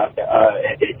about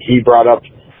he brought up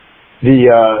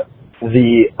the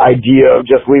idea of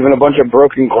just leaving a bunch of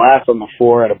broken glass on the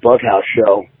floor at a Bughouse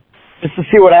show just to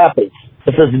see what happens.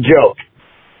 This is a joke,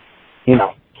 you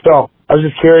know. So I was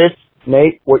just curious,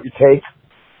 Nate, what your take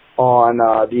on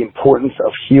the importance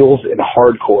of heels in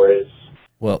hardcore is.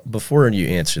 Well, before you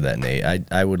answer that, Nate,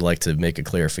 I would like to make a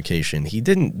clarification. He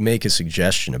didn't make a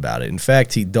suggestion about it. In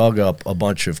fact, he dug up a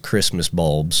bunch of Christmas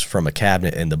bulbs from a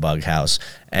cabinet in the Bughouse,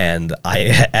 and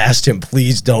I asked him,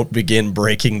 please don't begin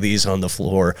breaking these on the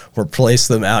floor or place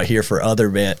them out here for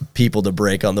other people to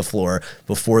break on the floor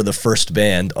before the first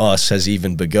band, us, has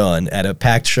even begun at a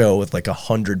packed show with like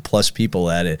 100+ people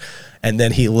at it. And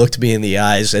then he looked me in the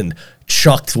eyes and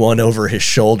chucked one over his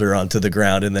shoulder onto the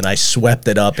ground, and then I swept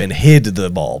it up and hid the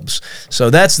bulbs. So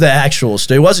that's the actual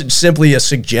story. It wasn't simply a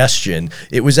suggestion.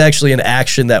 It was actually an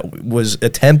action that was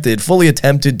fully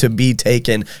attempted to be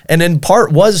taken, and in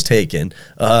part was taken,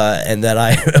 and that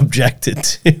I objected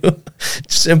to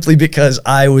simply because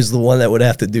I was the one that would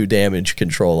have to do damage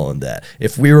control on that.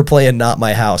 If we were playing Not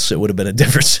My House, it would have been a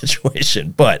different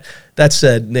situation. But that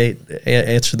said, Nate,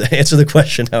 answer the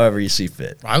question however you see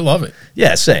fit. I love it.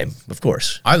 Yeah, same, of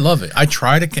course. I love it. I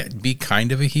try to be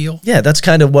kind of a heel. Yeah,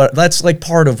 that's like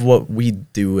part of what we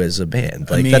do as a band.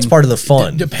 Like, I mean, that's part of the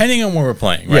fun. Depending on where we're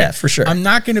playing, right? Yeah, for sure. I'm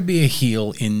not going to be a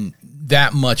heel in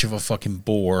that much of a fucking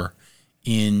bore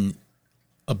in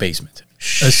a basement.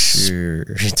 Sure,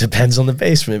 it depends on the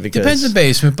basement. Because depends on the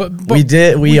basement, but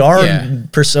we are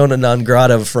persona non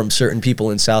grata from certain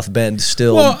people in South Bend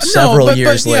still several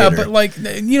years later. Yeah, but like,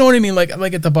 you know what I mean? Like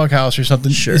at the Bughouse or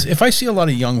something. Sure. If I see a lot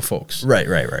of young folks. Right,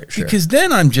 sure. Because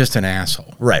then I'm just an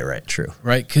asshole. Right, true.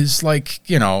 Right, because like,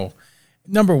 you know,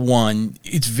 number one,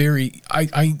 it's very,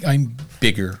 I'm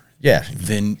bigger. Yeah.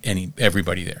 Than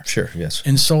everybody there. Sure, yes.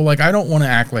 And so, like, I don't want to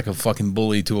act like a fucking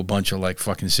bully to a bunch of, like,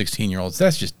 fucking 16-year-olds.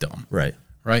 That's just dumb. Right.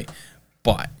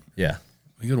 But. Yeah.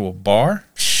 We go to a bar.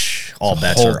 All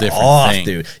bets are off,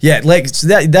 dude. Yeah, like, so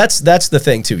that's the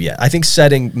thing, too. Yeah, I think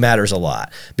setting matters a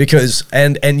lot. Because,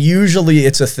 and usually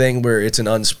it's a thing where it's an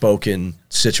unspoken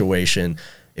situation.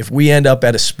 if we end up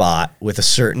at a spot with a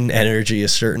certain energy, a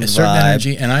certain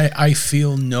vibe, and I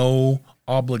feel no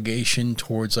obligation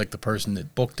towards like the person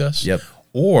that booked us. Yep.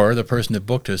 Or the person that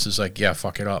booked us is like, yeah,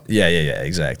 fuck it up. yeah,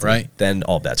 exactly. Right. Then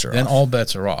all bets are Then off. all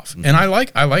bets are off. And I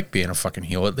like being a fucking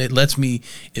heel. It lets me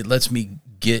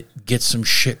get some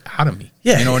shit out of me.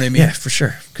 Yeah, You know what I mean? Yeah, for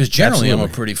sure. Because generally I'm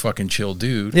Absolutely. a pretty fucking chill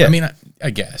dude. Yeah. I mean, I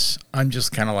guess I'm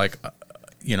just kind of like,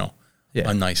 Yeah.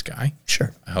 a nice guy.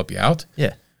 Sure. I help you out.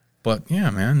 Yeah. But yeah,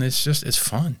 man, it's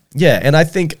fun. Yeah, and I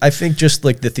think just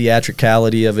like the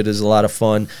theatricality of it is a lot of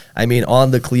fun. I mean, on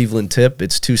the Cleveland tip,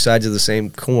 it's two sides of the same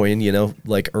coin, you know,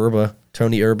 like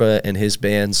Tony Erba and his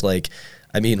bands, like,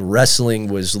 I mean, wrestling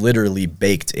was literally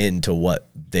baked into what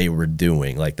they were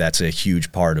doing. Like, that's a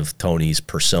huge part of Tony's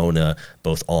persona,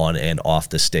 both on and off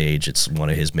the stage. It's one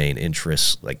of his main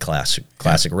interests, like classic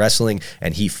wrestling,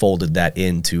 and he folded that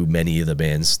into many of the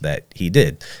bands that he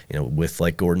did, you know, with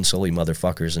like Gordon Sully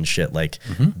motherfuckers and shit. Like,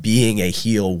 being a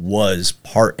heel was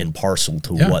part and parcel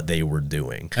to what they were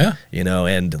doing. Yeah. You know,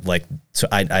 and like, so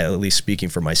I at least speaking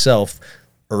for myself,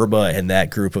 Erba and that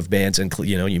group of bands, and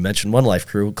you know, you mentioned One Life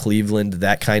Crew, Cleveland,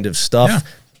 that kind of stuff,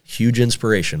 huge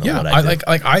inspiration. Of what I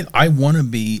do. I want to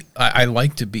be. I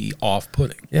like to be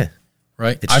off-putting. Yeah,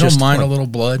 Right. It's I don't just mind fun. a little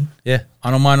blood. yeah,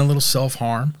 I don't mind a little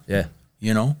self-harm. yeah,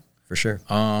 You know, for sure.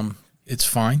 it's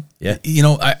fine. Yeah. You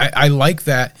know, I like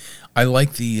that. I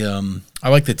like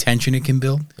the tension it can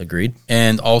build, Agreed.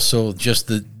 and also just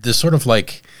the sort of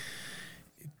like.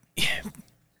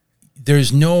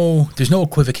 There's no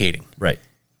equivocating. Right.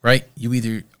 Right. You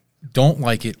either don't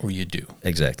like it or you do.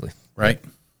 Exactly. Right.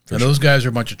 Now, those guys are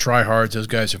a bunch of tryhards. Those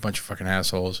guys are a bunch of fucking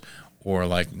assholes. Or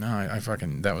like, no,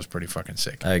 that was pretty fucking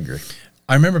sick. I agree.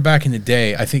 I remember back in the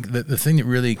day, I think that the thing that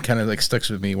really kind of like sticks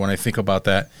with me when I think about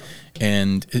that,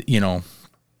 and you know,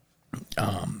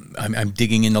 I'm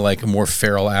digging into like more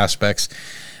feral aspects.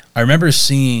 I remember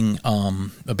seeing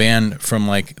a band from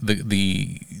like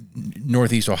the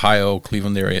Northeast Ohio,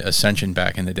 Cleveland area, Ascension,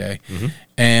 back in the day,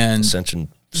 and Ascension,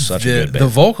 such a good the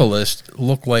band. vocalist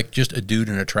looked like just a dude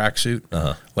in a tracksuit,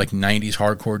 like 90s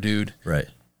hardcore dude Right.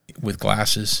 with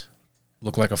glasses,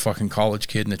 looked like a fucking college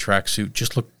kid in a tracksuit,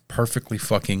 just looked perfectly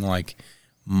fucking like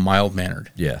mild-mannered.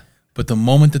 Yeah. But the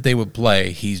moment that they would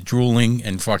play, he's drooling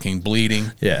and fucking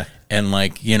bleeding. Yeah. And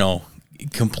like, you know,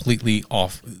 completely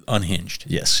unhinged.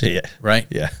 Yes. Yeah. Right?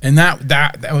 Yeah. And that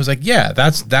was like, yeah,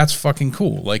 that's fucking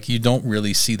cool. Like, you don't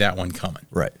really see that one coming.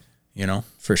 Right. You know?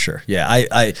 For sure. Yeah.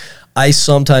 I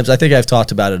sometimes, I think I've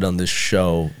talked about it on this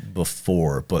show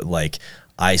before, but like,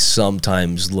 I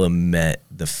sometimes lament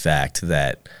the fact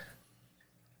that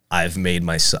I've made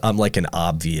myself, I'm like an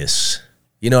obvious,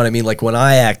 you know what I mean? Like, when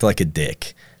I act like a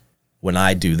dick, when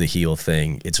I do the heel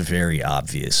thing, it's very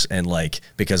obvious, and like,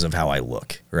 because of how I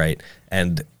look, right?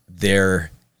 And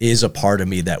there is a part of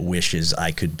me that wishes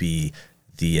I could be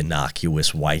the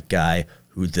innocuous white guy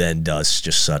who then does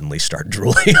just suddenly start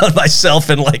drooling on myself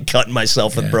and like cutting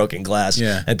myself with broken glass.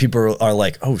 Yeah. And people are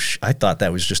like, oh, I thought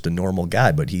that was just a normal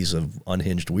guy, but he's an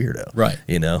unhinged weirdo. Right.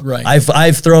 You know? Right.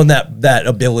 I've thrown that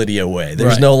ability away.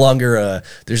 There's Right. no longer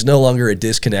a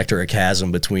disconnect or a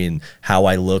chasm between how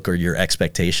I look or your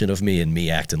expectation of me and me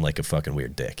acting like a fucking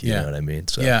weird dick. You know what I mean?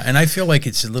 So Yeah, and I feel like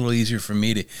it's a little easier for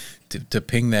me to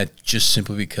ping that just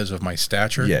simply because of my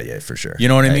stature. yeah, for sure. You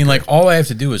know what I mean? agree. Like, all I have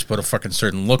to do is put a fucking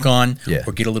certain look on, Yeah.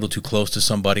 or get a little too close to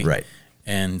somebody, Right.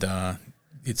 And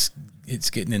it's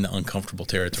getting into uncomfortable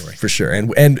territory. For sure, again,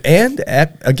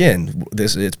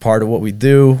 it's part of what we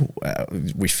do.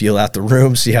 We feel out the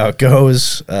room, see how it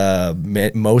goes.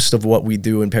 Most of what we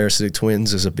do in Parasitic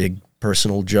Twins is a big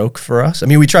personal joke for us. I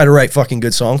mean, we try to write fucking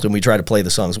good songs and we try to play the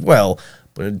songs well,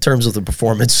 but in terms of the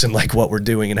performance and like what we're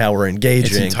doing and how we're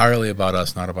engaging, It's entirely about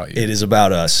us, not about you. it is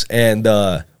about us. And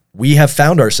we have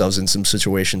found ourselves in some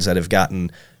situations that have gotten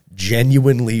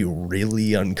genuinely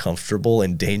really uncomfortable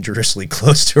and dangerously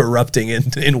close to erupting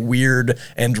in weird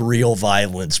and real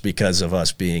violence because of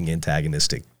us being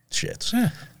antagonistic shits. Yeah,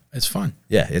 it's fun.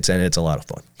 Yeah, it's a lot of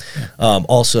fun.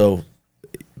 Also,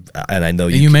 and I know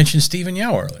And you mentioned Stephen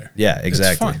Yao earlier. yeah,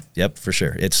 exactly. It's fun. Yep, for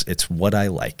sure. It's what I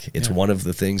like. It's one of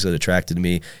the things that attracted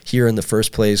me here in the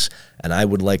first place, and I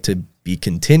would like to be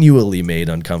continually made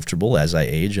uncomfortable as I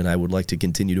age, and I would like to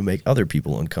continue to make other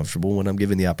people uncomfortable when I'm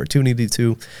given the opportunity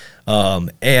to.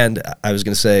 And I was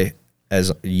going to say,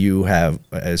 as you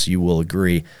will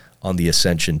agree on the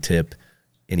Ascension tip,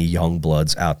 any young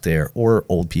bloods out there or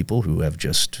old people who have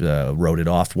just wrote it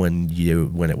off when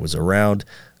it was around,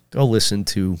 go listen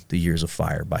to The Years of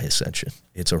Fire by Ascension.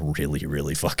 It's a really,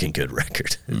 really fucking good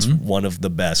record. It's one of the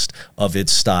best of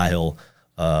its style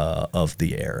of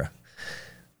the era.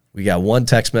 We got one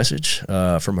text message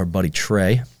from our buddy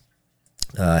Trey.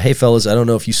 Hey fellas, I don't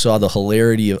know if you saw the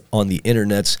hilarity on the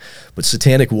internets, but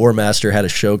Satanic War Master had a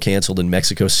show canceled in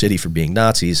Mexico City for being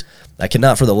Nazis. I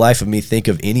cannot for the life of me think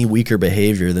of any weaker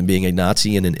behavior than being a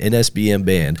Nazi in an NSBM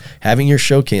band, having your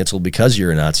show canceled because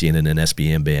you're a Nazi in an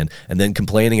NSBM band, and then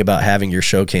complaining about having your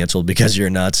show canceled because you're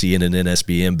a Nazi in an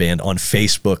NSBM band on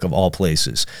Facebook of all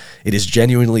places. It is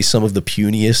genuinely some of the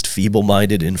puniest,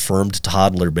 feeble-minded, infirmed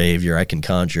toddler behavior I can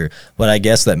conjure, but I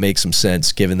guess that makes some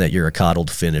sense given that you're a coddled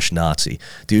Finnish Nazi.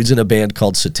 Dude's in a band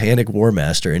called Satanic War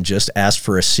Master and just asked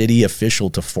for a city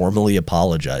official to formally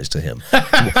apologize to him.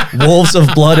 Wolves of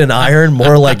blood and iron,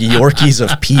 more like Yorkies of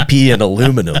PP and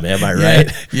aluminum. Am I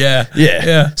right?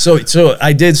 Yeah. So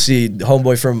I did see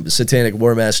homeboy from Satanic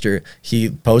War Master. He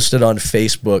posted on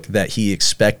Facebook that he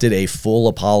expected a full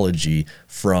apology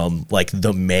from like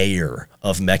the mayor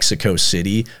of Mexico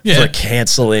City for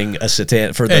canceling a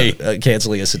Satanic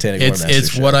canceling a Satanic War Master.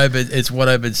 It's what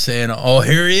I've been saying. Oh,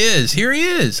 here he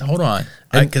is. Hold on,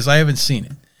 because I haven't seen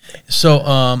it.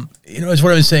 So, it's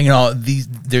what I was saying.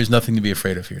 There's nothing to be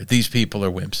afraid of here. These people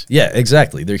are wimps. Yeah,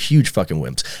 exactly. They're huge fucking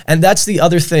wimps. And that's the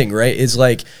other thing, right? Is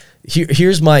like,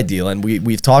 here's my deal, and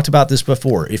we've talked about this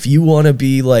before. If you want to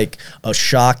be like a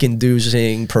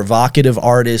shock-inducing, provocative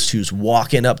artist who's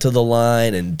walking up to the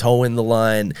line and towing the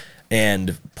line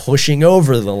and pushing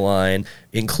over the line,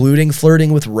 including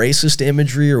flirting with racist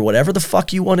imagery or whatever the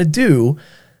fuck you want to do,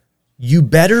 you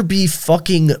better be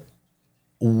fucking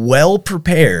well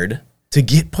prepared to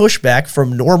get pushback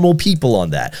from normal people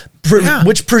on that,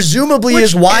 which presumably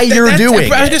is why you're doing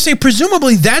it. I was going to say,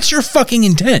 presumably that's your fucking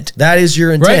intent. That is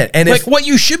your intent. Right? And like what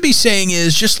you should be saying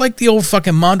is just like the old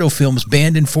fucking Mondo films,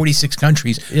 banned in 46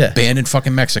 countries, banned in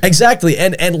fucking Mexico. Exactly.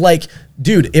 And like,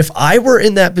 dude, if I were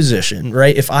in that position,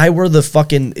 right? If I were the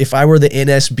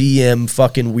NSBM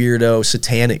fucking weirdo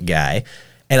satanic guy,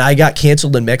 and I got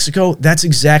canceled in Mexico, that's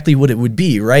exactly what it would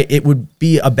be, right? It would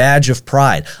be a badge of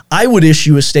pride. I would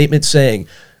issue a statement saying,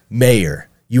 Mayor,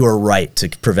 you are right to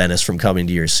prevent us from coming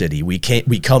to your city. We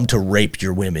come to rape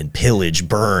your women, pillage,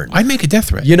 burn. I'd make a death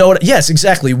threat. You know what? Yes,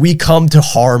 exactly. We come to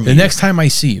harm you. The next time I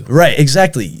see you. Right,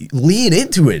 exactly. Lean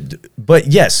into it. But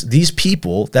yes, these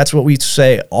people, that's what we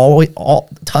say all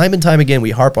time and time again,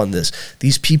 we harp on this.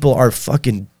 These people are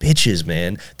fucking bitches,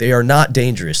 man. They are not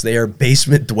dangerous. They are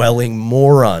basement-dwelling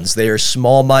morons. They are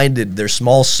small-minded. They're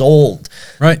small-souled.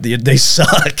 Right. They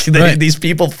suck. These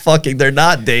people they're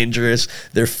not dangerous.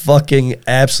 They're fucking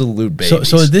absolute babies.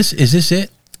 So is this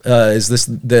it? Is this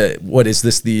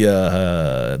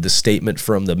the statement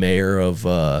from the mayor of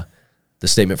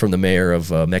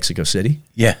Mexico City?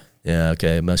 Yeah. Yeah,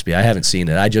 okay, it must be. I haven't seen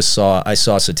it. I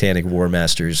saw Satanic War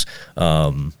Master's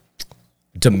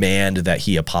demand that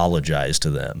he apologize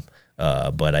to them.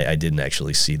 But I didn't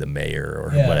actually see the mayor or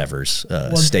whatever's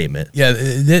statement. Yeah,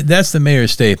 that's the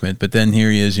mayor's statement. But then here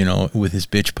he is, with his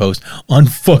bitch post on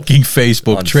fucking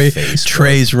Facebook.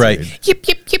 Trey's right. Yip,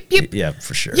 yip, yip, yip. Yeah,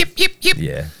 for sure. Yip, yip, yip.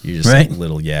 Yeah, you're just a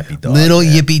little yappy dog.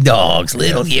 Yippy dogs.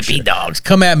 Little yippy dogs.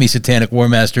 Come at me, Satanic War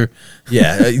Master.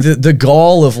 Yeah, the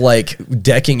gall of like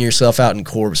decking yourself out in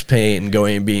corpse paint and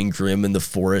going and being grim in the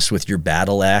forest with your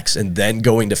battle axe and then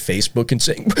going to Facebook and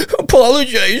saying,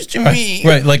 apologize to me.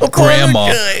 Right, like grandma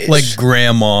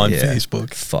on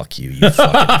Facebook. Fuck you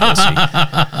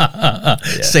fucking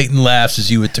pussy. Satan laughs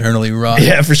as you eternally rot.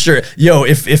 Yeah, for sure. Yo,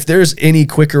 if there's any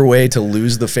quicker way to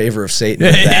lose the favor of Satan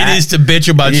than that, it is to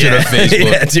bitch about shit on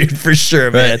Facebook. Yeah, dude, for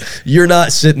sure, man. You're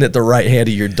not sitting at the right hand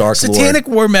of your dark lord. Satanic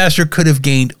War Master could have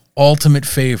gained ultimate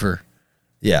favor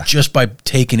just by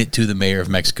taking it to the mayor of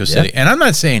Mexico City. And I'm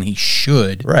not saying he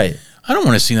should. Right. I don't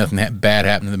want to see nothing bad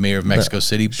happen to the mayor of Mexico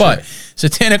City, but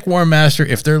Satanic War Master,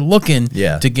 if they're looking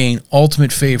to gain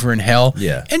ultimate favor in hell,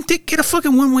 and get a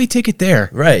fucking one-way ticket there.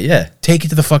 Right, yeah. Take it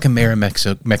to the fucking mayor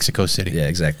of Mexico City. Yeah,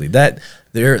 exactly. That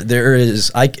there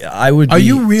is I would Are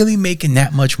you really making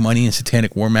that much money in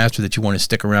Satanic War Master that you want to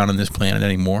stick around on this planet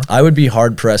anymore? I would be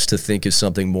hard pressed to think of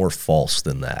something more false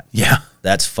than that. Yeah.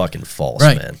 That's fucking false,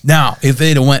 man. Now, if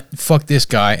they'd have went fuck this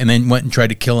guy and then went and tried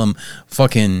to kill him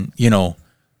fucking,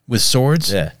 with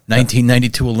swords? Yeah.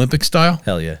 1992 Olympic style?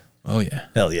 Hell yeah. Oh, yeah.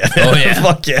 Hell yeah. Oh, yeah.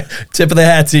 Fuck yeah. Tip of the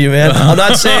hat to you, man. I'm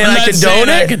not saying I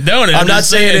condone it. I'm not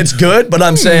saying it's good, but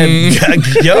I'm saying,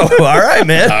 yo, all right,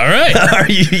 man. All right. Are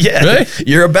you? Yeah. Right?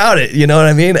 You're about it. You know what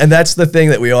I mean? And that's the thing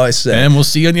that we always say. And we'll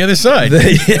see you on the other side.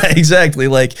 Yeah, exactly.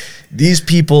 Like, these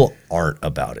people aren't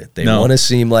about it. They want to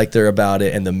seem like they're about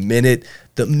it. And the minute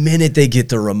they get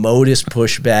the remotest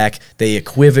pushback, they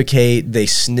equivocate, they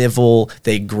snivel,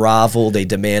 they grovel, they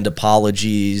demand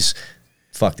apologies.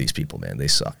 Fuck these people, man. They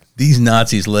suck. These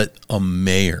Nazis let a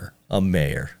mayor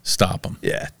stop them.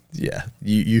 Yeah. Yeah,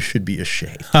 you should be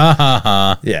ashamed.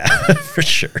 Yeah, for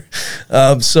sure.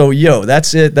 So,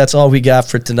 that's it. That's all we got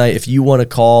for tonight. If you want to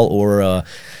call or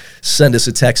send us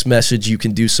a text message, you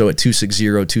can do so at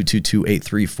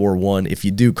 260-222-8341. If you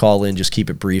do call in, just keep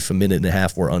it brief, a minute and a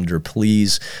half or under,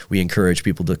 please. We encourage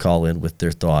people to call in with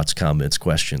their thoughts, comments,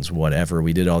 questions, whatever.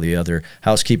 We did all the other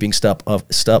housekeeping stuff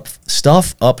up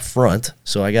front,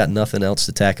 so I got nothing else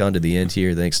to tack on to the end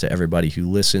here. Thanks to everybody who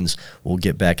listens. We'll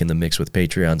get back in the mix with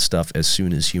Patreon stuff as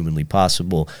soon as humanly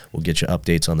possible. We'll get you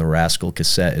updates on the Rascal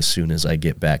cassette as soon as I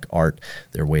get back art.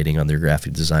 They're waiting on their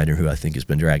graphic designer, who I think has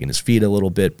been dragging his feet a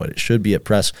little bit, but it should be at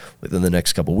press within the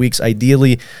next couple weeks.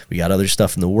 Ideally, we got other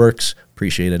stuff in the works.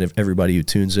 Appreciate it, everybody who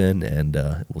tunes in, and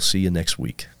we'll see you next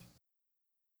week.